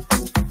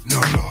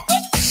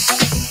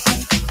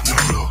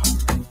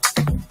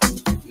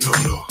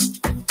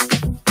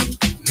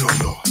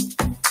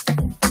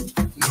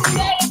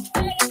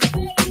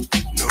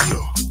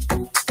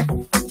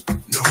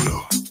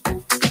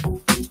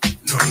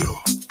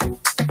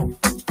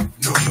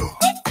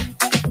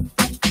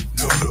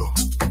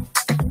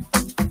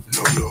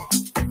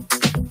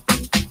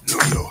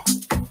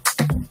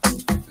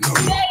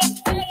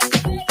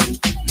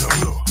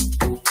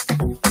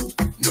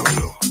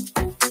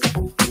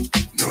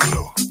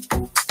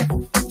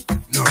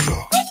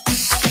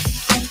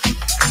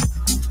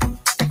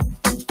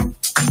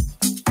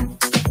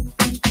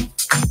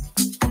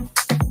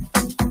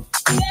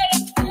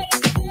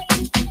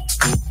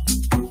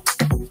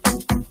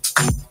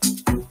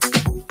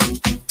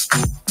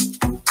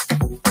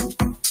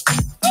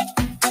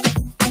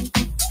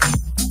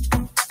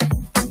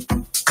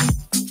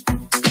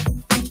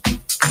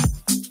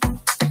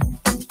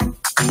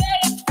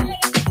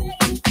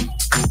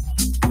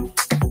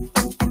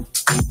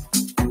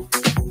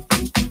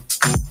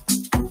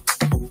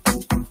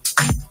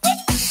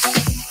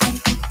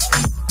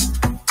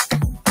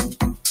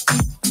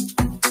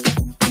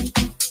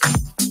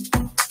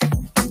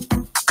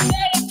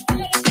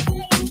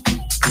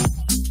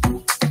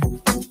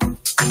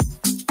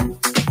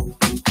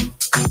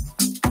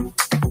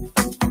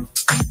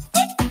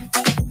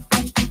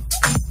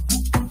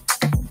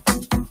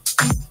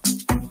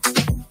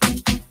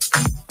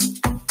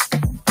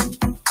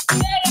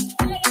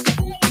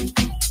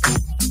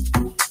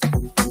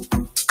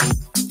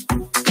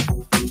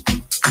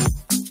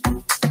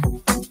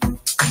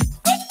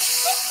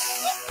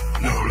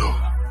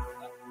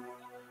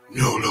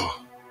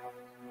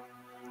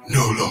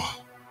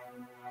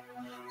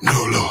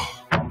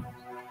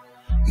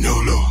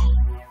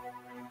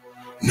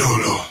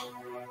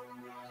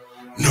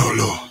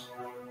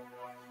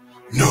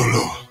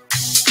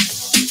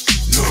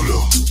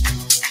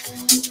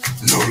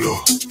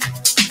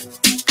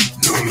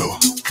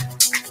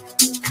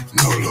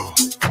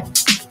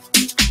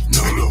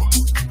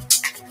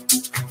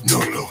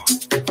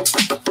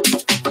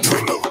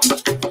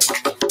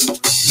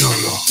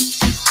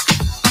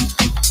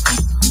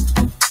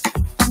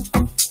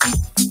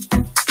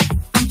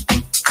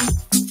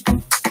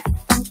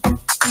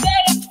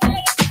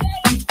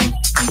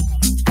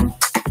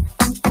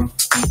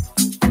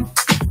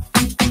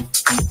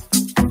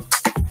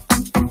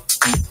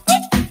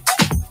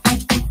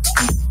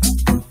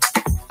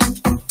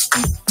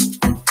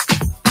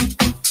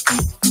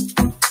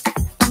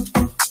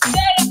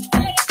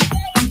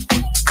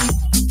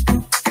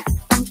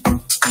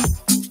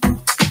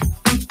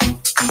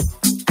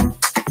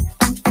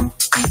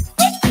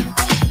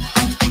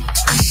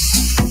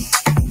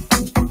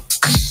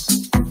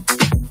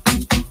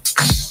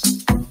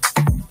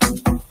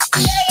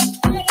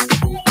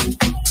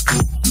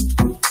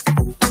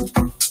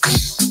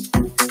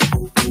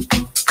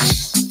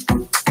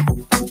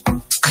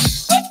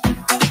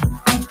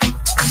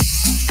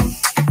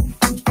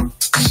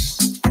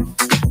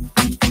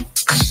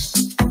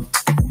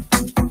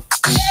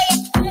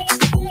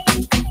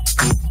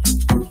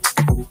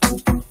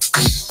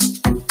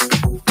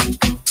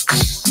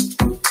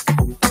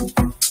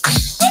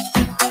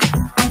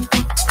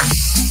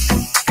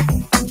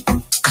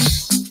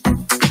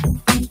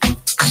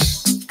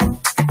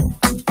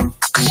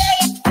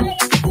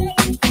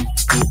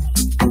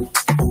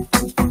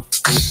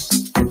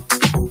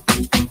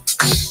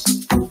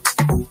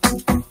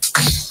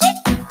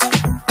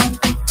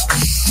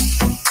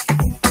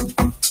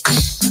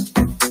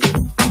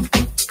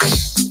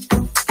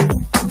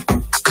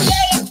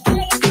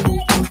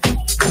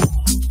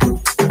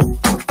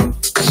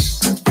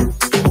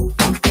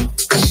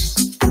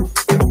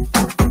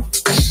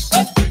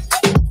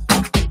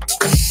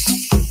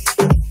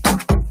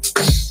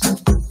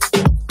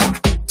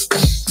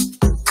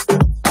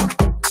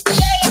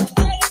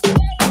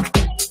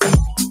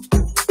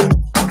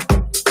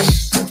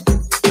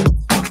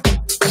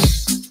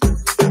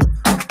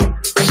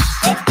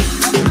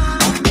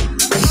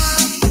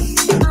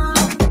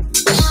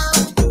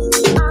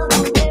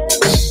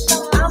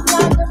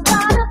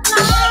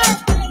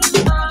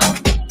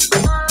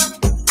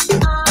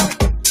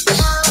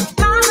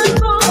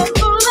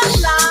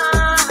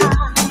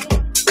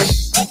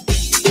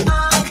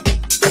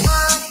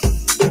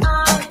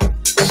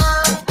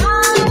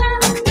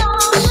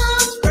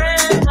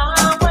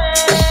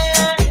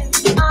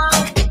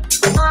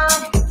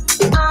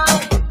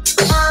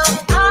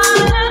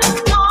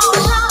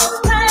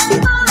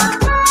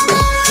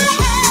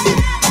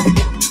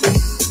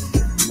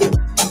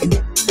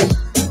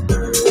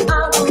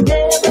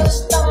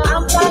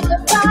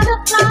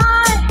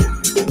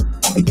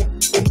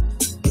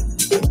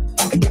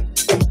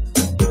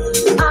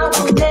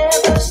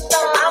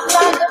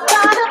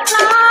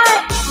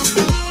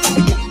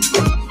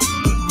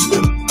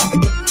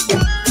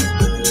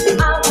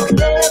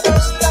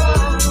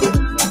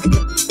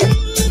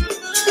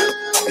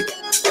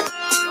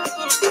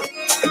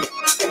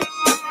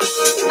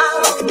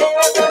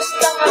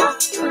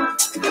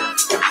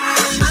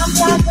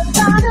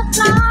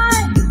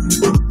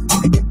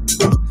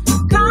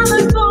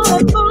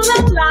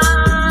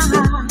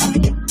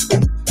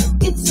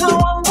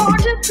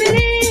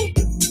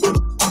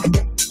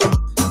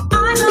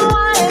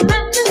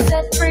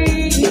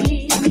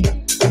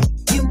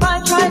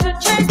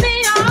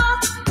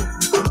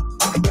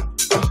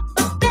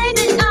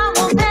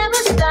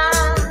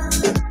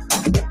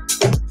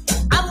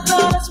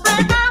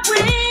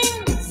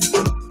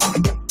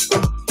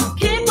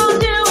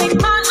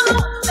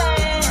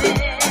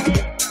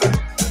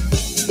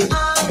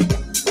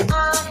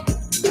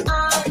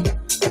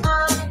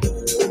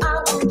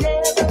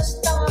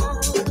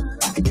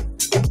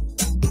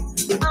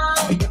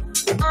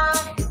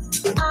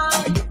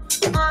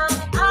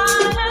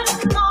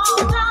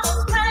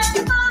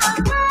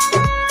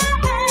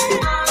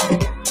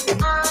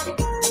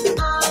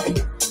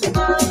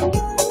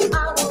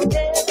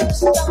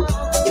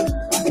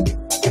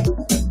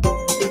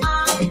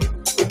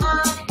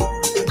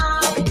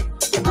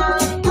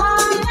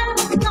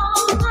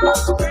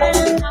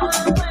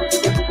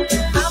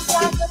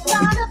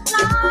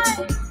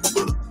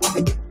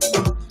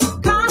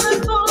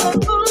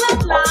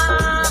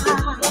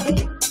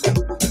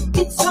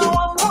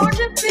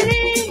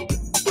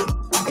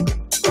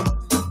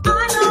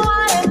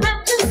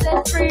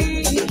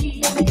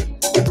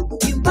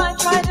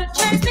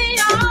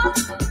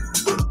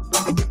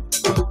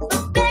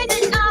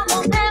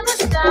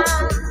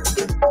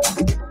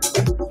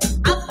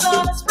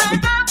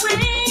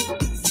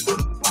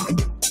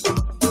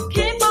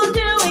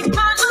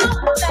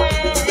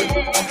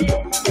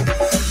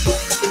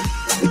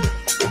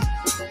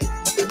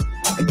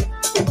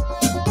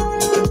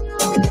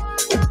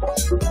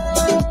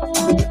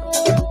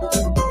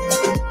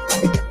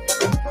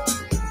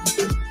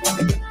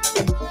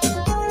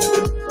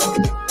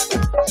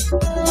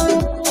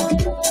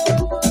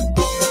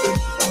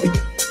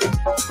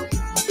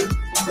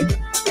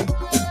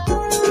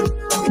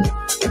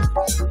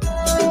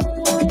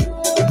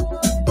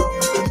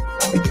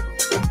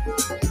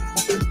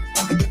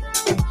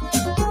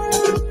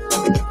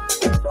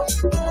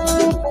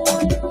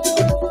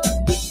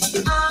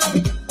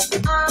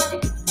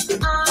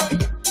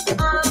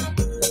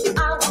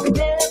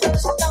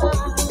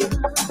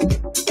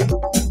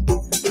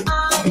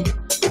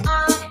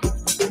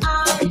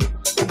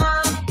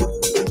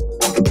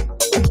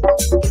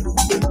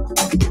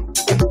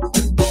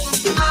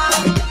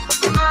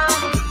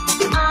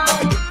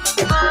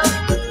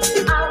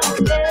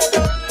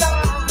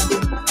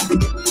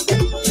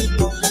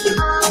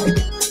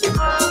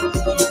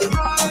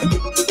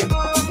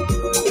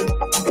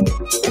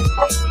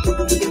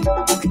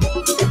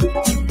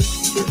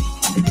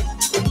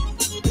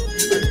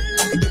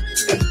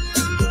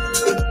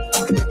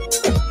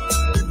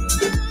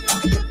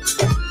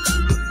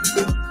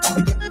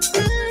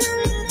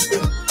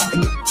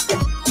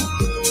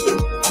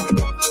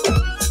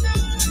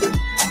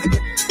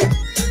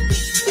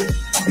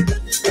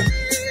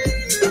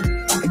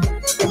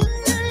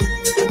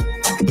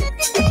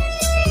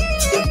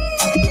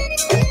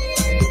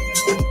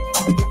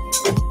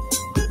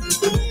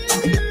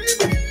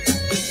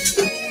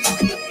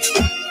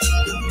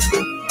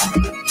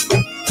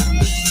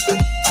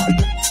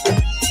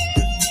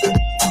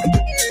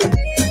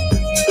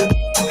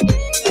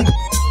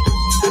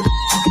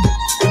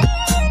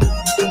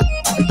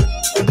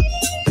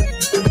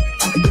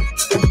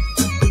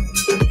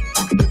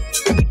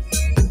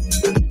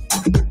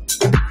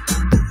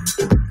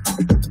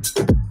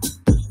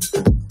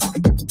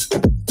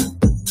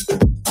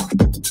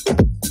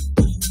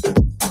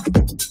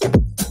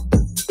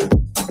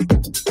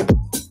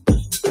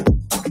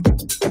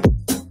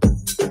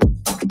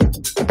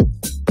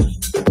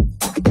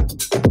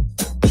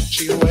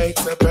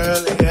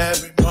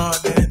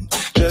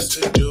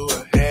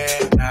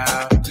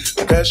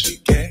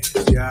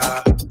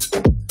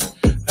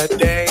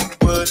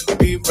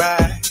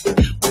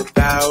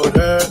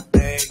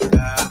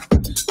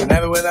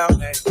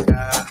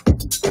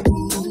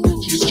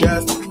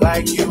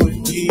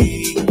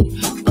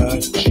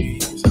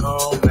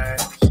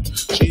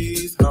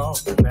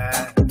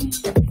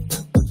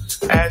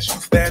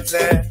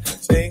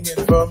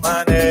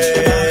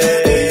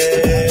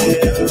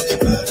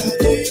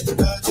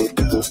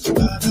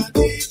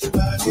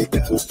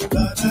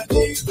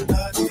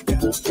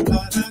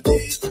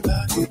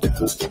 In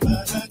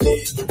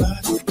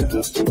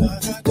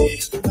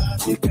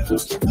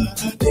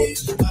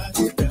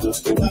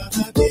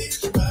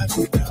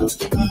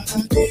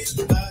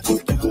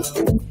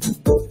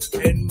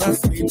my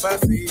sleep, I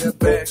see a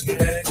back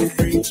and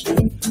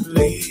reaching,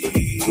 please.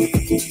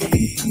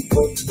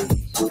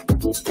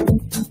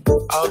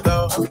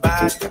 Although her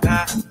body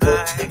not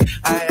mine,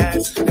 I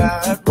ask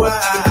God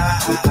why.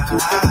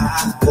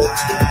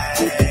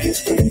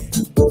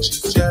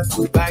 She's just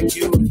like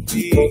you and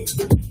me,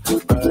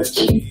 but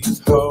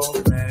she's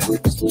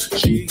homeless.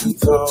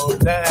 She's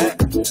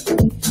homeless.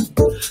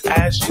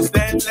 As she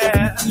stands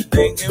there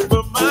thinking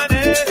for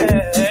money.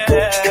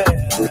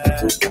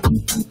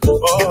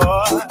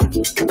 Oh,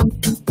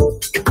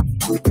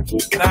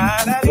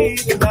 la da dee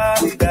da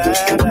dee da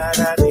da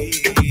da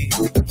dee.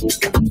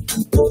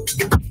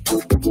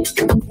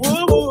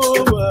 Woo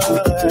woo woo,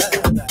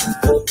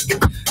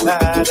 la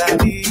da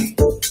dee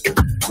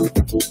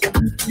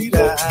dee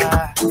da.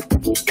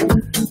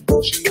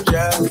 She's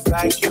just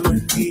like you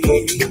and me,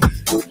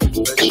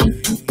 but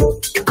she's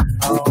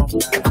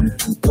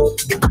homeless.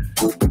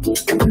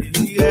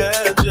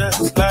 Yeah,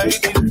 just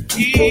like you and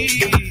me,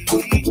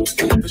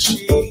 but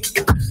she's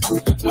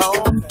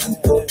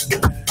homeless.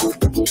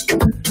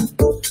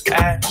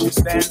 And she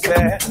stands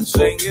there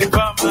singing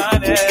for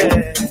money.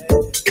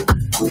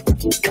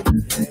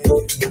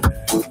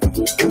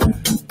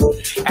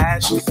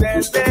 And she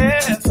stands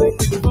there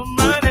singing for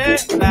money.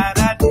 La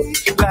da dee,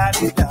 la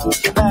dee da,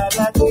 la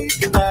da dee,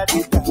 la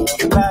dee da,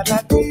 la da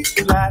dee,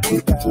 la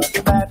dee da,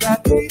 la da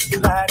dee,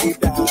 la dee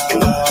da.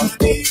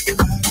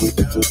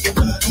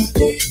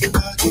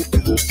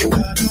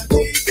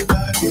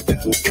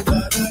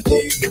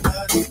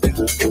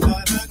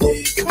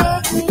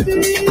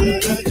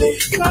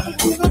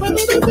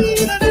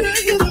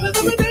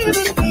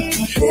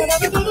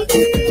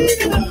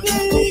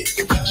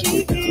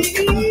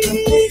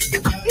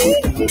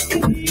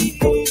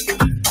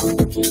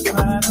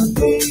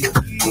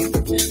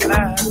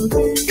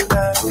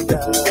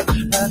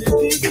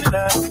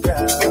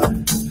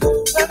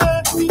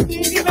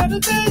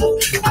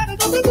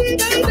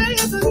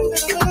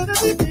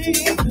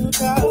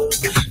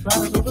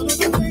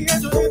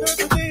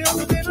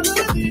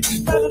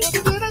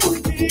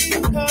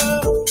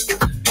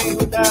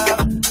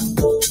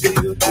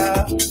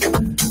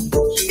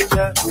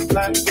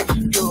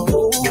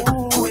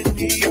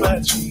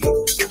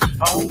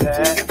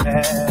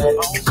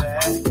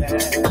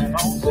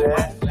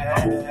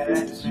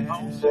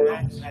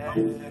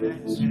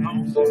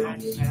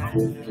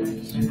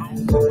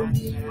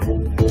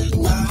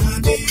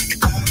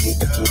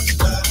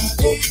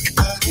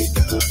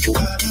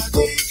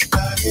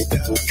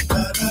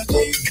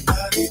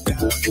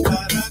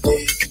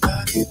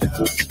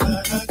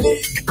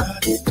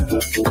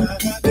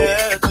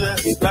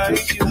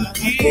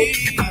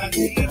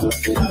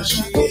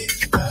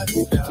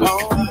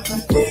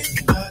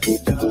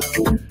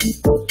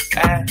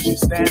 And she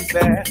stands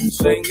there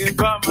singing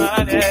for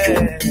money.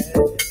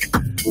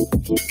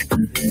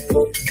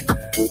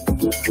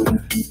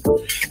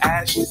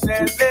 And she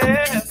stands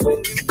there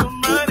singing for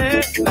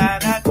money. La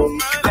da dee,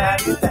 la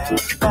dee da,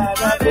 la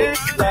da dee,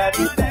 la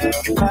dee da,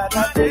 la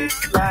da dee,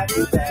 la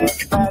dee da,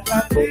 la da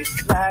dee,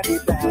 la dee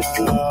da.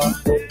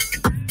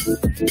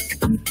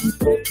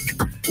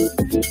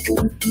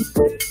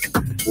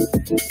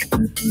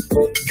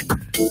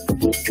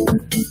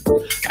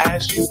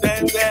 As she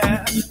stands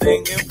there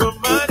singing for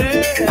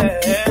money.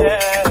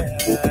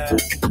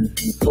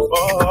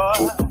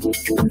 Oh,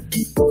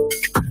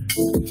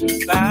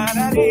 la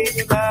da dee,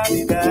 la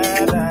dee da,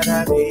 la da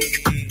dee.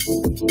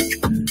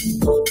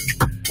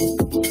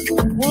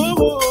 Woo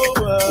woo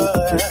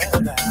woo,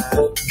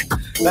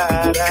 la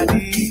da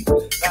dee,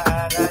 la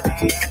da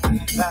dee,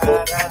 la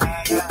da dee, la da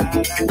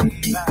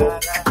dee, la da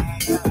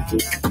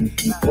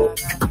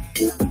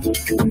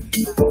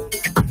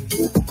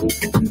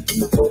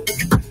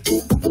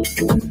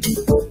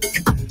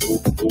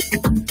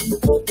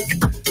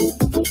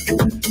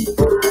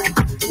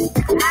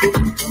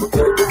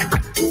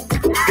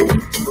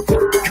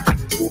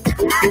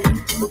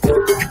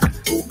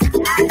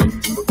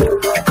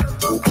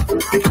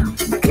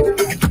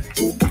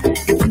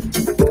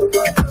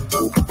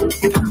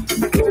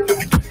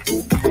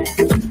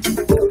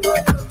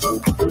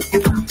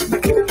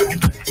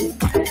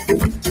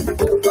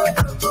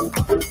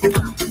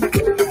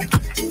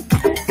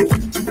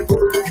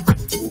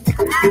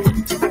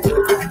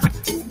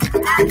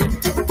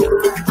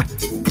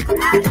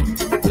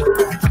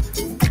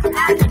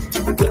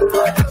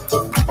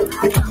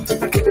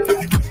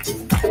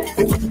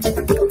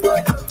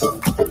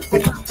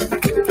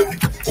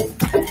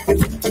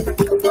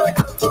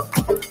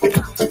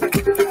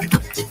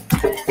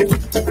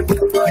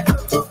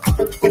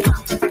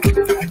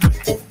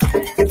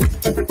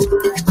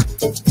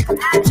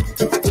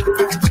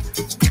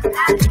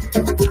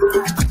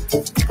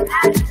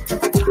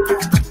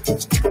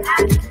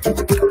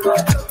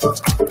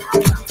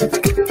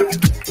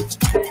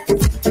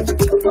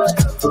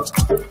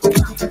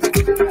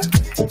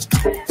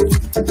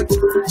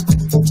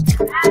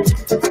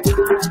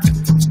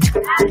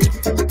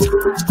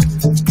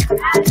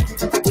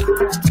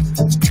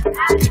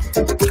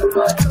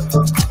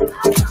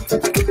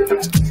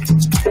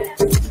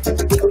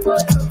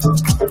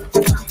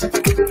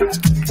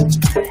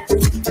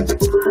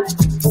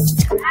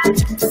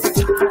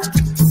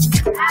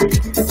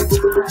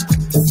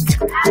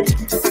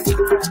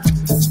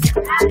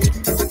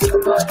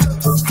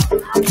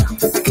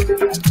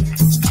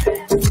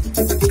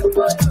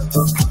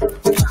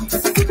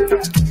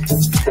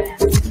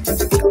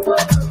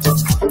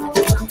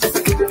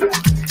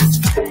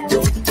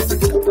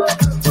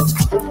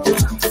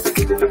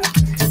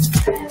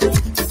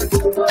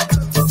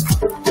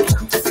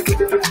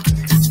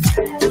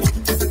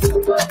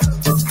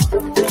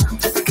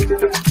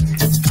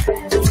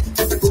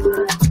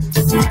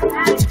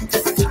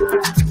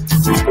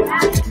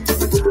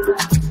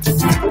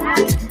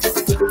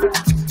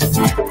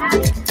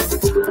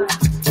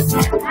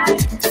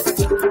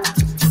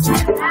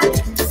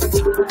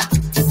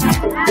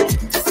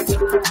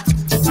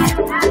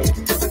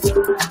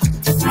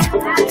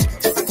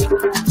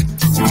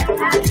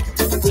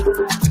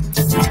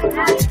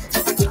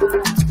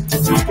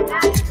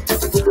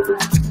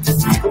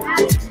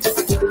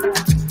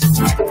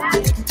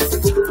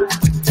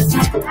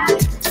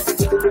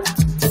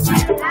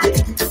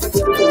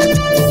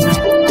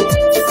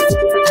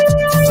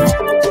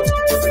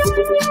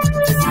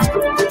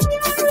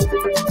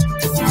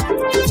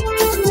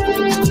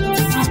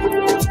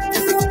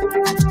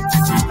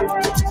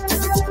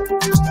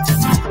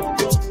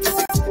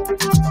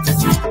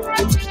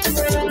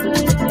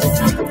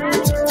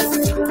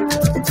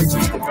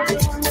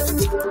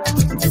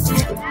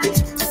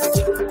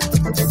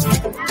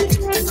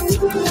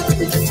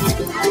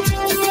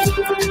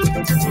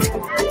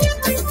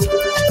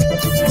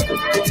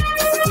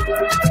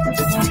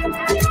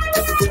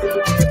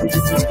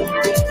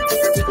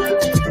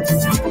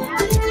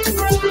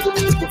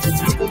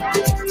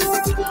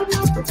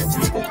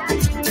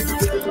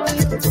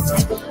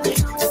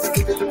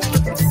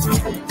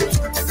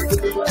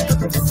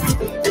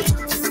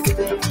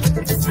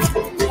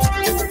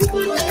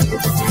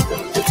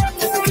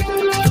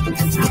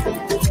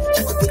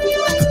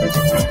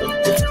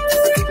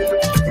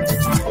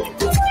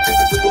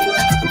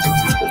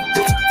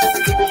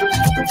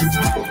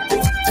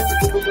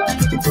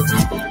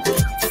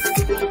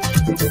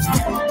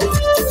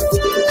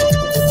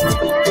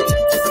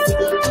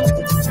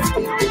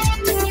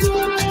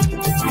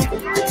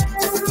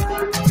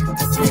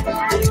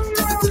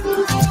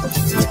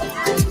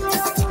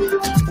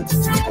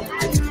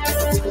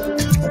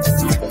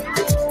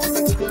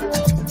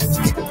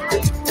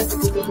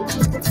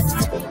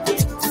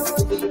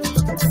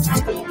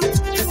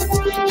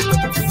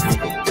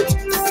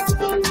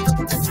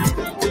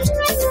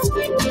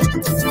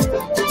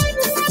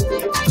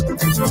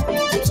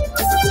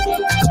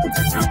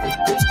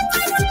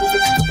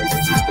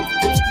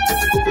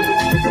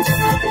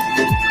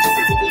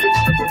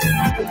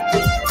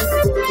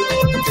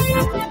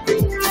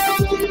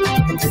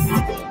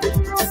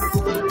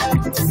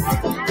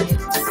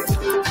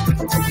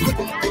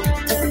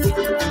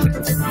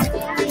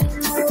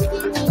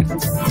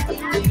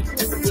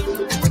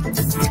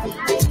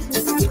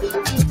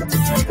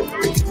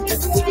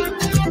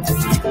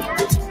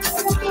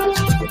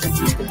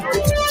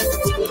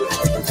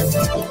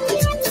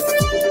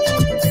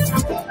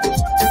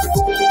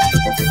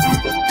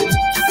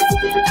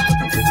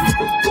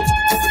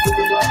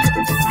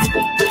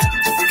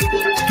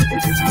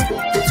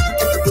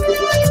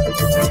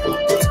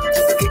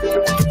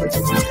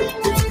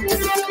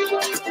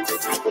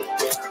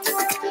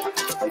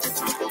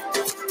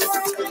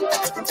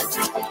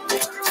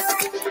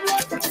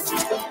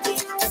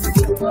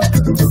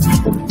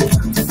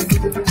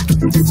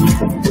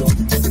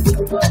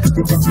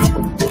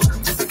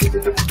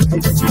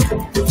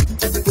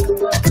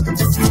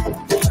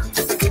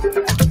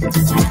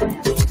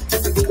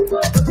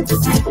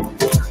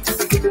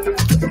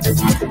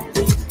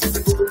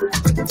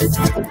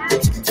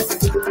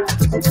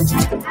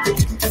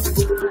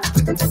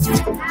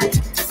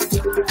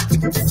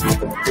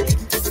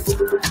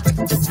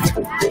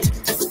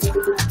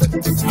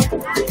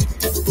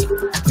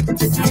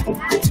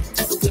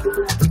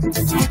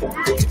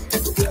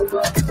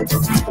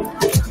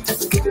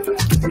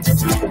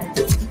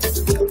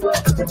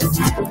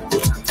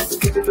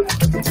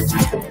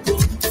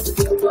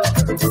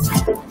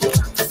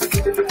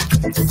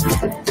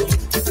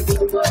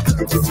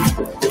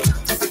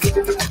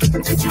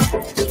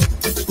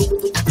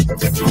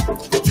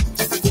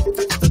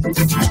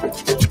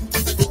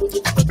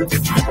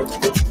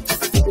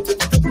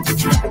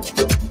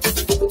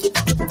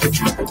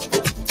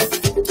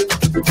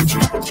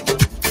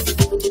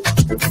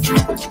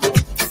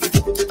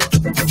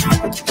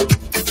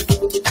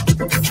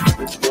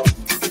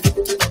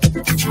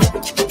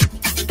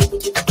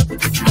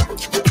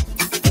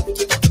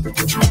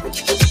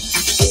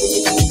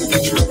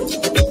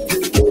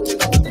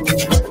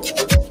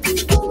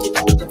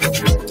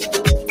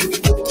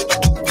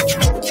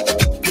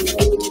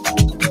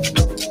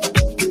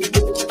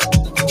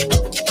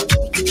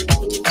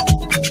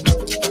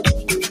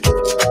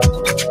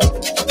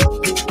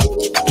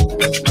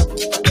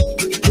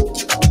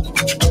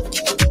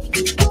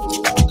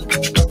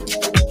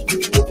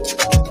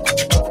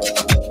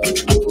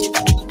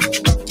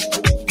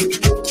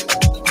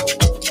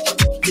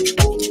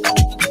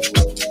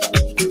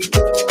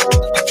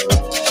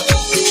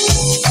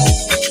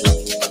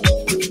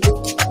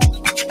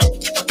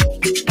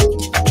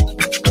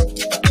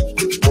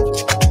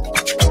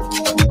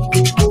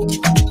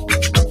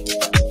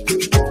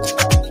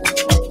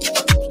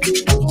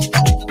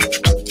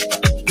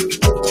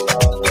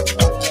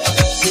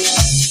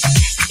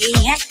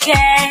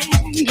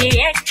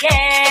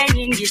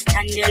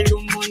ngizithandela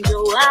umuntu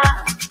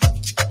wami.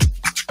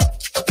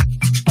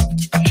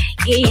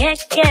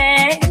 Ngiyeke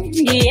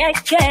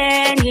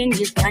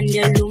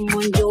ngizithandela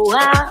umuntu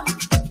wami.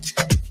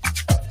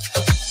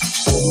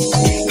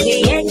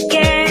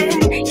 Ngiyeke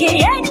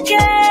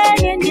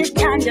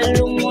ngizithandela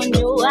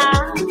umuntu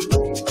wami.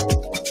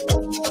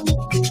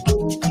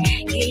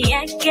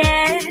 Ngiyeke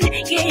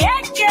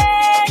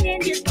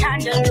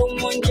ngizithandela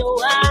umuntu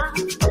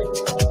wami.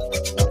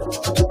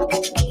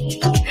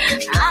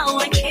 I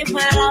will keep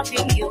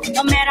loving you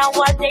no matter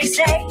what they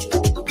say.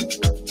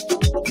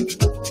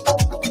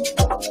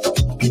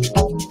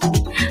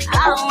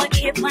 I will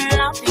keep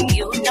loving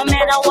you no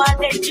matter what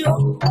they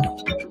do.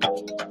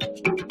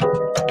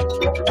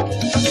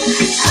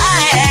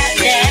 I am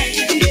there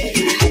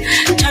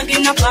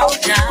talking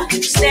about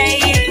us,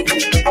 saying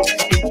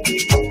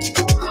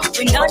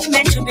we're not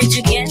meant to be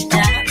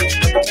together.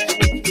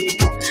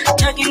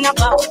 Talking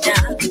about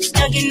us.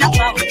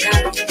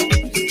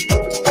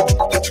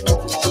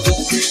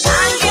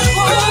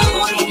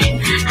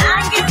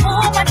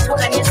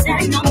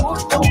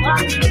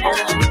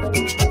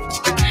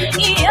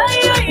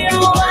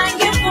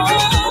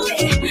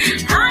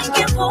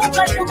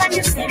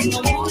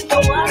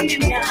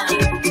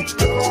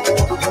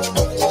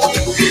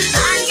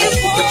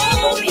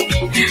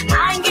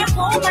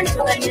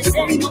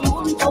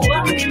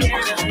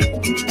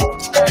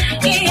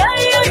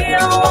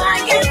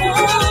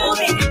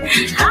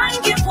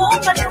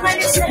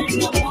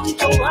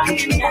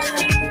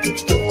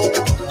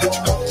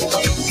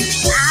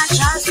 I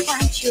just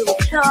want you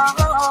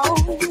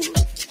close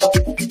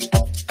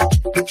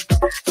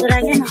so that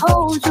I can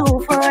hold you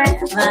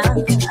forever.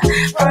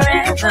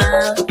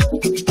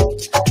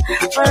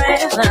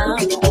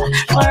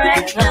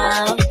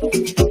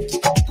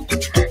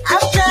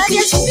 I've got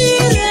this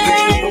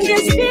feeling.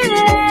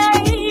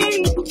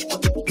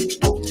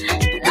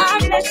 I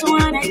just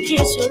wanna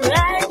kiss you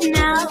right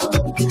now.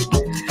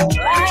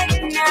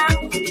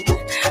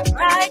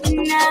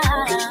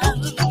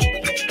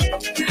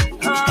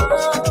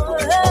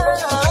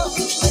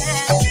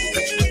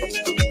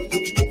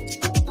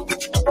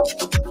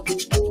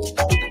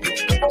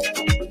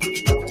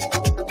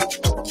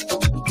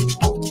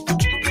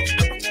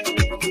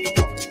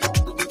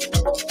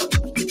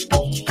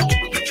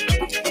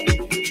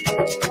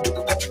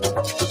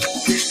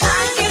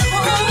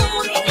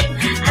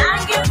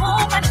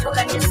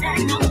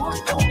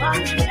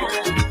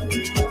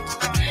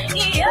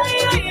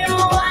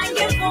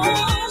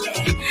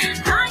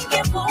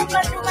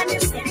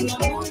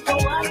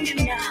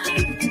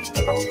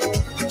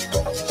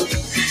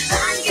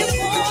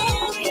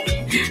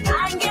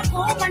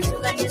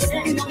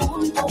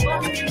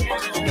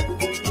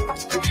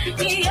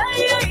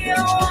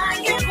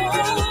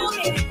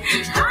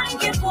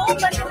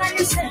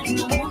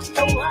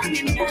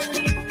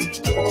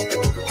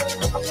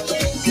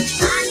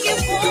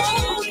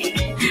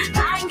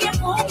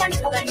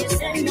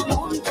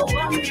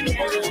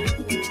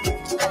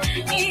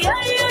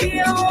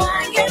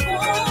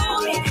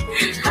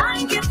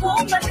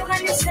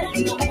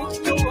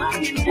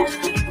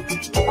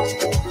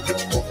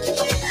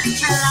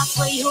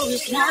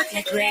 Not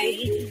that great,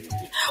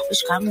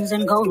 which comes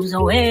and goes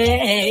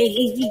away.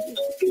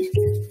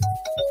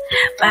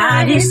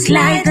 But it's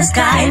like the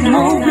sky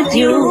moves with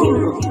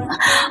you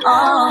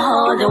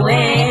all the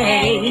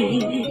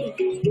way.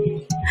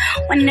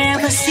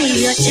 Whenever I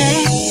see your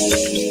change,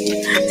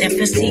 the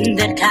first thing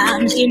that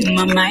comes in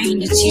my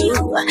mind is you.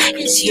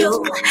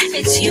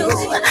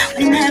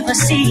 Whenever I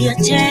see your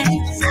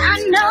change, I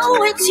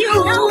know it's you.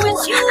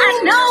 I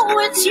know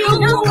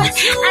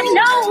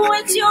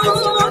it's you,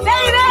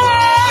 baby.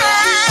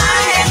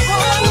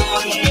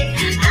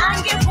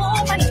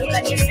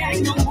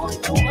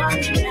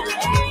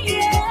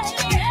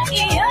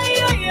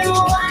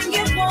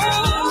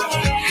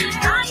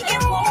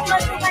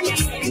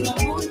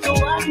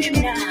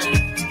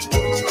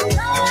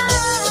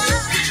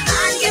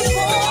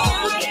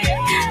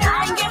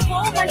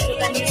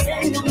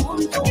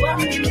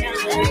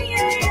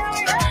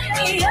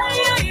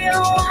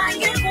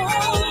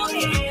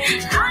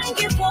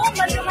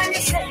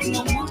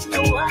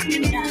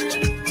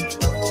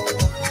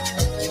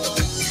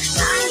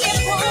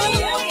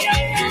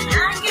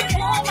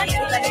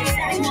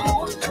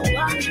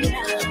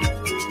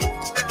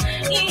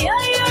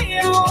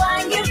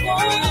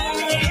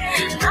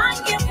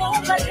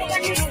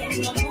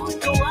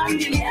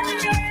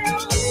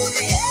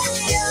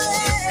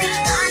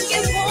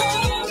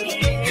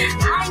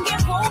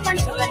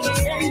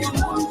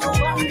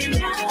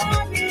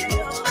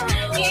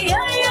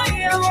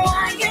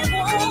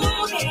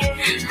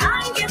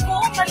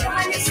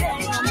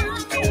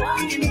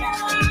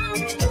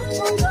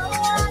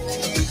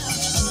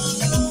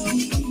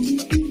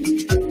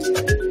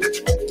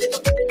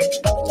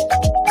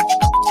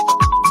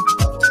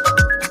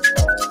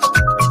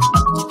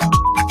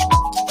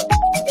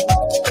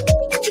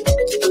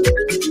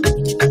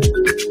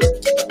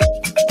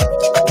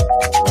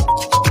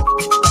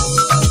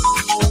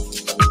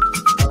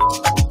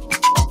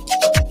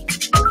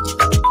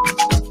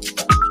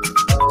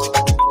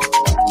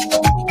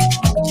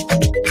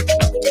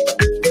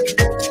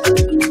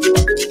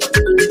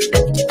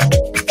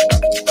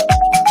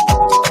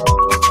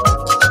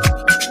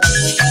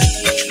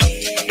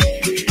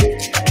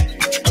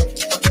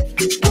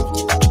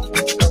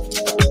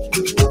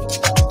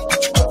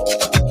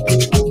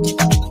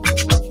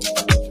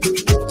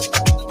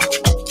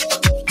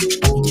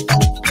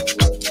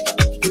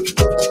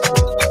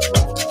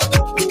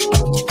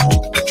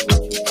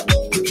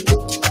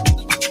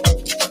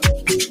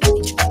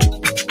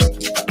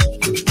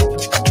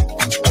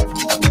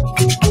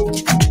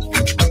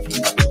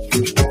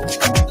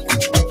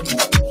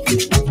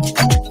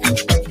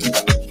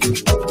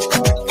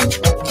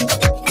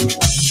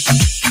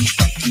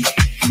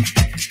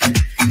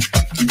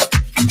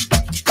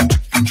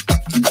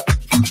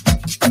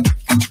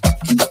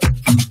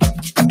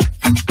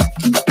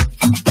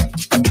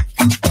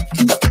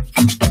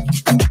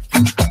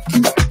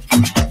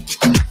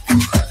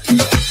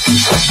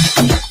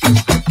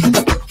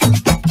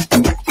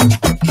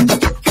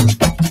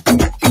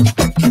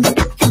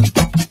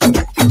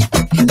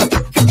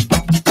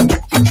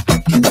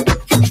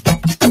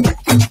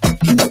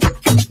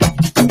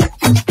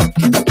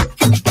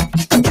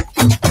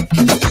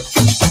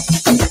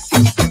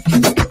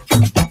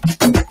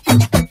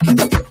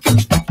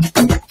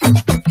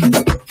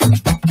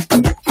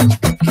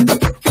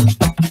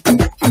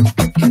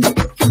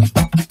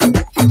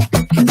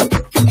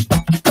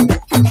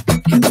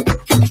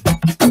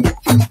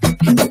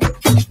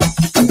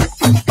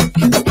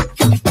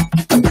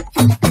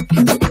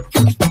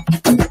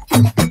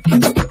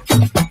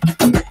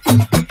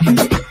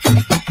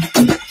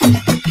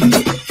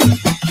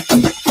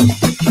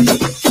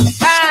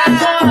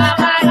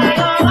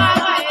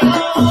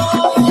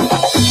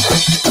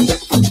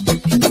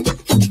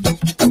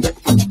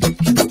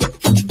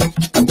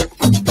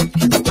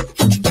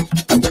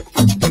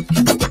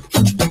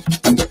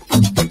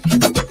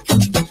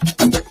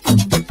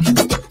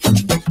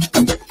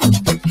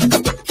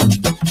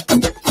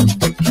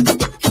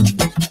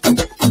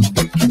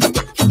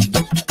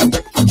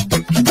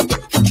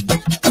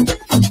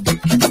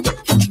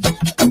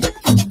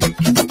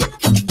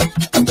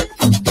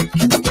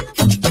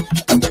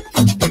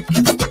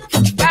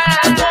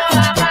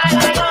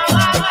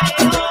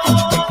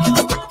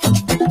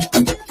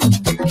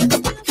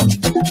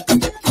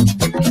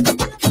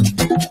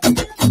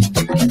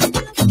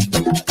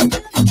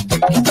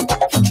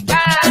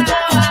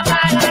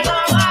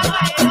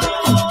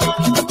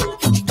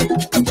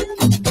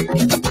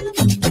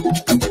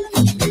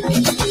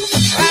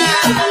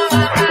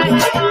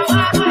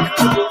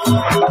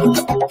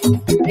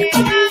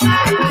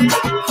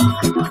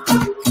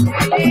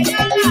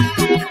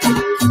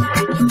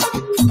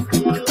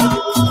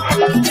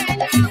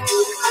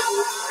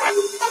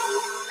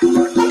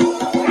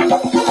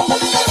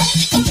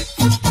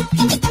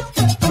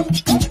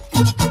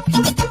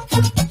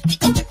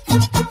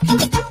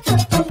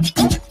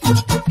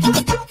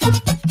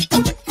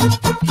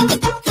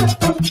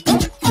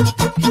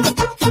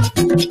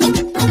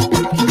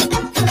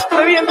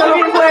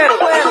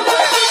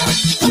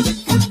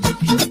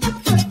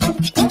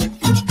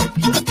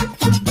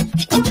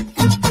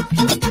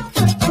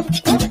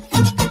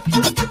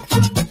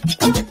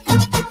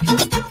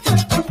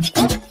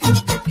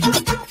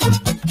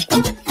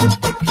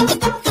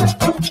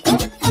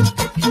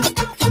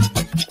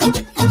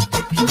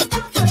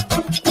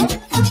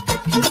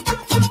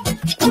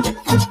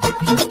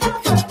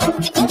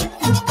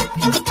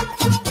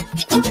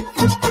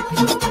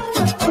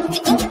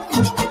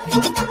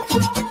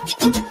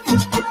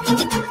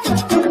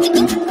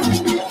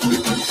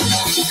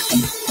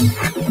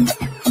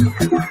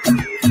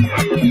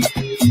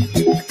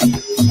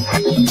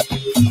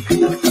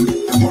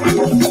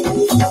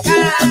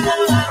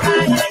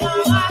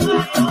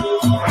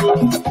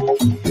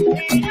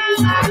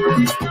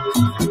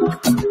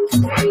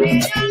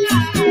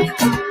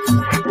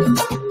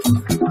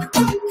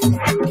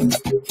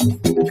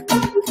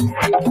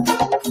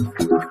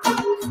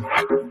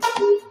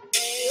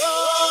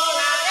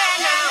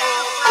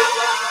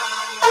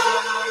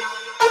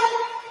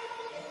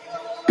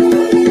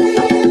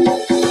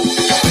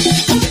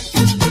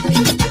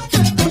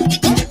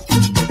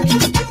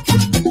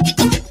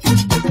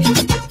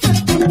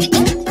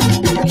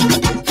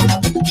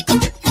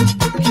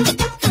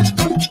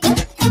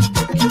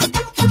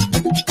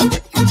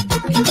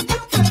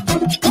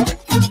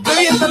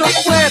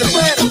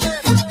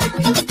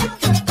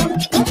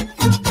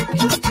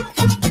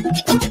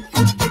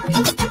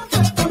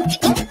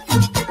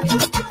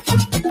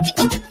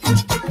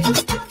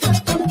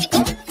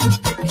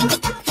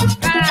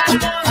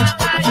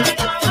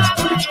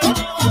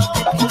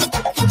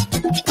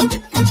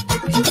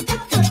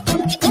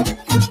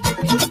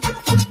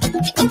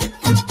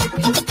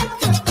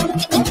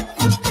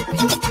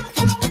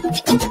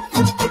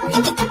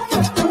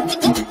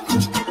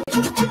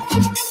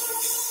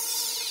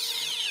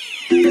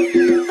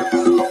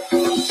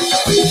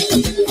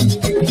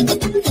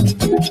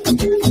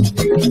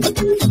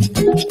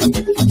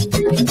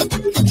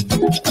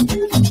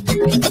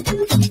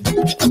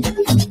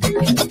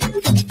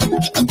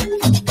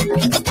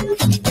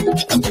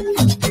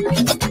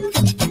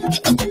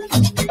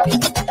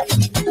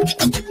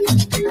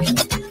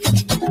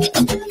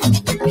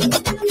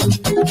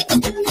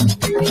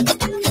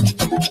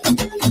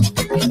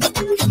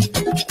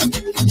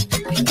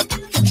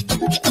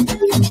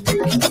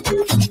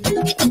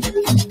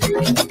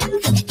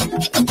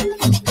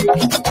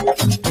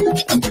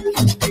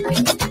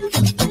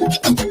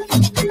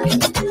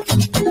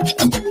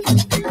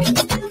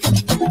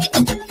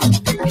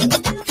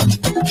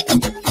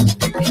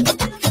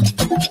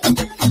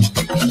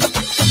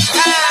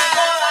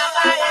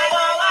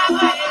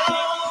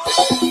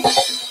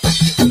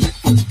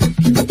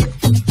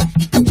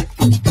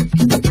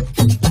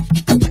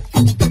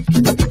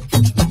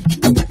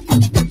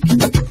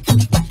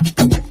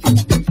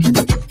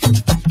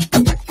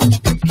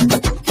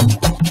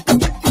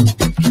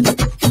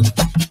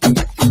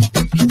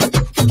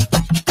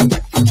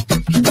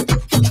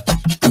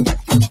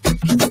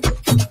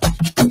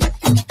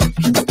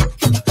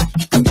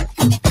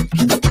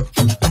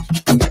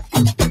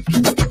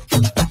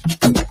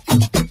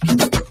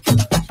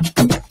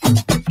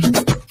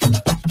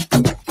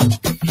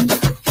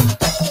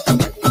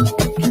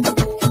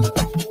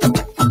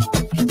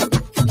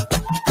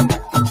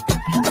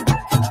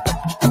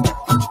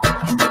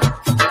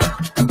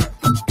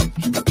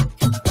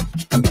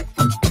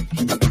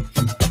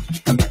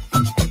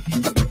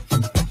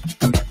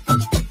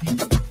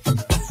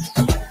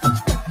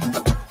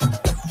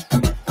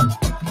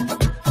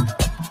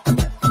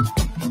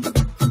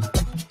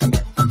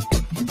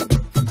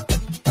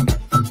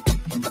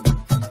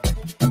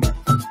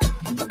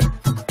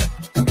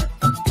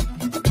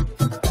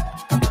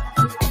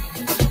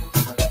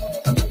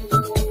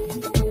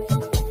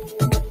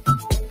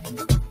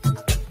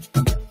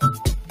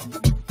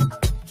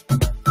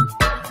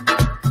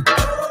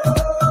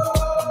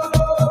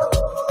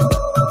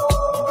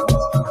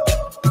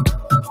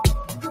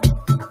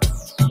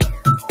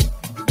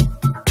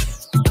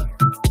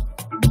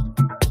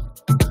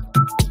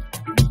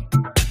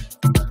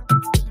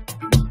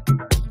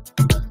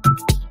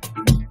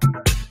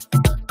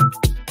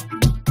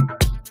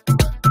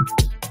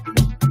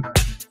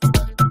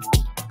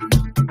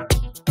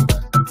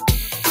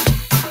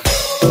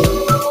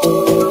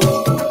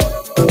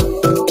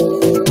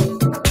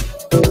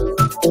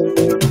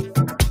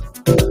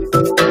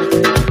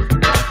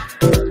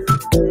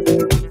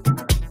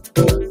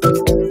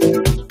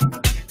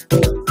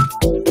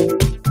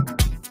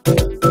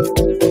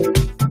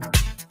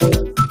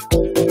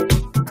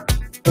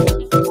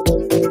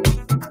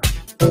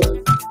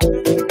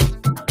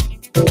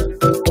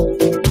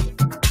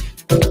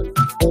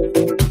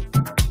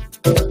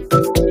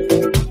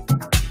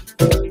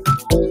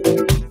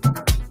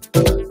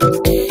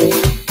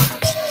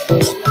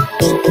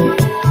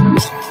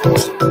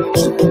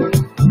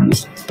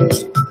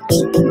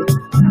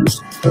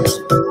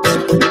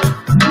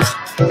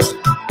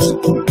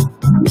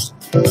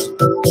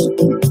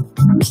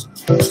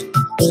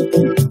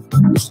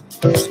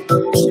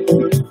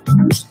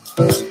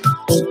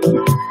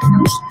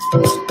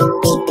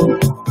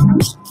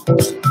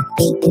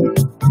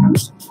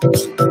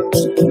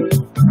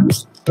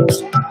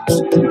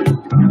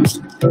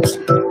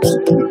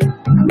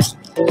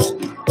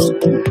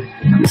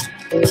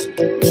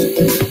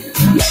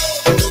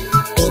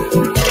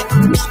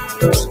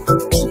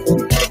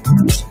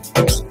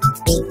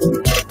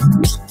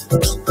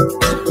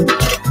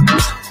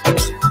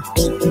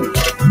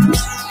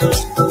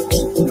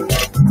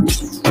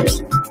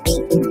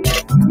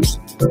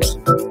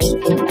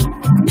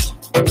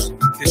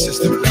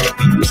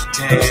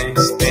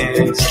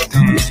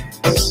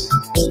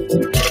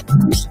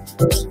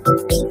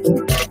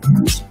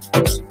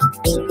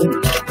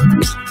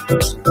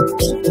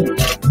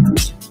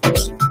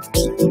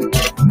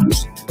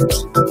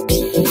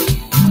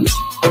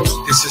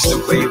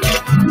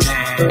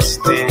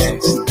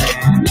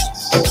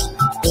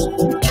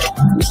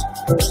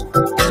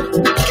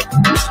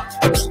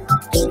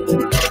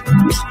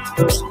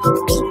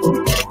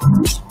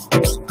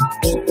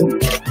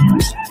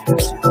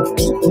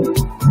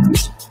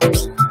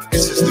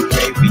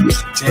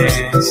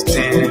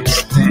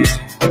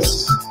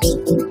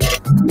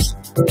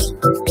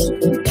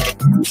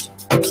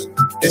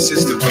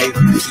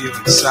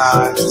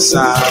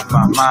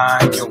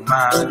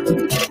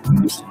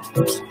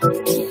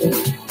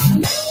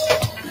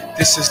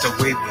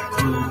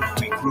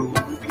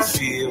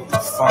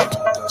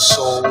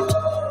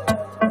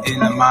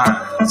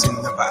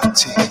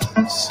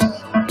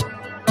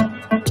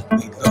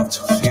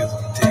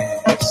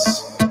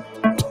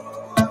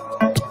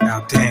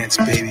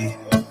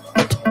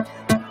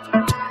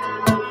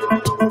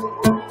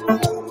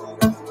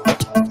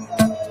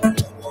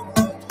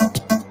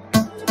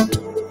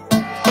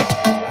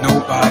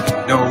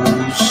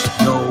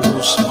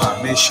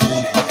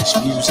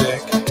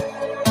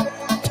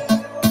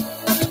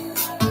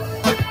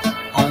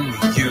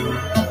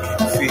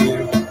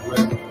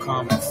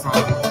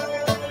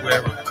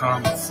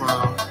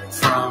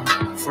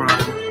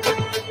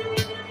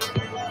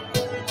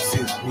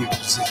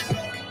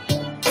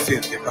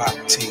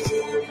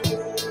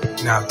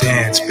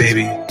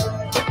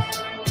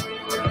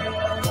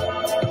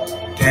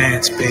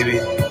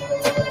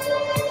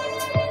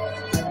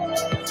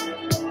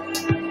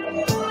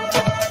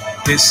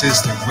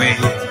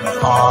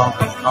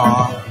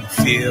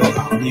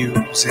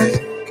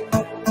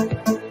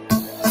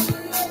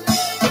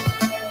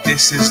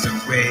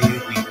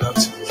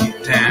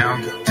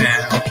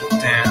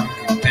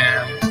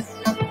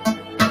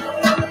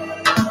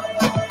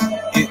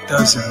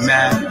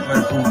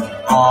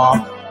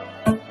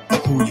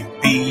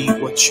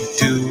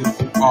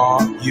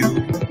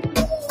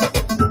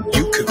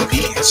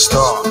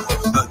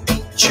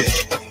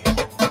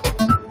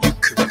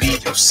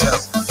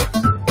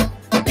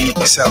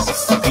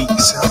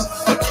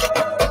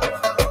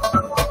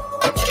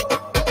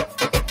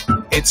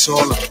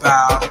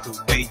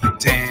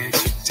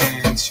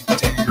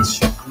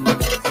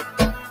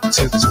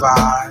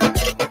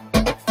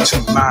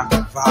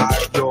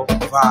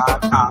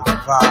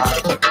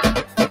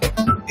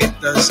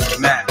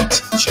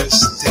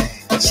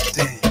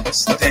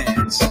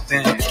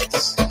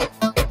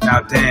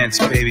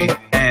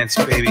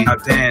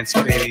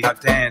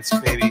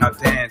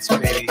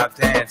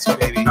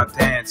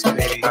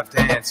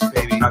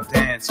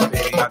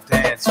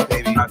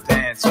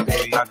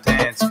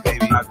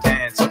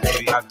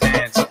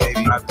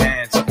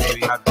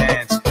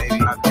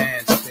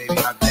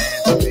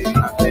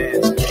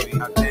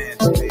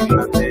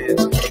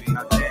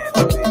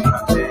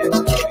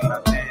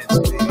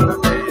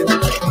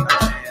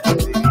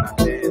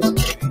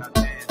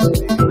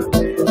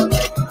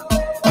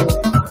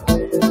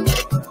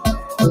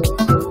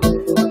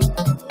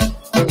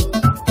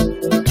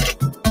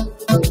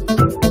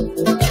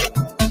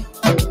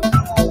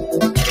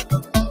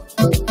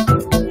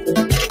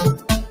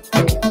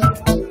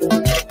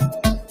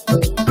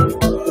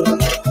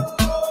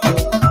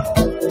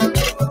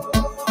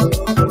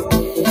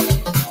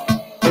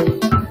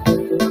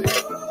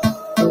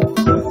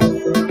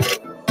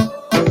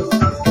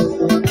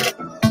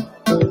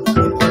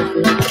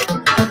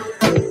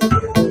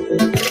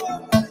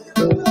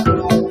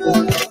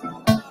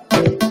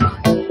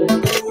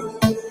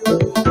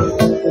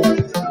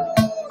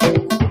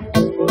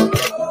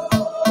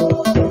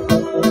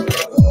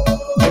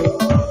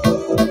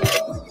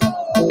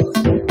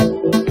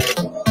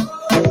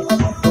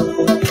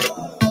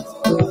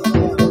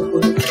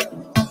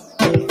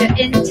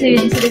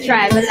 Into the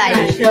Tribal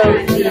Life Show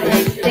with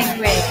DJ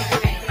Stingray.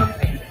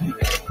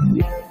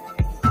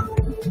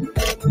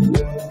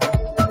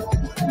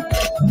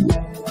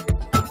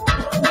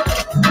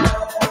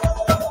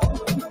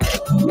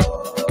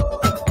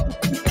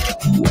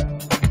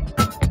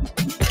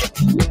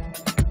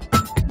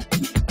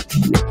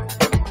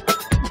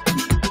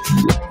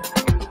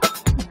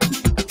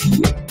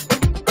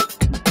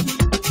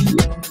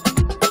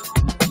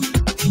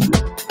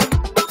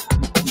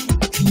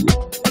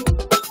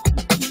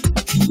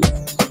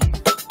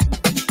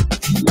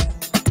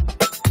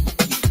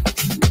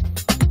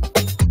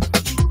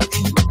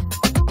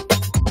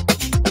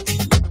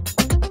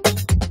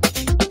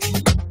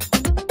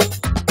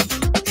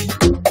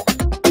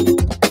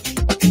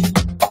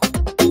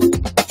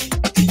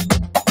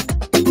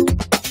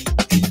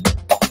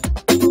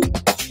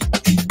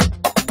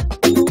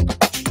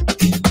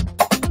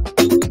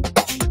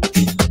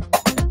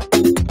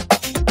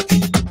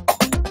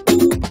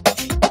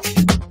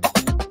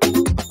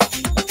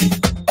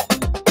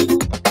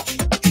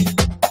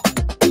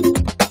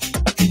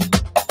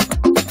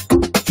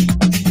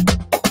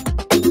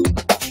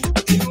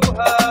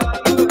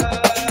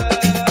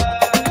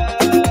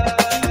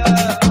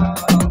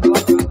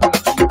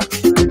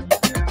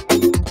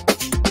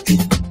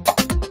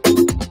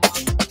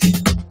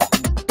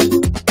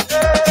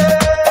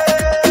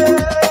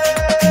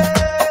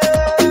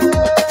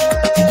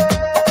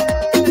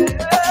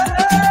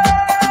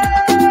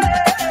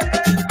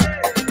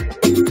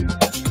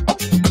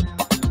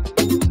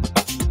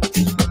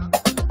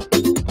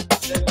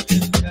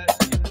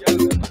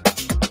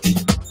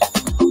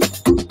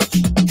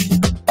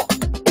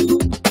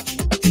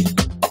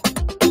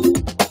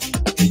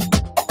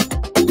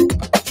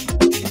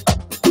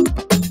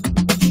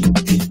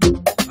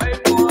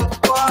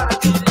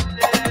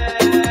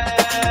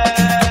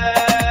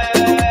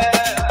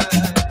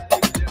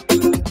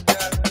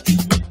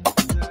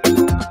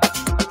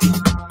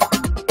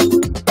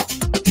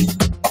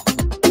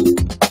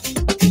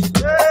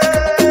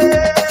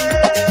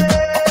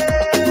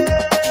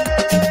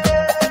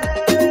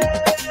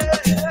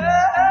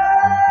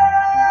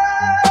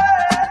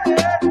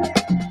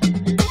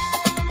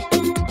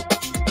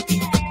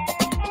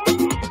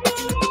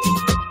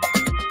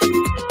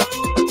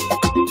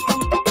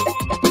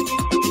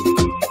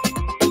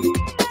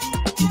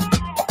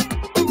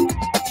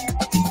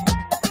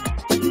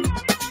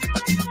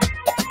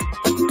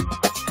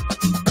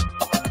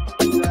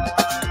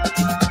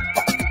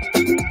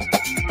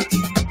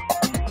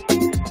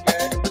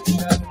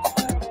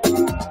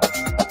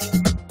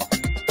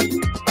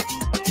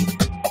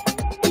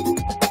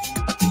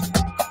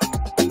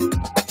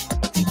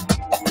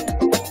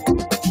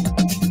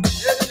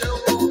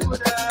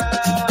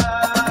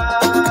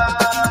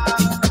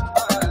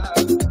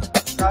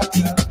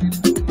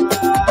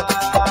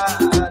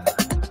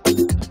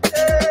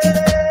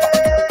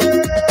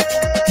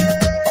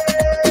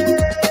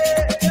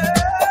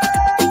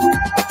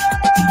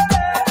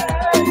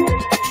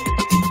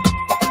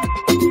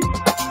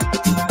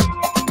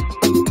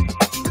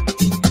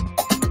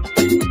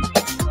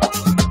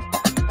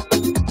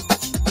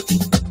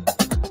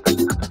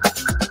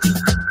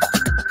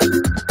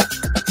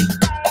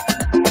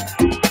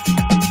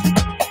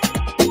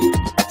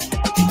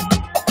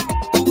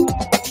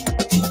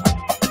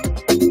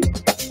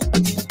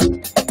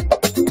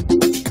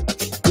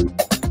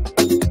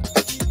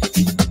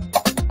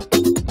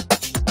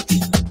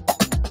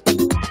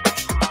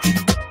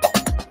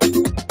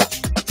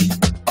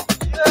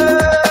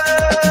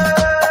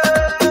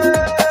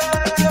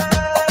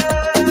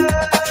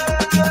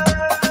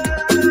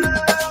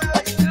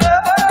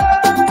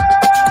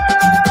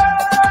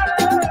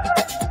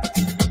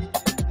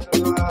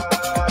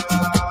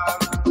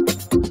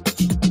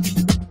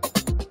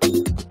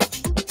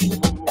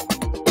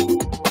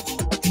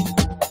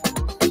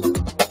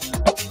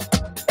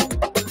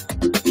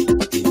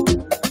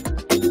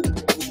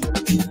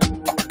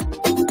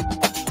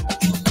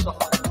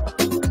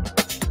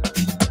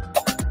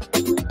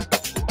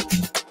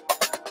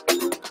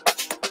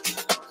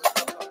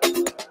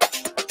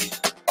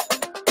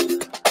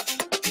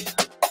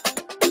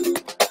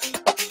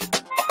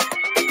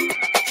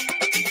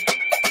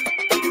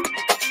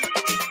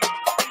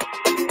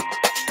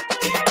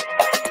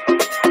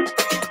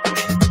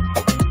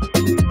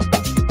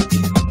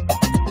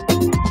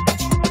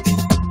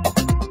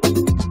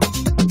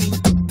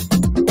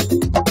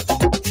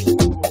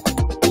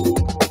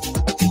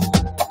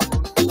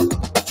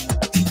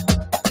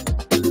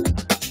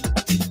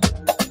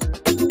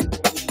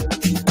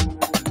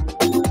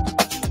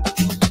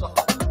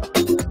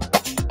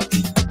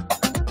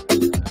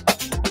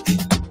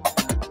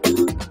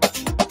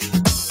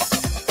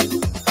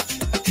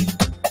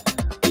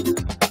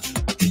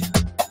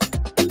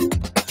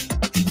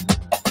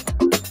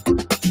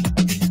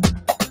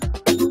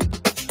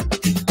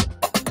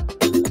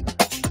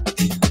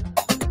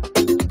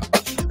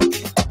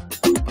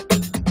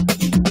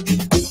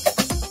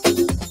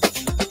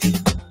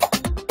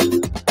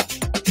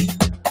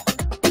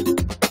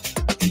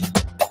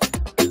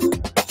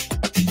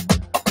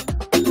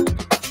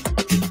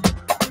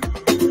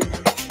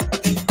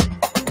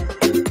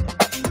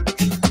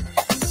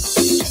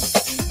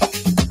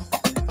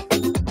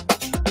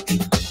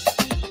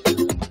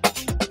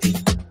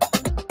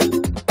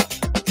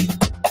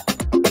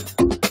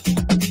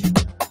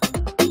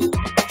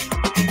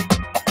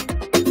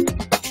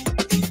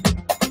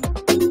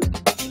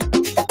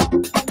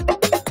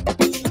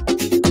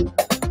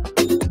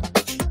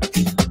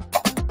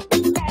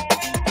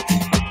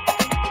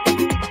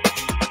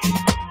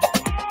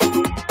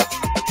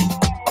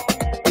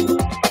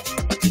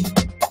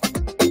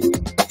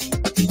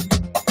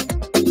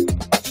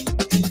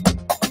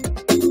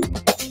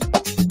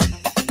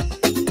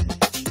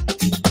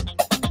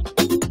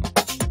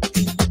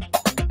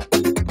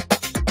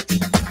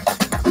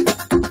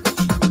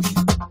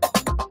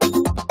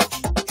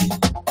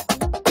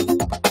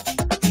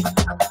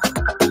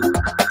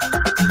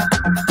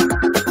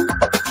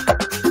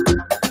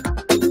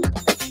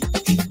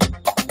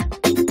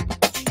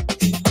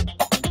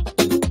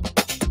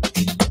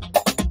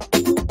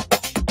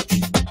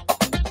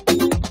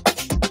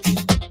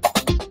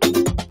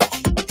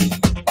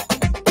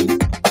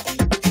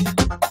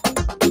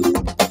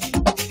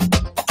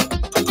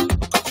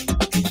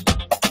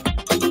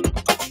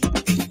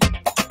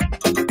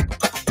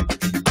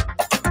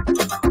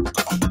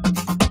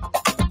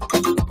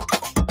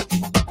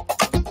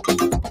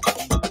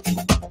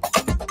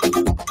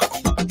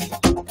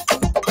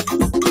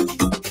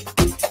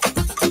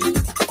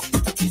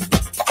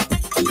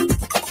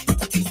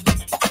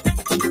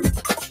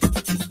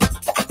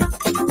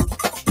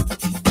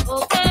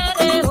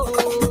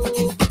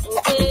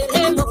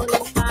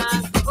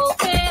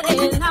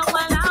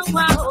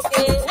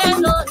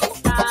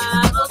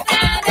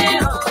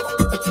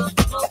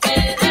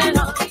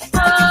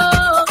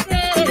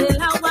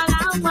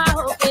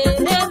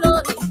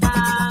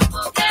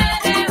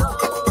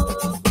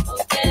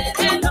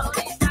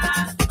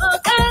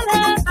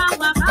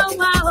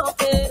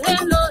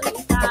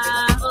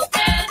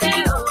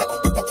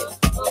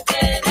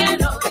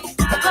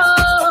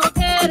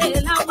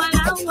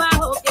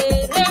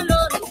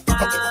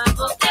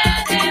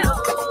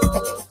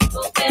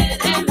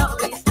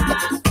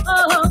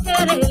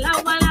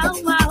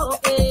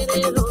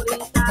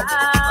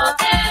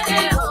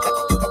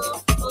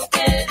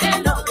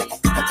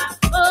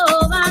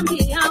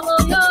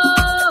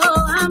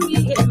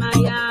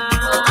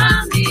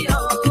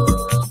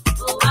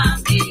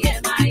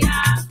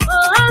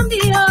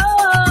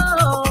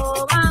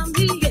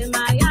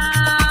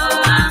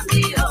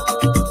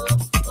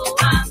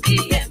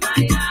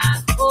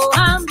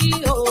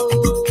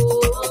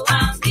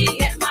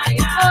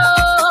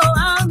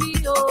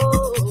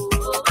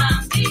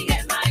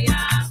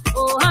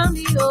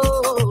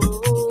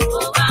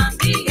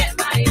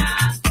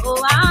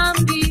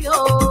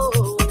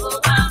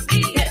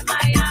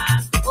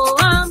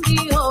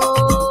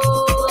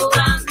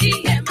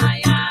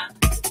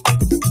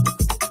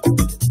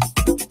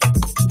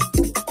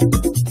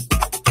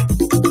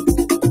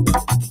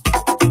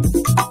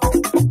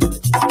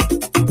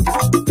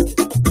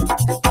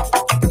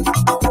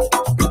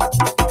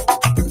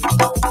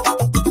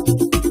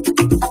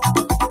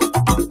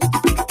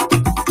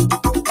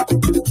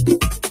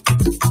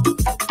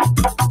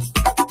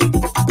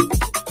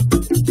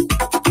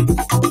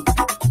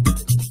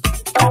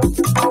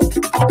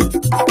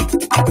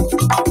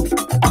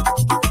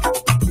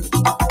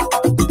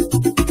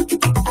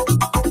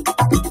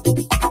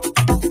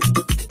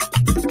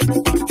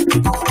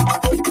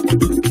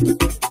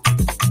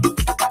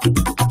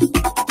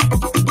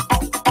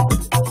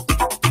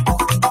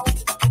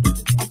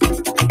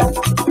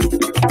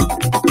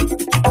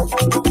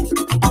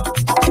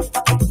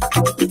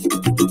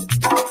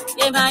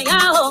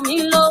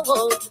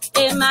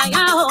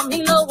 Emaya omi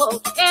lowo,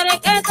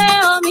 erekete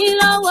omi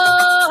lowo,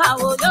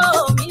 awoyo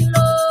omi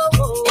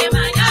lowo.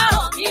 Emaya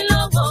omi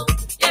lowo,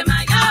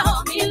 emaya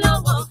omi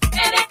lowo,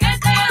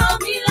 erekete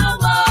omi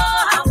lowo,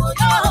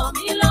 awoyo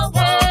omi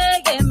lowo.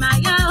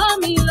 Emaya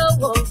omi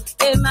lowo,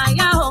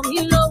 emaya omi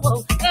lowo,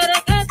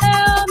 erekete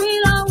omi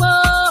lowo,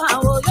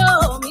 awoyo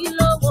omi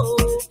lowo.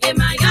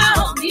 Emaya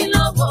omi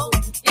lowo,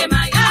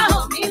 emaya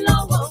omi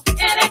lowo,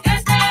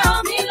 erekete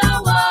omi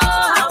lowo,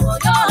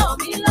 awoyo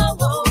omi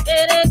lowo.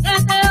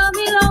 Erekete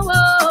omi lowo,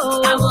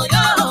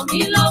 awoyo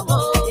omi lowo.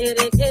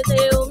 Erekete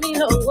omi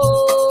lowo,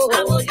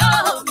 awoyo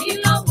omi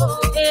lowo.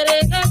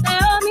 Erekete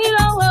omi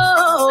lowo,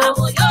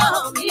 awoyo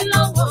omi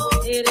lowo.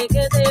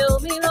 Erekete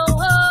omi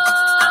lowo,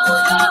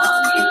 awoyo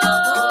omi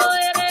lowo.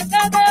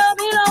 Erekete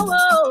omi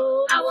lowo,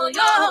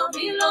 awoyo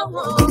omi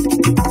lowo.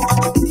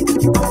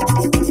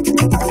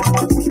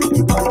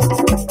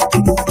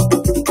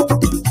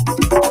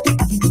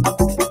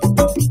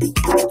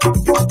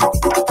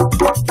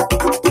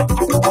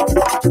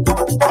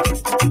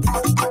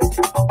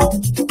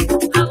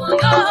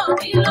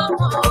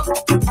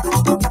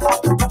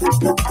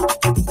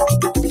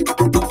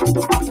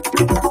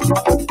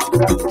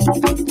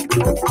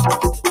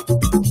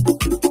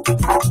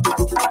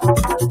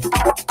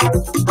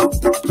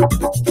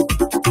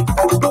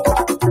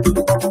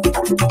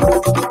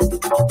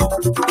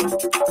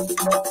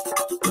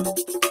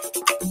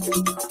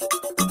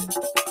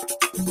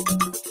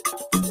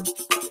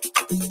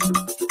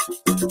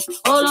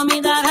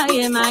 Olomidara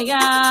yemaya,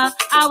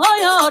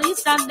 awoyo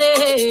orisade.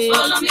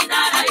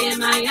 Olomidara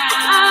yemaya,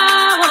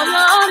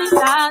 awoyo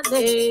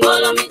orisade.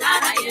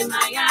 Olomidara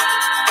yemaya,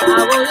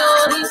 awoyo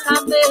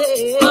orisade.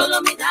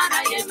 Olomidara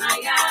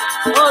yemaya,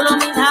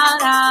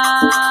 olomidara,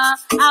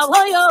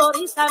 awoyo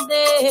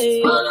orisade.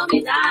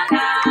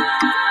 Olomidara,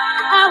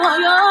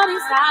 awoyo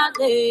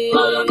orisade.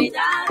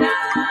 Olomidara,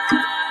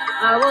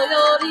 awoyo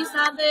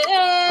orisade.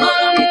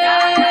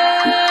 Olomidara,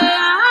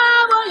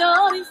 awoyo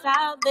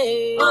orisade.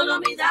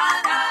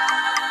 Olomidara.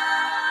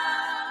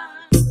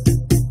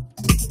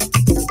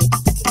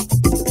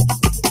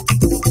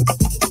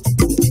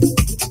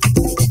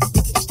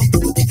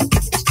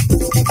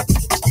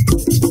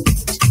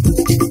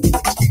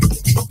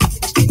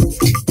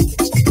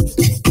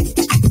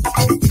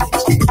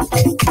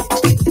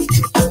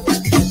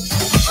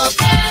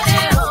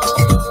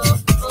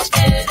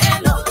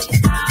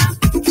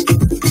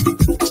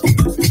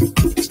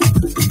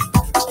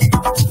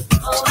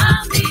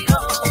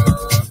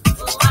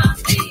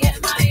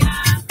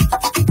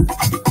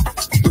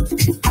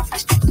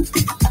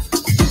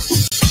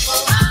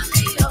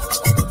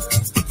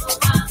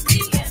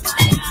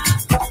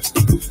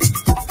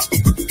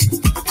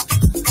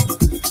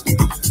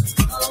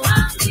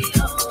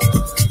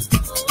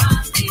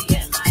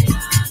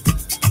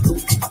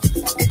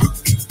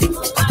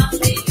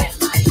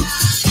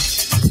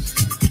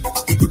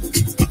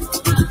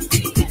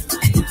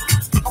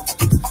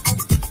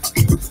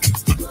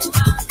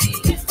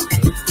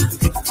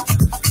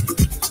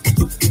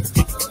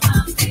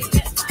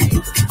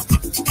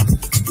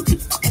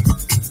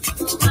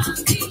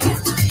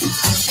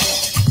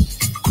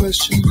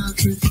 Question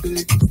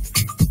everything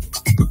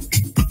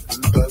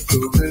about the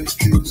way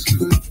things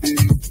could be.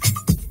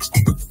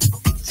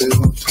 They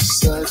won't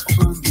decide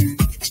for me.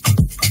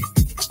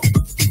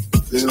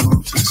 They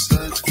won't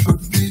decide for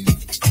me.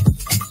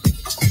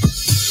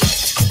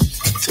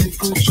 Take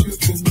what you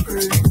can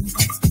bring.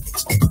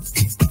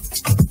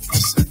 The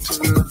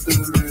center of the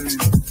ring.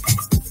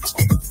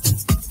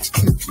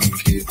 You can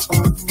keep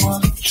on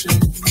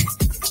watching.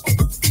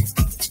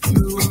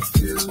 You will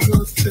feel the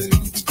thing.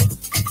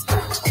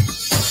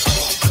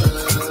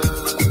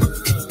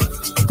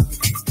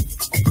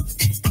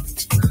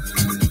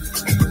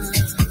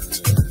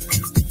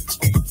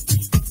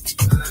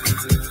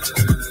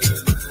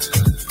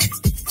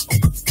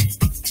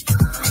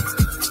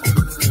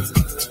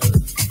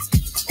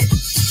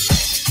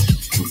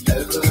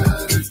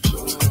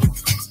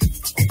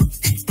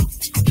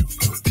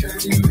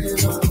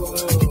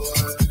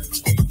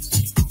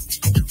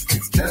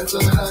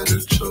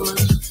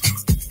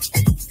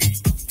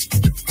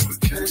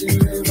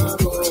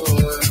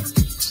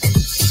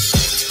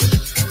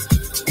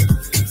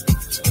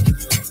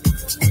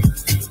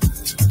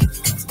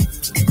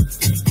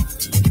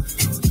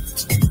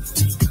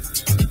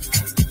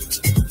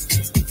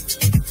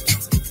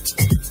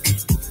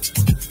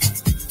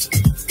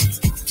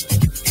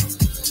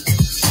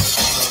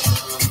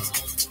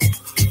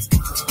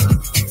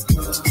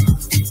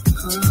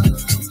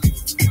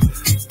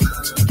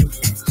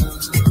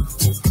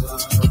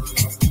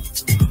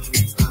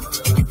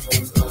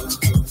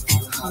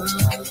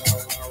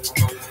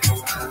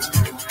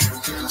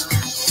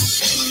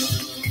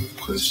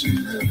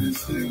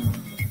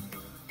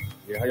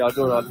 Yeah, how y'all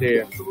doing out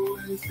there?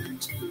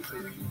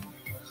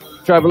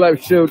 Tribal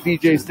Life Show,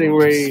 DJ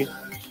Stingray.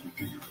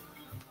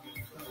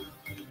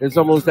 It's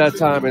almost that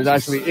time. It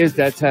actually is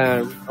that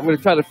time. I'm going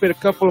to try to fit a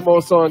couple of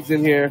more songs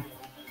in here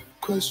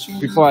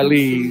before I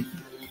leave.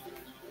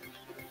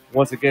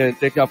 Once again,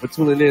 thank y'all for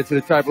tuning in to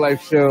the Tribal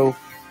Life Show.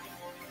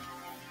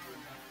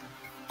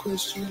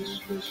 Yours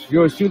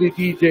truly,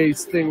 DJ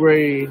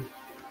Stingray.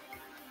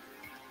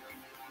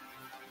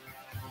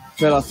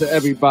 Shout out to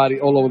everybody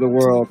all over the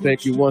world.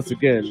 Thank you once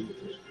again.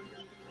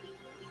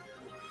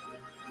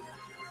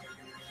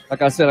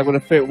 Like I said, I'm going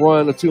to fit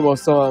 1 or 2 more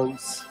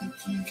songs.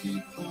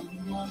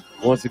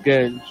 Once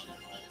again,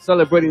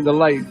 celebrating the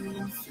life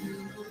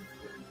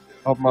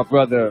of my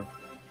brother,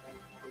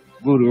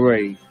 Voodoo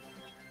Ray.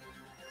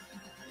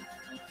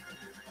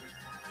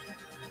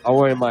 I'm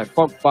wearing my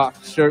Funk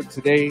Box shirt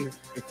today.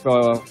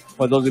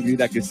 For those of you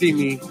that can see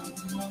me.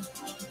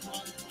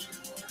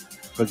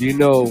 Because you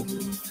know,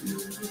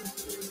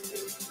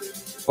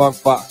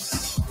 Funk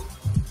Box.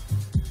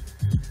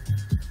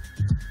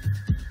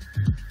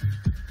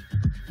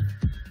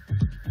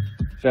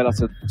 Shout out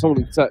to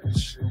Tony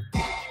Touch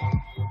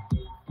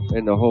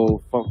and the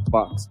whole Funk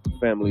Box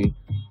family.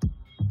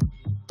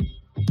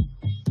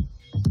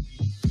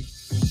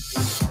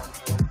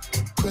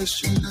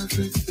 Question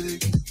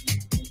everything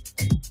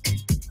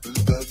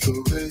about the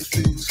way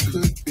things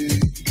could be.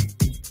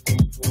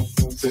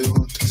 They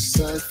won't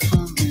decide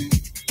for me.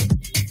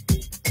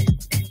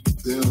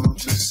 They won't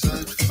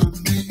decide for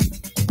me.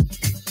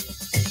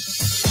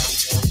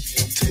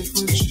 Take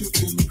what you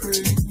can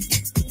bring.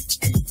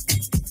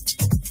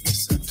 The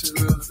center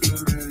of the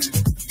rain.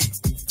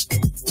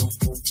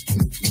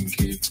 You can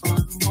keep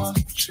on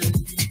watching.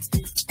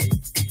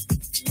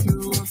 You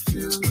will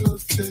feel the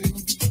thing.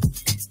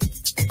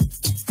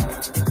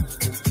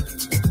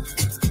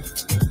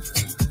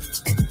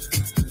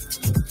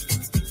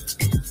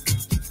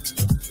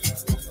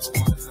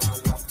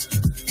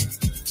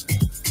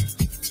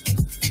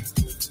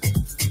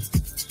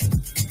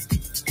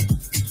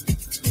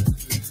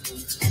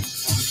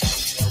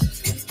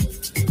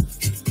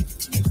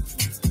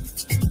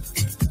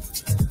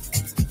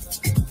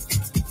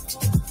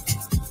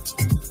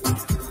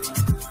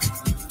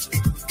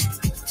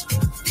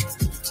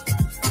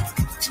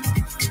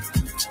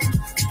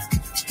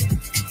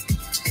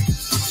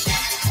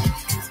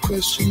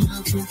 Question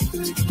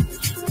everything.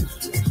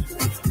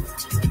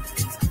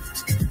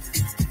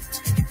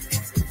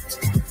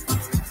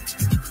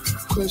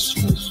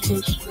 Question.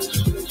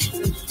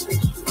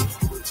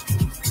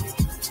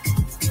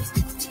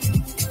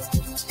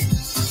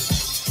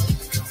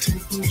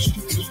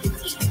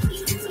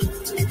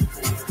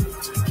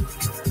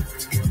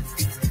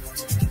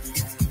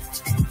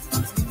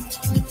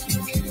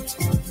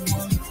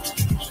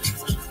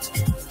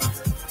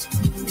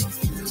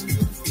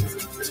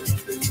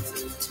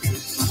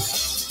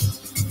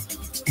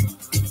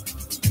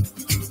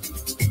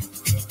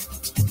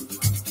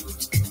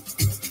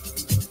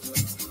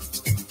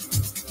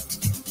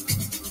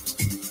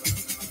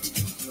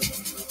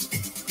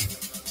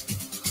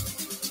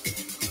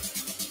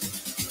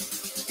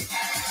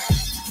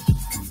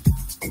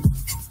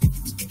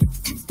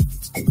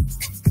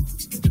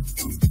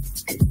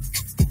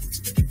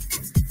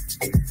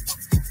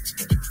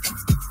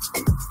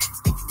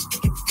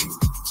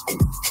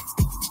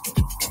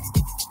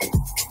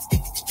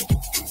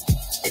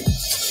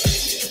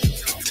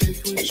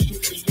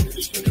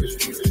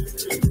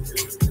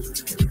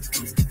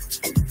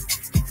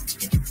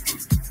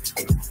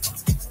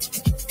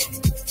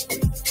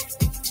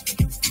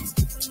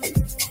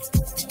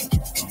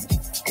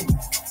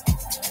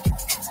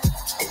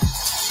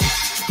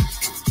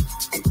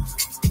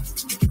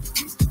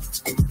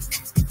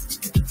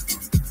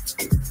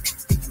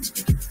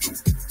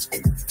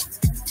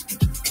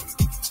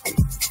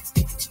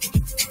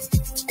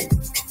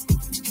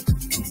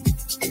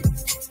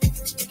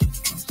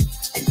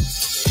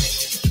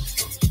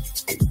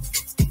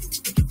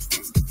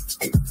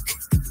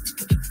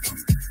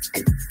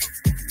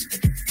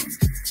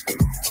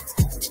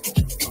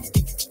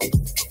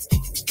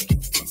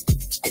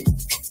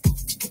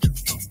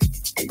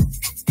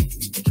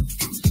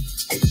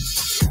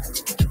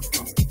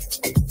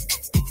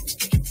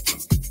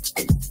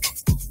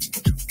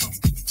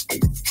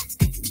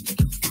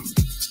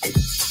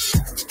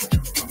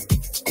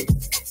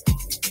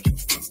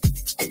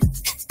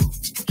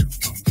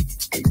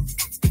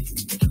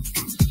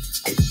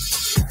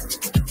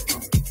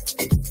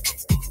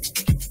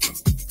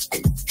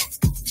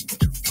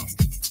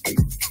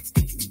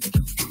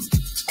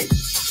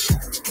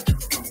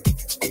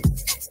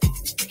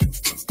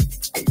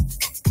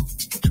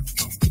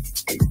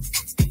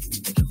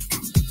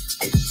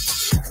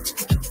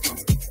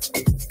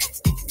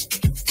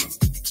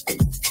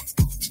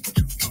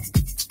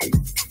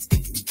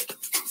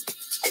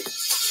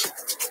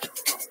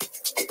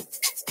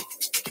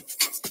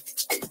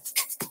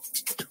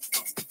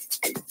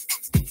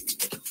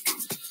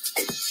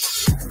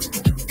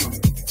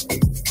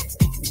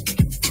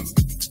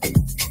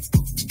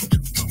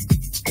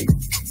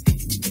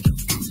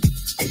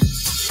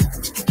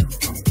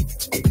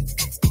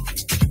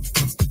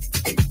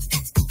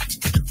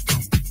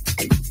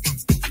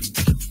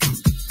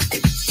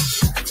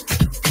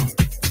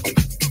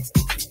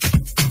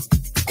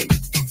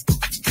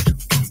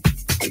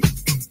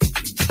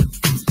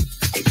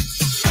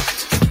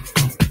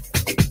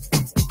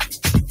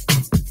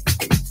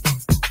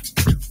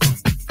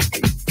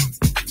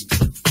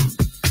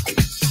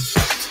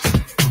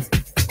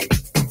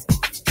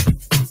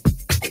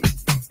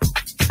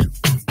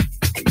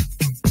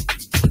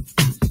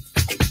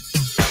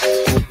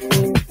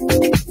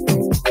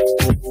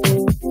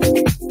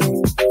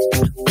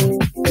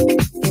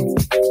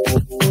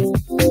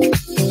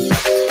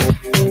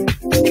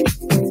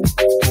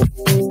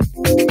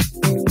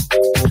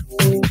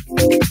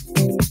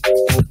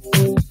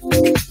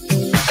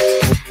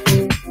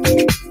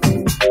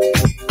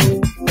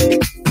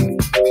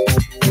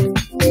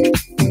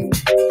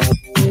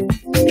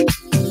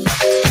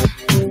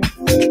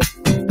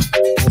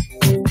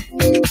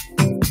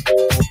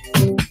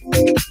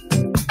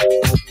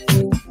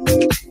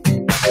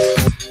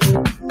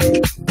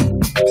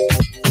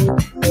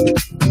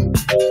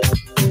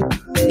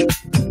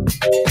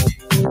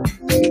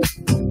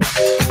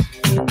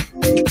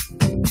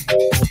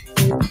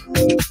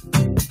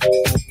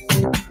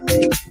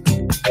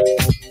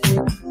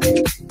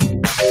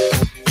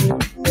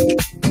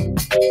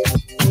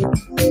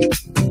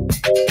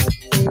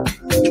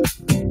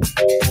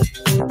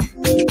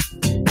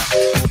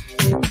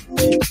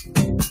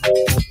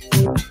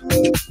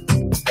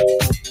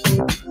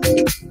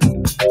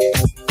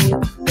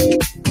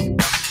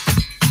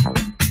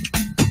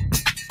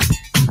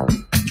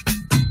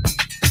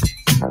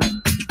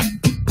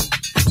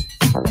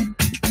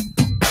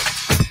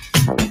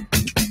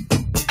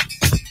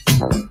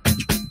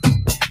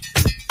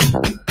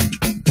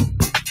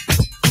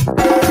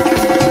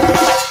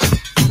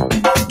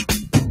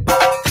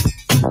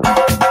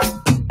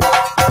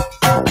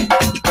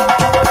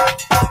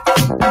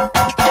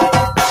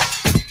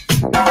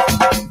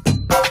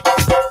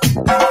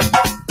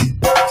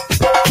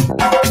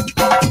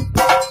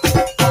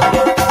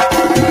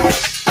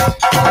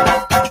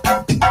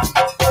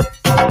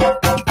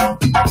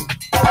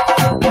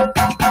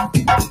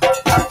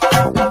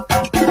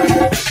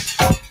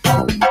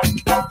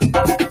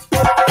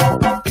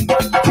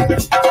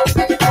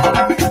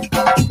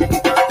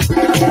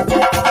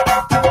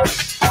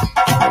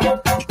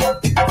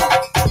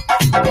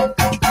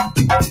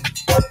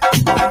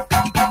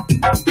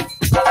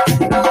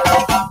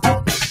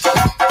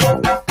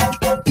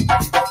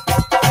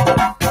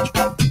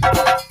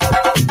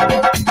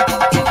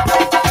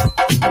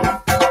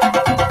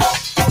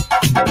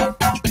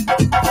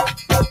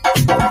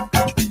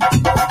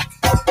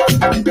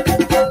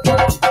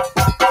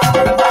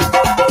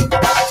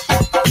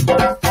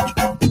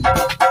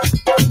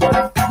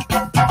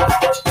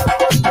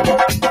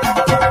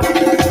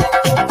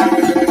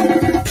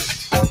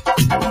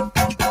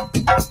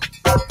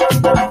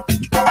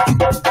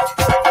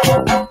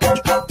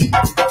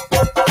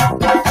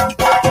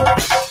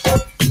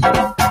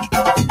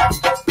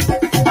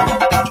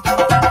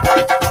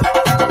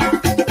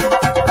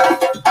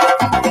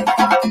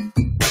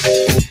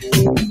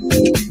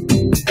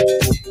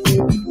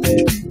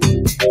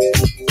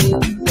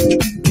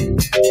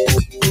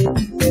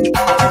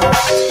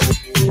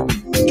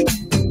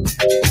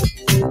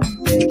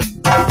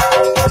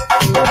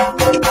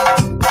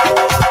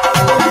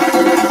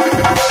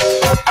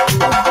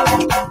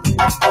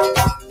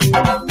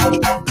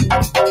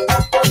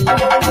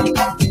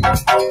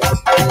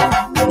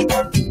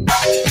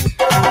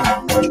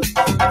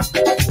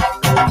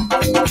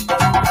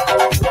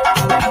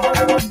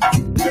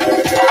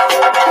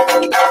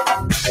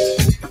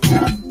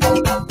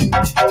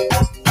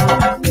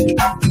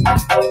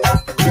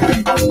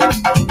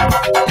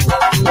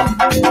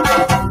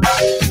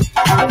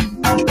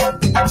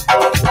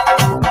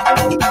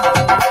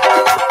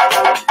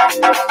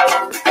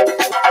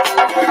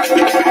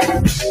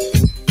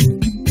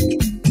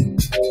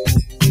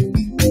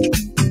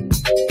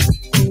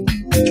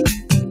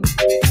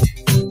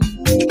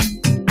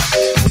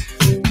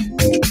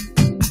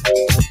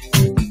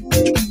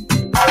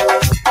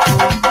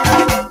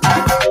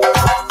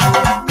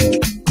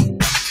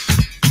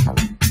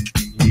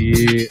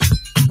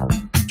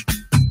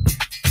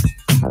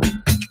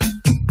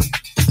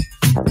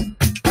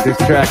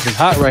 track is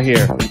hot right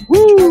here.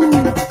 Woo!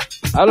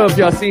 I don't know if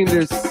y'all seen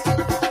this.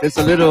 It's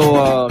a little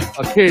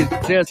a kid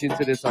dancing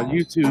to this on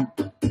YouTube,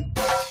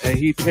 and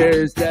he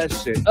tears that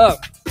shit up.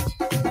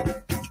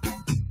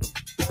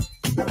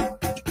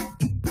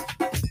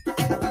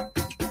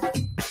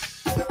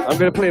 I'm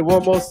gonna play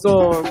one more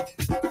song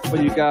for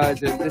you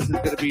guys, and this is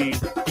gonna be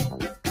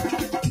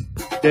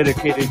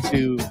dedicated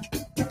to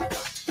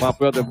my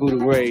brother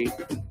Voodoo Ray.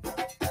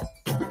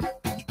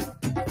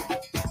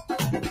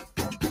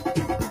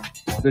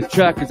 The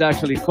track is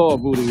actually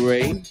called Voodoo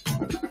Ray.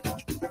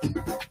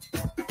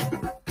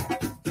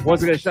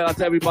 Once again, shout out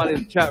to everybody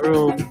in the chat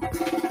room.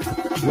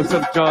 What's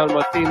up, John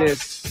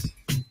Martinez?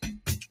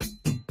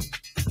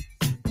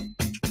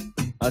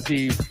 I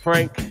see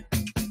Frank,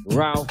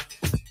 Ralph,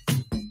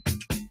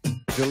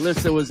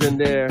 Jalissa was in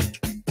there.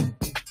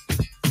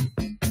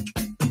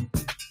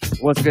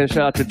 Once again, shout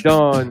out to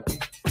Dawn.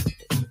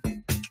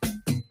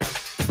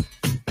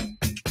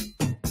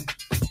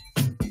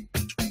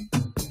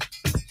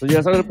 So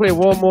yes, I'm gonna play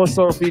one more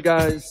song for you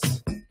guys.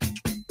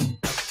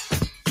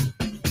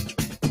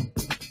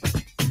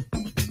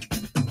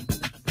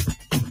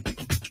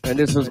 And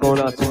this one's going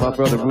out to my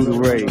brother Voodoo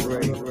Ray.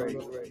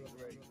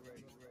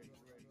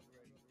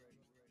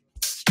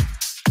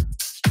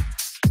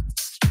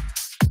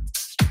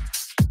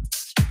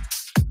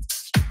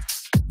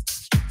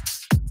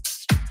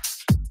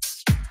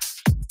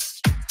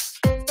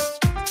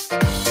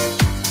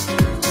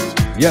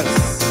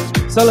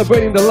 Yes,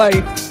 celebrating the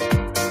life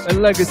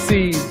and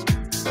legacy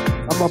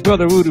of my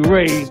brother Voodoo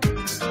Ray.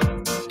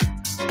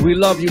 We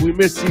love you, we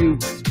miss you.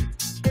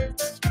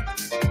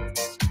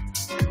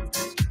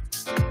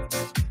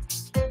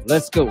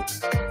 Let's go.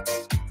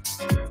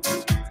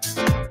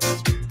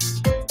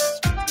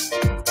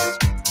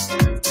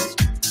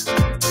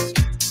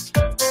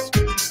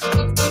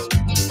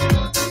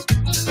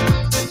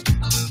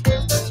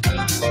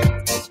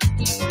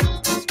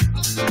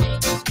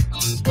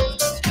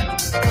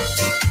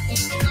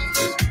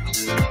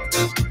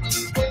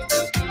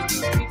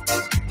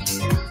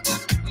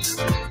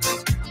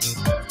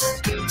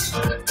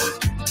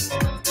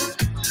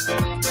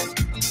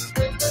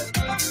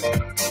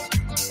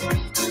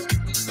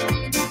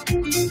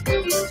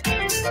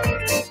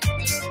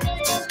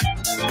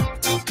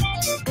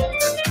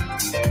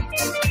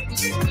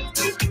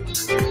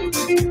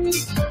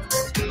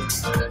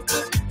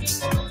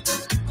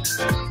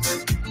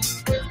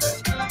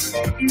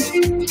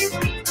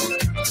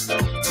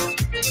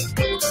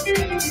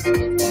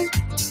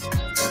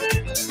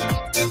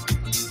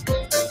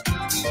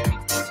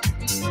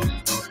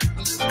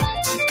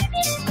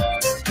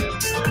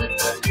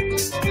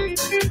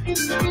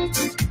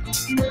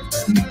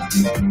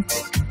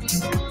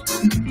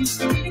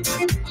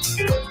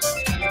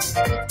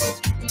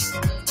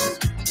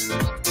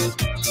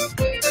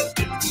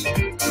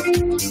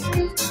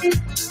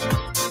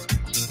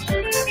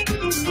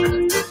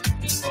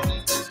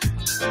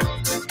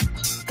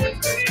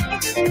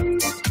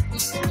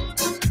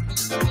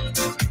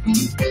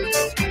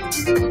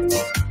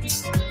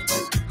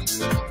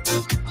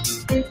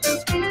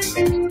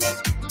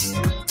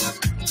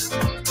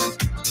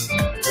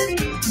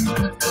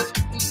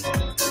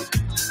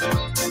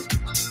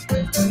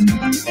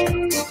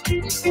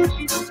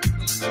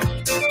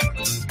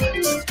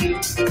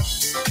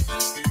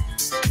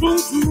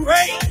 Voodoo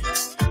Ray,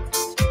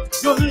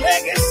 your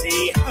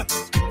legacy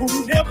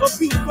will never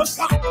be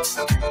forgotten.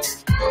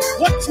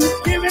 What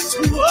you've given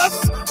to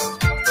us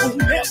will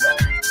never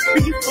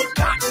be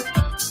forgotten.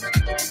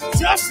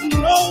 Just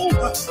know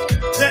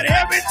that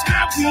every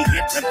time we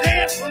hit the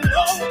dance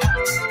floor,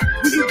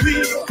 we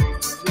will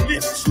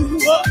lift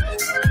you up,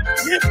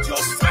 lift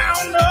your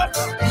sound up.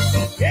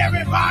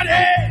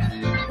 Everybody,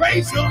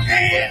 raise your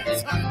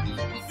hands,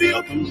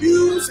 feel the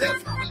music.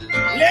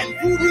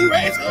 Let Voodoo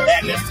Ray's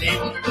legacy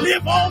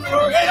live on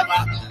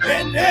forever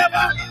and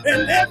ever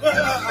and ever.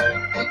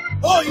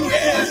 Oh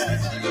yeah.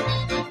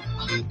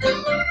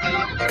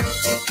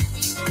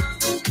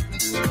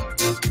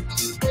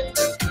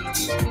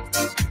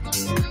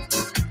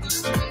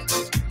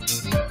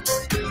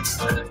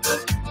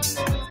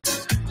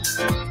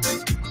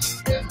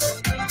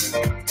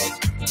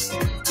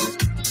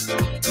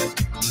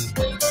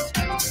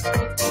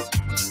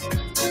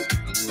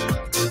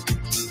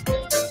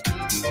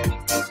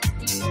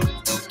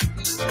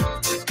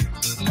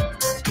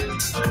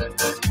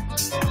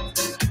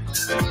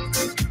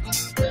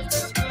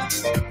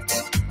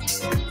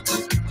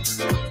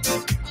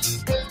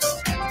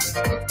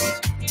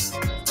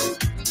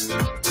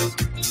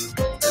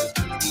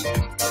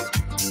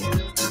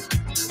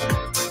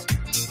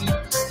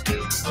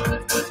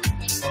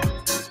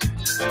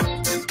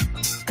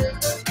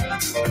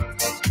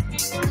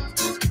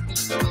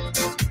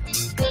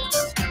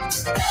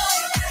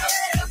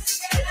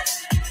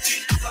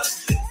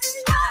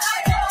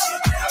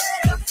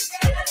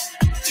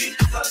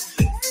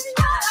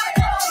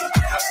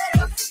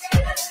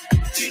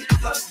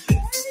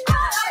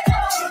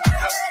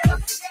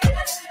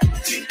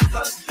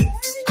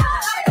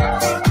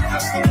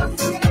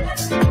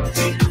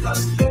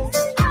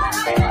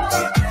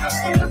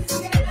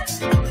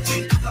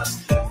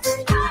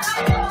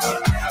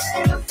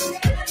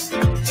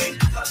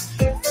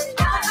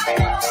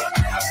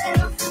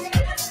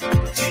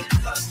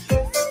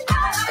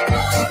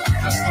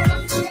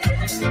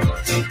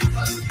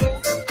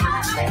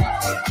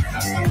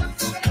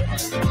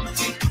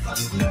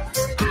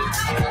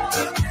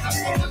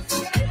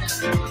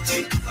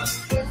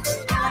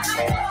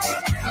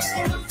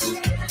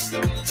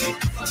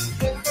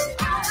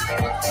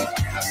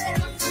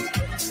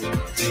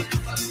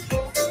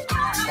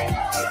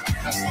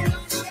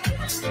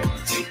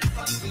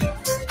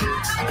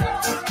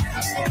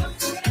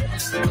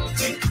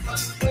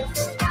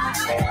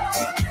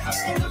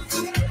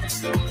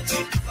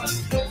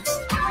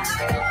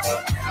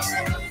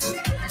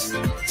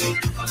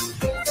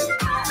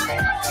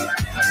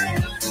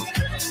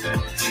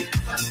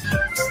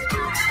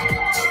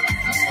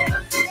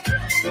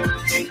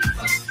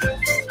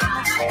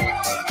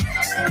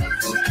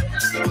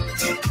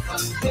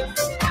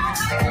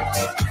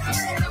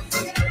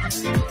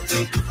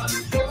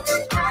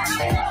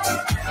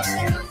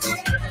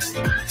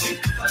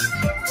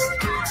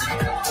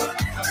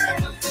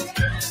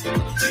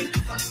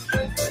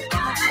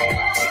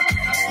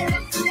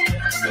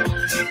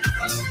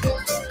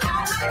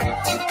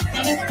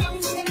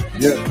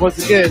 Yeah, once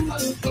again,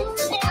 this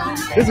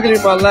is going to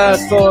be my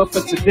last song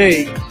for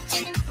today,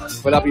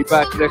 but I'll be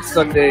back next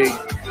Sunday,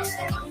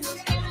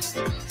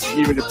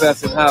 giving the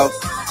best in house,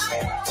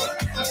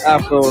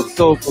 Afro,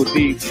 soulful,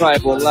 deep,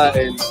 tribal,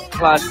 Latin,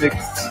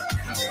 classics,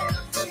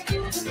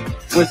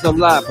 with some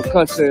live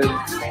percussion.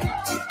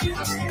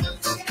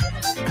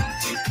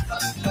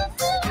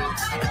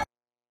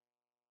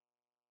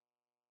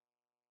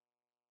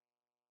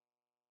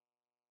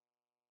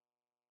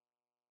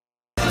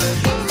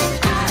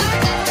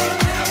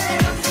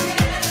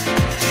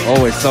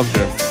 Always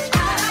something.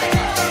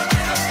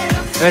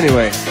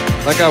 Anyway,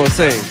 like I was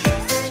saying,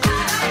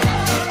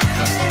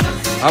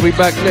 I'll be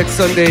back next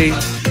Sunday,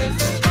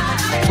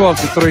 12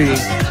 to 3.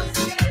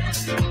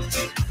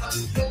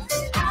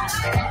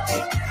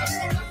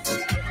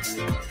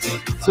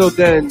 Till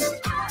then,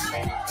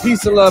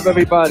 peace and love,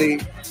 everybody.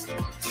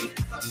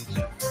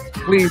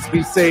 Please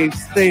be safe,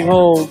 stay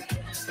home,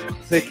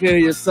 take care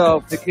of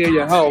yourself, take care of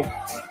your health.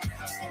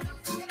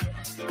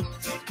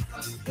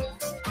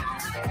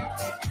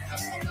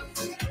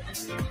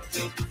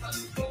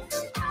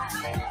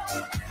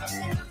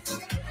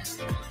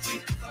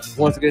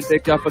 Once again,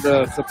 thank y'all for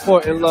the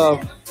support and love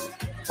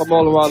from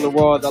all around the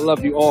world. I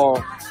love you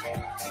all.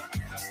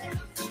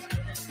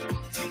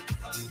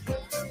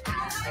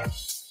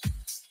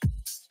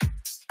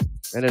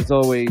 And as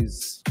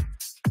always,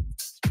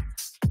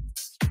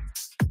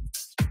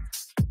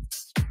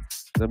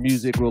 the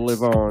music will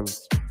live on.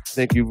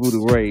 Thank you,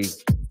 Voodoo Ray.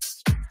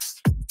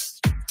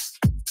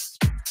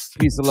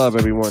 Peace and love,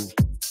 everyone.